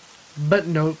it, but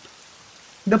nope,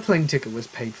 the plane ticket was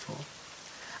paid for,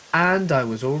 and I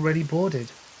was already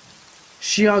boarded.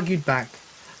 She argued back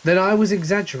that I was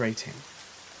exaggerating,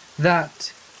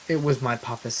 that it was my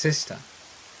papa's sister,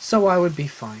 so I would be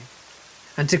fine,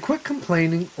 and to quit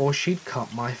complaining or she'd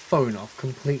cut my phone off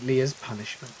completely as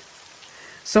punishment.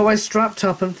 So I strapped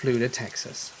up and flew to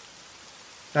Texas.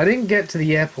 I didn't get to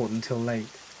the airport until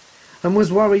late, and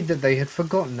was worried that they had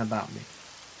forgotten about me.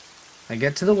 I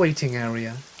get to the waiting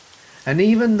area, and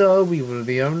even though we were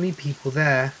the only people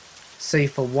there,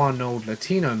 save for one old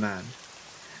Latino man.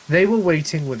 They were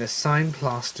waiting with a sign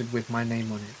plastered with my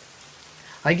name on it.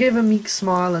 I gave a meek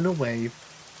smile and a wave,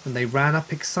 and they ran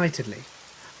up excitedly,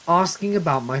 asking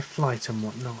about my flight and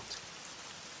whatnot.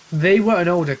 They were an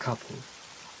older couple,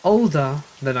 older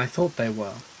than I thought they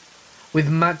were, with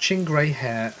matching grey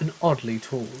hair and oddly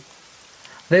tall.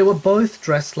 They were both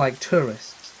dressed like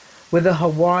tourists, with a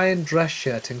Hawaiian dress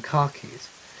shirt and khakis,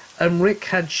 and Rick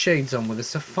had shades on with a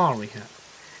safari hat,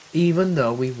 even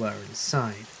though we were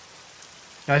inside.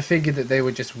 I figured that they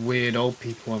were just weird old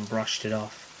people and brushed it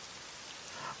off.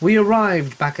 We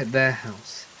arrived back at their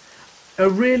house, a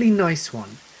really nice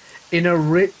one, in a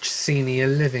rich senior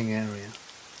living area.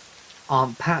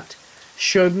 Aunt Pat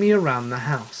showed me around the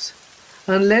house,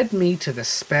 and led me to the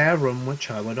spare room which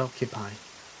I would occupy,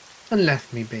 and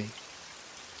left me be.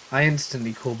 I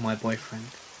instantly called my boyfriend,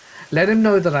 let him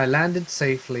know that I landed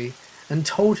safely, and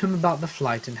told him about the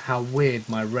flight and how weird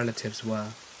my relatives were.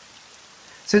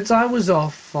 Since I was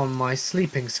off on my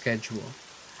sleeping schedule,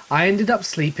 I ended up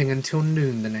sleeping until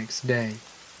noon the next day.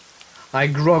 I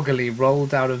groggily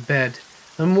rolled out of bed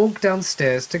and walked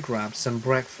downstairs to grab some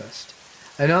breakfast,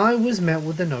 and I was met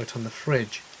with a note on the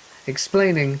fridge,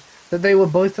 explaining that they were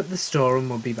both at the store and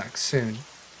would be back soon.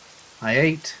 I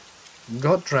ate,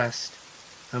 got dressed,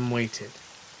 and waited.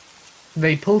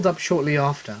 They pulled up shortly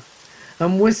after,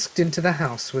 and whisked into the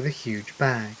house with a huge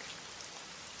bag.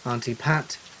 Auntie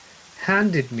Pat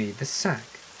handed me the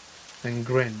sack, and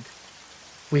grinned.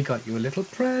 We got you a little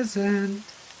present.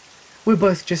 We're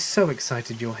both just so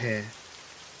excited you're here.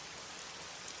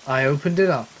 I opened it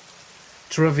up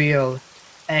to reveal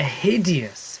a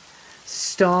hideous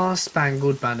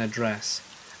star-spangled banner dress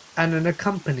and an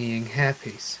accompanying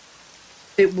hairpiece.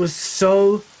 It was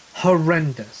so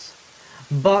horrendous,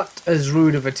 but as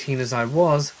rude of a teen as I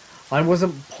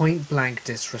wasn't point-blank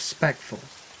disrespectful.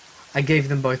 I gave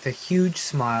them both a huge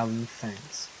smile and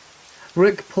thanks.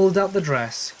 Rick pulled out the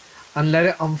dress and let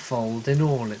it unfold in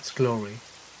all its glory.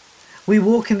 We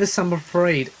walk in the summer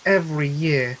parade every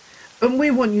year, and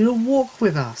we want you to walk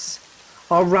with us.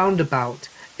 Our roundabout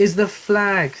is the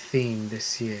flag theme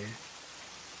this year.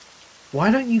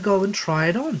 Why don't you go and try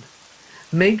it on?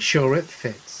 Make sure it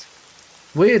fits.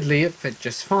 Weirdly, it fit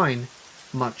just fine,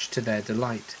 much to their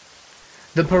delight.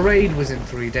 The parade was in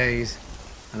 3 days,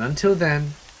 and until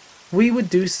then, we would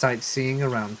do sightseeing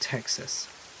around Texas.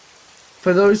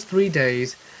 For those 3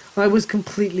 days, I was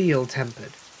completely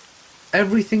ill-tempered.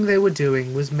 Everything they were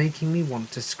doing was making me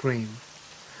want to scream.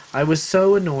 I was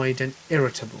so annoyed and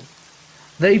irritable.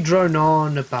 They drone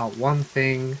on about one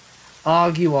thing,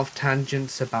 argue off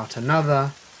tangents about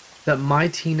another, that my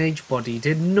teenage body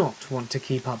did not want to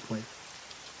keep up with.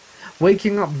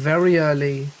 Waking up very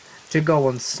early to go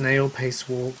on snail-pace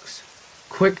walks,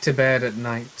 quick to bed at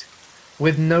night,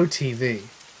 with no TV.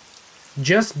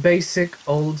 Just basic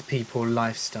old people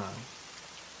lifestyle.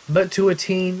 But to a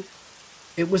teen,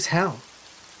 it was hell.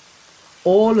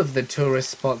 All of the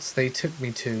tourist spots they took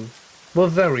me to were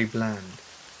very bland,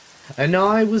 and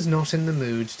I was not in the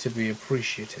mood to be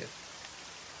appreciative.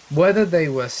 Whether they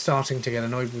were starting to get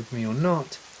annoyed with me or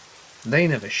not, they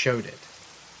never showed it.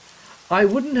 I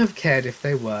wouldn't have cared if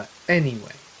they were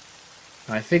anyway.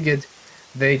 I figured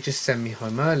they'd just send me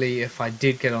home early if I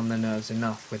did get on their nerves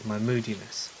enough with my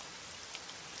moodiness.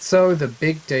 So the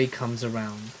big day comes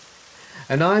around,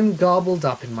 and I'm garbled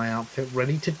up in my outfit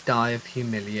ready to die of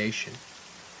humiliation.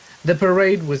 The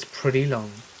parade was pretty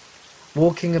long,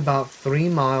 walking about 3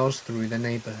 miles through the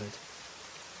neighborhood.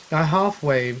 I half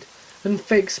waved and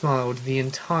fake smiled the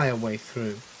entire way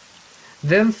through.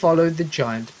 Then followed the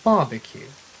giant barbecue,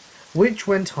 which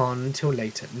went on until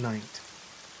late at night.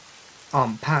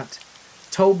 Aunt Pat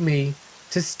told me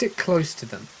to stick close to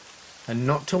them and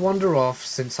not to wander off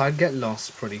since I'd get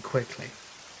lost pretty quickly.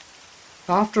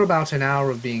 After about an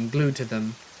hour of being glued to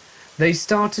them, they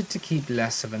started to keep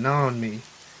less of an eye on me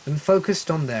and focused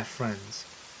on their friends.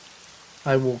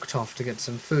 I walked off to get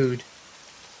some food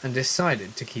and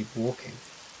decided to keep walking.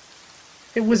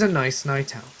 It was a nice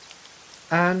night out,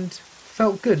 and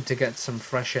felt good to get some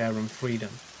fresh air and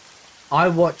freedom. I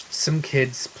watched some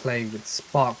kids play with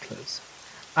sparklers,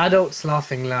 adults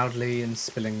laughing loudly and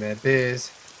spilling their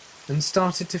beers, and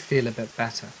started to feel a bit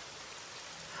better.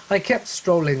 I kept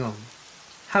strolling on,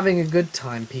 having a good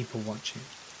time people watching,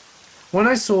 when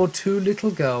I saw 2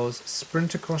 little girls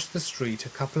sprint across the street a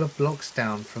couple of blocks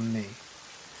down from me,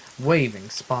 waving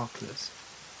sparklers.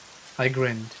 I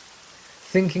grinned,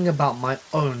 thinking about my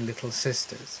own little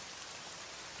sisters,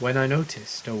 when I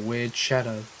noticed a weird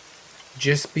shadow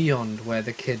just beyond where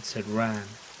the kids had ran.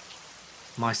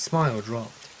 My smile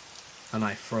dropped, and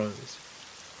I froze,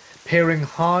 peering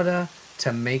harder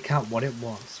to make out what it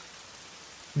was.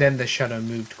 Then the shadow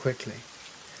moved quickly,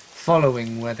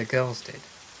 following where the girls did.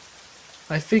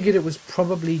 I figured it was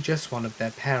probably just one of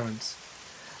their parents,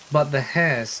 but the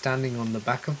hair standing on the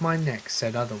back of my neck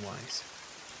said otherwise.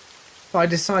 I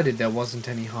decided there wasn't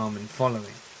any harm in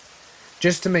following,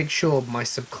 just to make sure my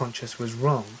subconscious was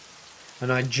wrong,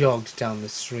 and I jogged down the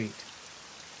street.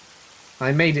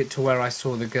 I made it to where I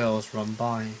saw the girls run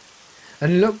by,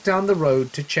 and looked down the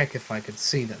road to check if I could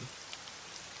see them.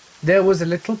 There was a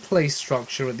little play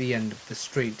structure at the end of the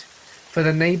street for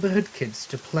the neighborhood kids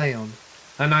to play on,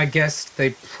 and I guessed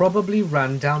they probably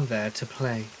ran down there to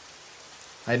play.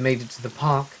 I made it to the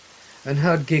park and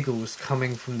heard giggles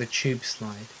coming from the tube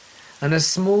slide and a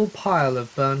small pile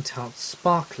of burnt-out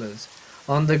sparklers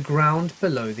on the ground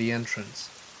below the entrance.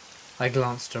 I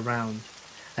glanced around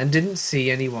and didn't see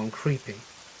anyone creepy.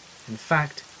 In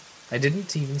fact, I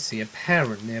didn't even see a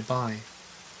parent nearby.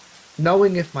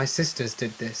 Knowing if my sisters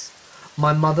did this,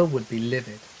 my mother would be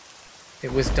livid.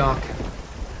 It was dark out,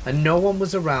 and no one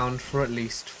was around for at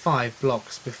least 5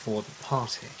 blocks before the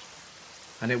party,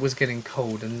 and it was getting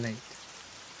cold and late.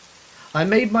 I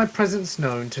made my presence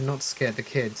known to not scare the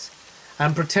kids,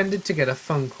 and pretended to get a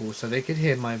phone call so they could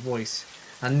hear my voice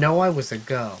and know I was a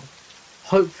girl.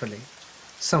 Hopefully,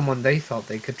 someone they felt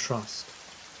they could trust.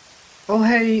 "Oh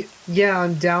hey, yeah,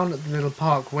 I'm down at the little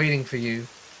park waiting for you.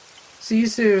 See you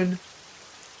soon."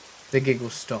 The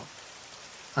giggles stopped,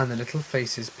 and the little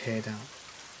faces peered out.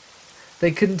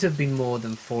 They couldn't have been more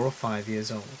than 4 or 5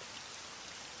 years old.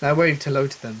 I waved hello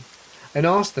to them, and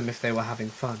asked them if they were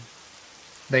having fun.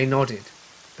 They nodded,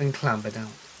 and clambered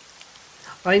out.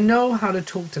 I know how to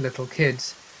talk to little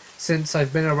kids, since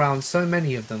I've been around so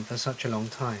many of them for such a long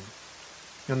time,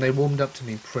 and they warmed up to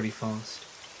me pretty fast.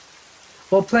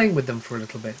 While playing with them for a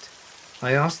little bit,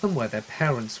 I asked them where their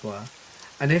parents were,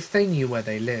 and if they knew where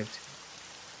they lived.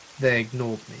 They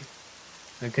ignored me,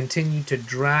 and continued to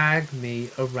drag me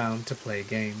around to play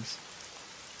games.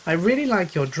 "I really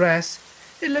like your dress.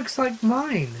 It looks like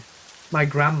mine. My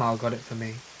grandma got it for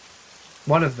me."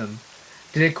 One of them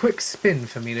did a quick spin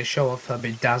for me to show off her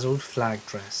bedazzled flag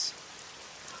dress.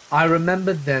 I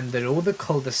remembered then that all the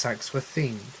cul-de-sacs were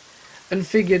themed, and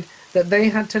figured that they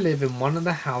had to live in one of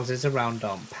the houses around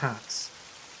Aunt Pat's.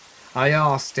 I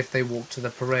asked if they walked to the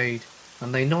parade,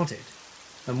 and they nodded,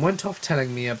 and went off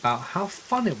telling me about how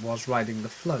fun it was riding the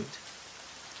float.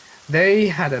 They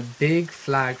had a big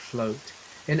flag float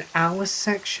in our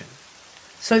section,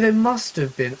 so they must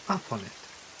have been up on it,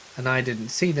 and I didn't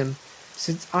see them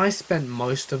since I spent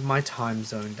most of my time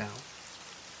zoned out.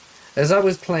 As I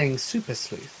was playing Super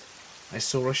Sleuth, I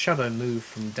saw a shadow move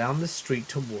from down the street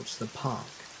towards the park.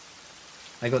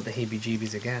 I got the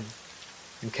heebie-jeebies again,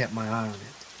 and kept my eye on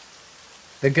it.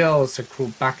 The girls had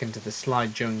crawled back into the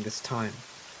slide during this time,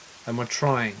 and were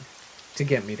trying to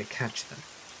get me to catch them.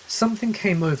 Something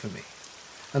came over me,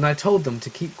 and I told them to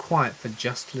keep quiet for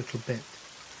just a little bit,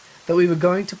 that we were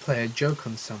going to play a joke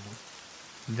on someone.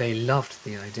 They loved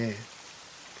the idea,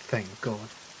 thank God,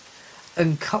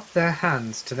 and cupped their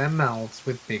hands to their mouths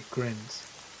with big grins.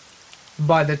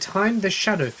 By the time the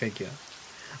shadow figure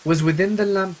was within the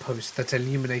lamppost that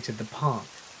illuminated the park,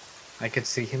 I could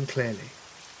see him clearly.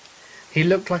 He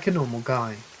looked like a normal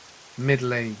guy,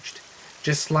 middle-aged,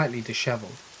 just slightly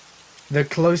disheveled. The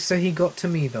closer he got to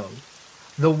me, though,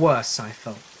 the worse I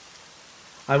felt.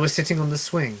 I was sitting on the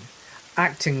swing,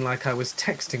 acting like I was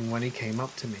texting when he came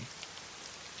up to me.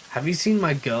 "Have you seen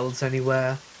my girls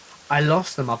anywhere? I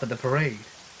lost them up at the parade."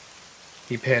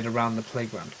 He peered around the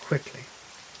playground quickly.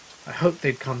 I hoped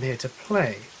they'd come here to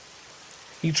play.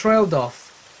 He trailed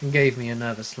off and gave me a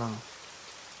nervous laugh.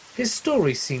 His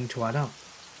story seemed to add up,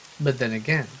 but then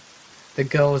again, the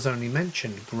girls only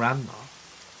mentioned Grandma.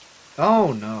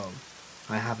 "Oh no,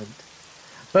 I haven't,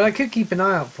 but I could keep an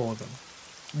eye out for them.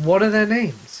 What are their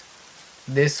names?"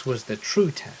 This was the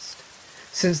true test,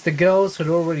 since the girls had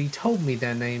already told me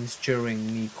their names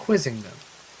during me quizzing them.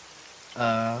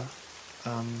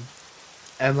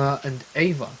 Emma and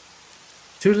Ava.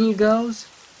 2 little girls?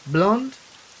 Blonde?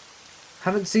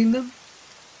 Haven't seen them?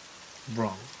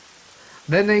 Wrong.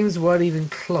 Their names weren't even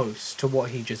close to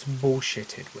what he just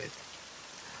bullshitted with.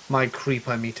 My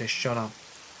creeper meter shot up.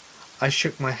 I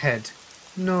shook my head,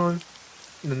 no,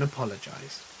 and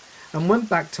apologized, and went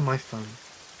back to my phone.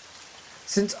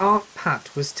 Since Aunt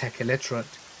Pat was tech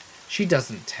illiterate, she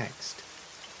doesn't text,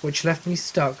 which left me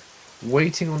stuck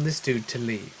waiting on this dude to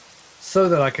leave, so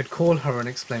that I could call her and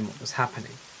explain what was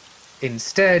happening.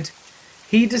 Instead,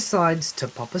 he decides to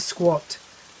pop a squat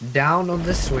down on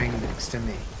the swing next to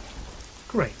me.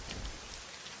 Great.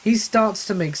 He starts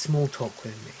to make small talk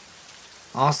with me,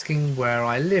 asking where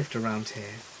I lived around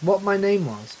here, what my name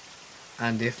was,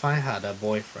 and if I had a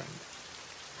boyfriend.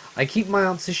 I keep my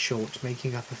answers short,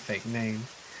 making up a fake name,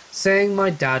 saying my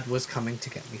dad was coming to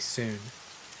get me soon,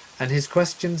 and his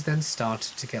questions then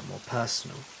started to get more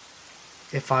personal.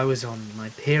 If I was on my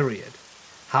period,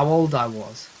 how old I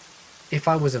was, if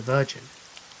I was a virgin.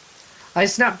 I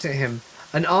snapped at him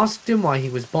and asked him why he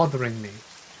was bothering me,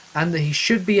 and that he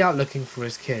should be out looking for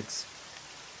his kids.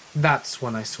 That's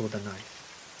when I saw the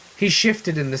knife. He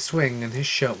shifted in the swing and his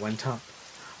shirt went up,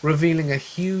 revealing a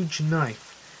huge knife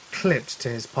clipped to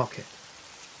his pocket.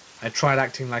 I tried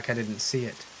acting like I didn't see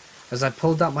it, as I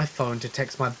pulled out my phone to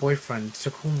text my boyfriend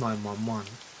to call 911.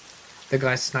 The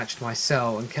guy snatched my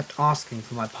cell and kept asking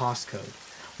for my passcode,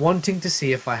 wanting to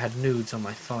see if I had nudes on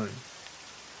my phone.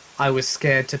 I was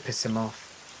scared to piss him off.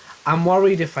 I'm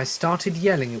worried if I started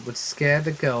yelling it would scare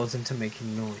the girls into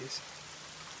making noise.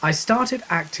 I started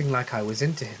acting like I was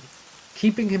into him,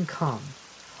 keeping him calm,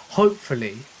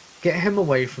 hopefully get him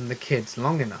away from the kids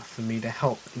long enough for me to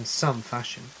help in some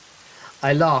fashion.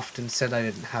 I laughed and said I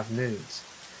didn't have nudes,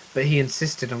 but he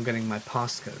insisted on getting my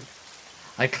passcode.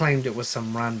 I claimed it was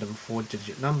some random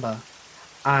 4-digit number,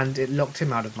 and it locked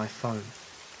him out of my phone.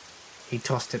 He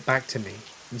tossed it back to me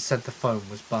and said the phone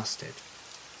was busted.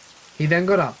 He then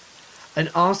got up and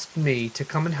asked me to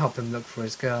come and help him look for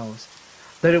his girls,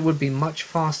 that it would be much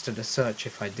faster to search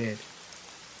if I did.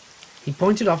 He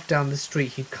pointed off down the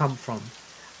street he'd come from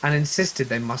and insisted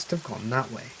they must have gone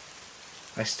that way.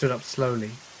 I stood up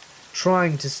slowly,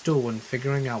 trying to stall and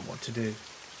figuring out what to do,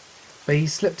 but he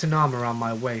slipped an arm around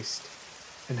my waist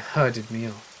and herded me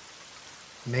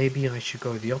off. Maybe I should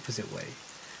go the opposite way,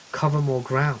 cover more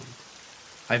ground.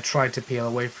 I tried to peel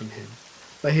away from him,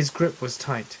 but his grip was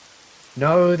tight.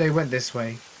 No, they went this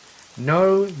way.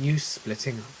 No use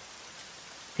splitting up.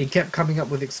 He kept coming up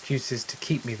with excuses to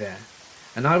keep me there,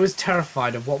 and I was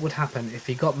terrified of what would happen if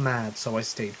he got mad, so I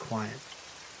stayed quiet.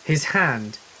 His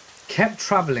hand kept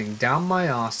travelling down my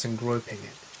arse and groping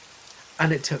it,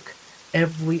 and it took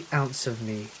every ounce of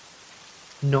me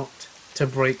not to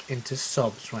break into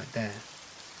sobs right there.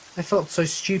 I felt so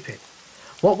stupid.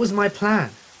 What was my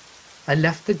plan? I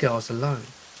left the girls alone.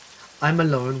 I'm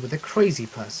alone with a crazy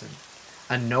person,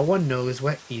 and no one knows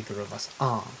where either of us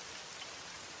are.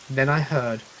 Then I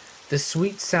heard the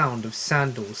sweet sound of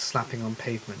sandals slapping on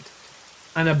pavement,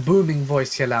 and a booming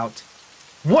voice yell out,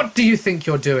 "What do you think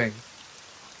you're doing?"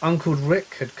 Uncle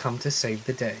Rick had come to save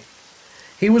the day.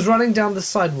 He was running down the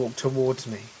sidewalk towards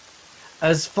me,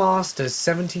 as fast as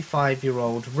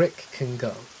 75-year-old Rick can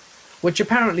go, which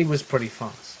apparently was pretty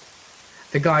fast.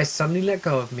 The guy suddenly let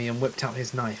go of me and whipped out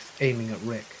his knife, aiming at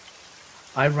Rick.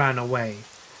 I ran away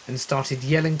and started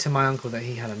yelling to my uncle that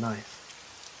he had a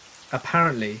knife.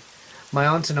 Apparently, my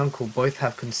aunt and uncle both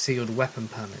have concealed weapon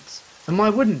permits, and why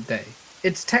wouldn't they?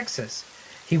 It's Texas.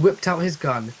 He whipped out his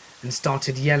gun and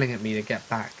started yelling at me to get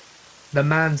back. The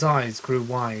man's eyes grew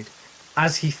wide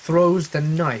as he throws the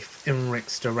knife in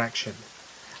Rick's direction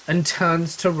and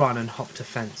turns to run and hopped a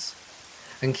fence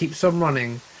and keeps on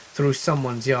running through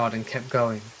someone's yard and kept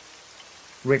going.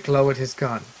 Rick lowered his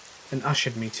gun and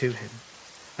ushered me to him,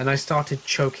 and I started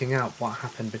choking out what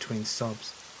happened between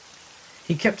sobs.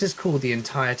 He kept his cool the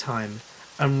entire time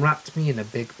and wrapped me in a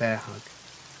big bear hug.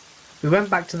 We went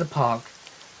back to the park,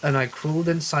 and I crawled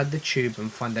inside the tube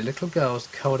and found the little girls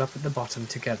curled up at the bottom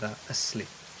together, asleep.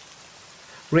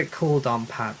 Rick called Aunt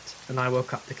Pat, and I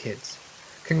woke up the kids,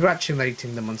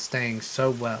 congratulating them on staying so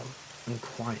well and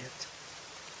quiet.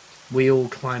 We all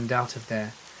climbed out of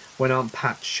there when Aunt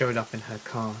Pat showed up in her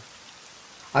car.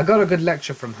 I got a good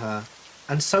lecture from her,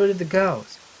 and so did the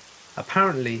girls.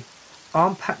 Apparently,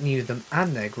 Aunt Pat knew them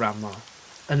and their grandma,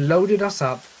 and loaded us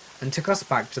up and took us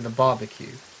back to the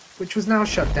barbecue, which was now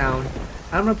shut down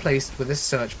and replaced with a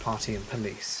search party and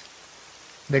police.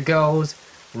 The girls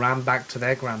ran back to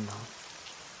their grandma,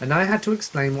 and I had to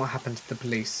explain what happened to the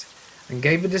police and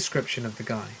gave a description of the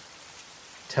guy.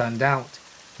 Turned out,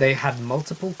 they had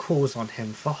multiple calls on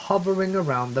him for hovering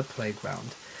around the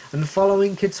playground and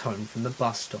following kids home from the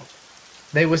bus stop.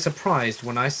 They were surprised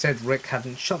when I said Rick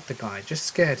hadn't shot the guy, just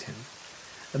scared him.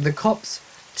 And the cops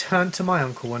turned to my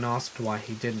uncle and asked why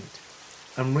he didn't,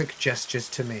 and Rick gestures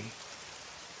to me.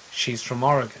 She's from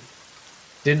Oregon.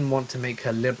 Didn't want to make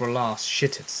her liberal ass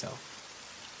shit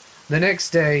itself. The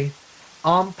next day,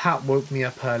 Aunt Pat woke me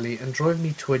up early and drove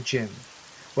me to a gym,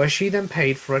 where she then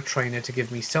paid for a trainer to give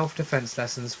me self-defense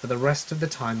lessons for the rest of the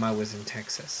time I was in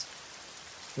Texas.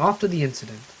 After the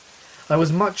incident, I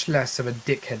was much less of a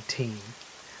dickhead teen,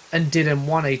 and did a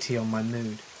 180 on my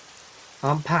mood.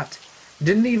 Aunt Pat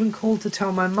didn't even call to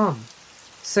tell my mum,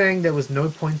 saying there was no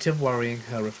point of worrying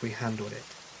her if we handled it.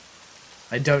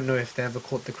 I don't know if they ever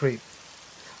caught the creep,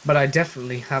 but I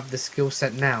definitely have the skill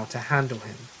set now to handle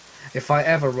him, if I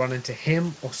ever run into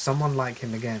him or someone like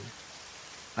him again.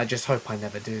 I just hope I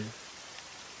never do.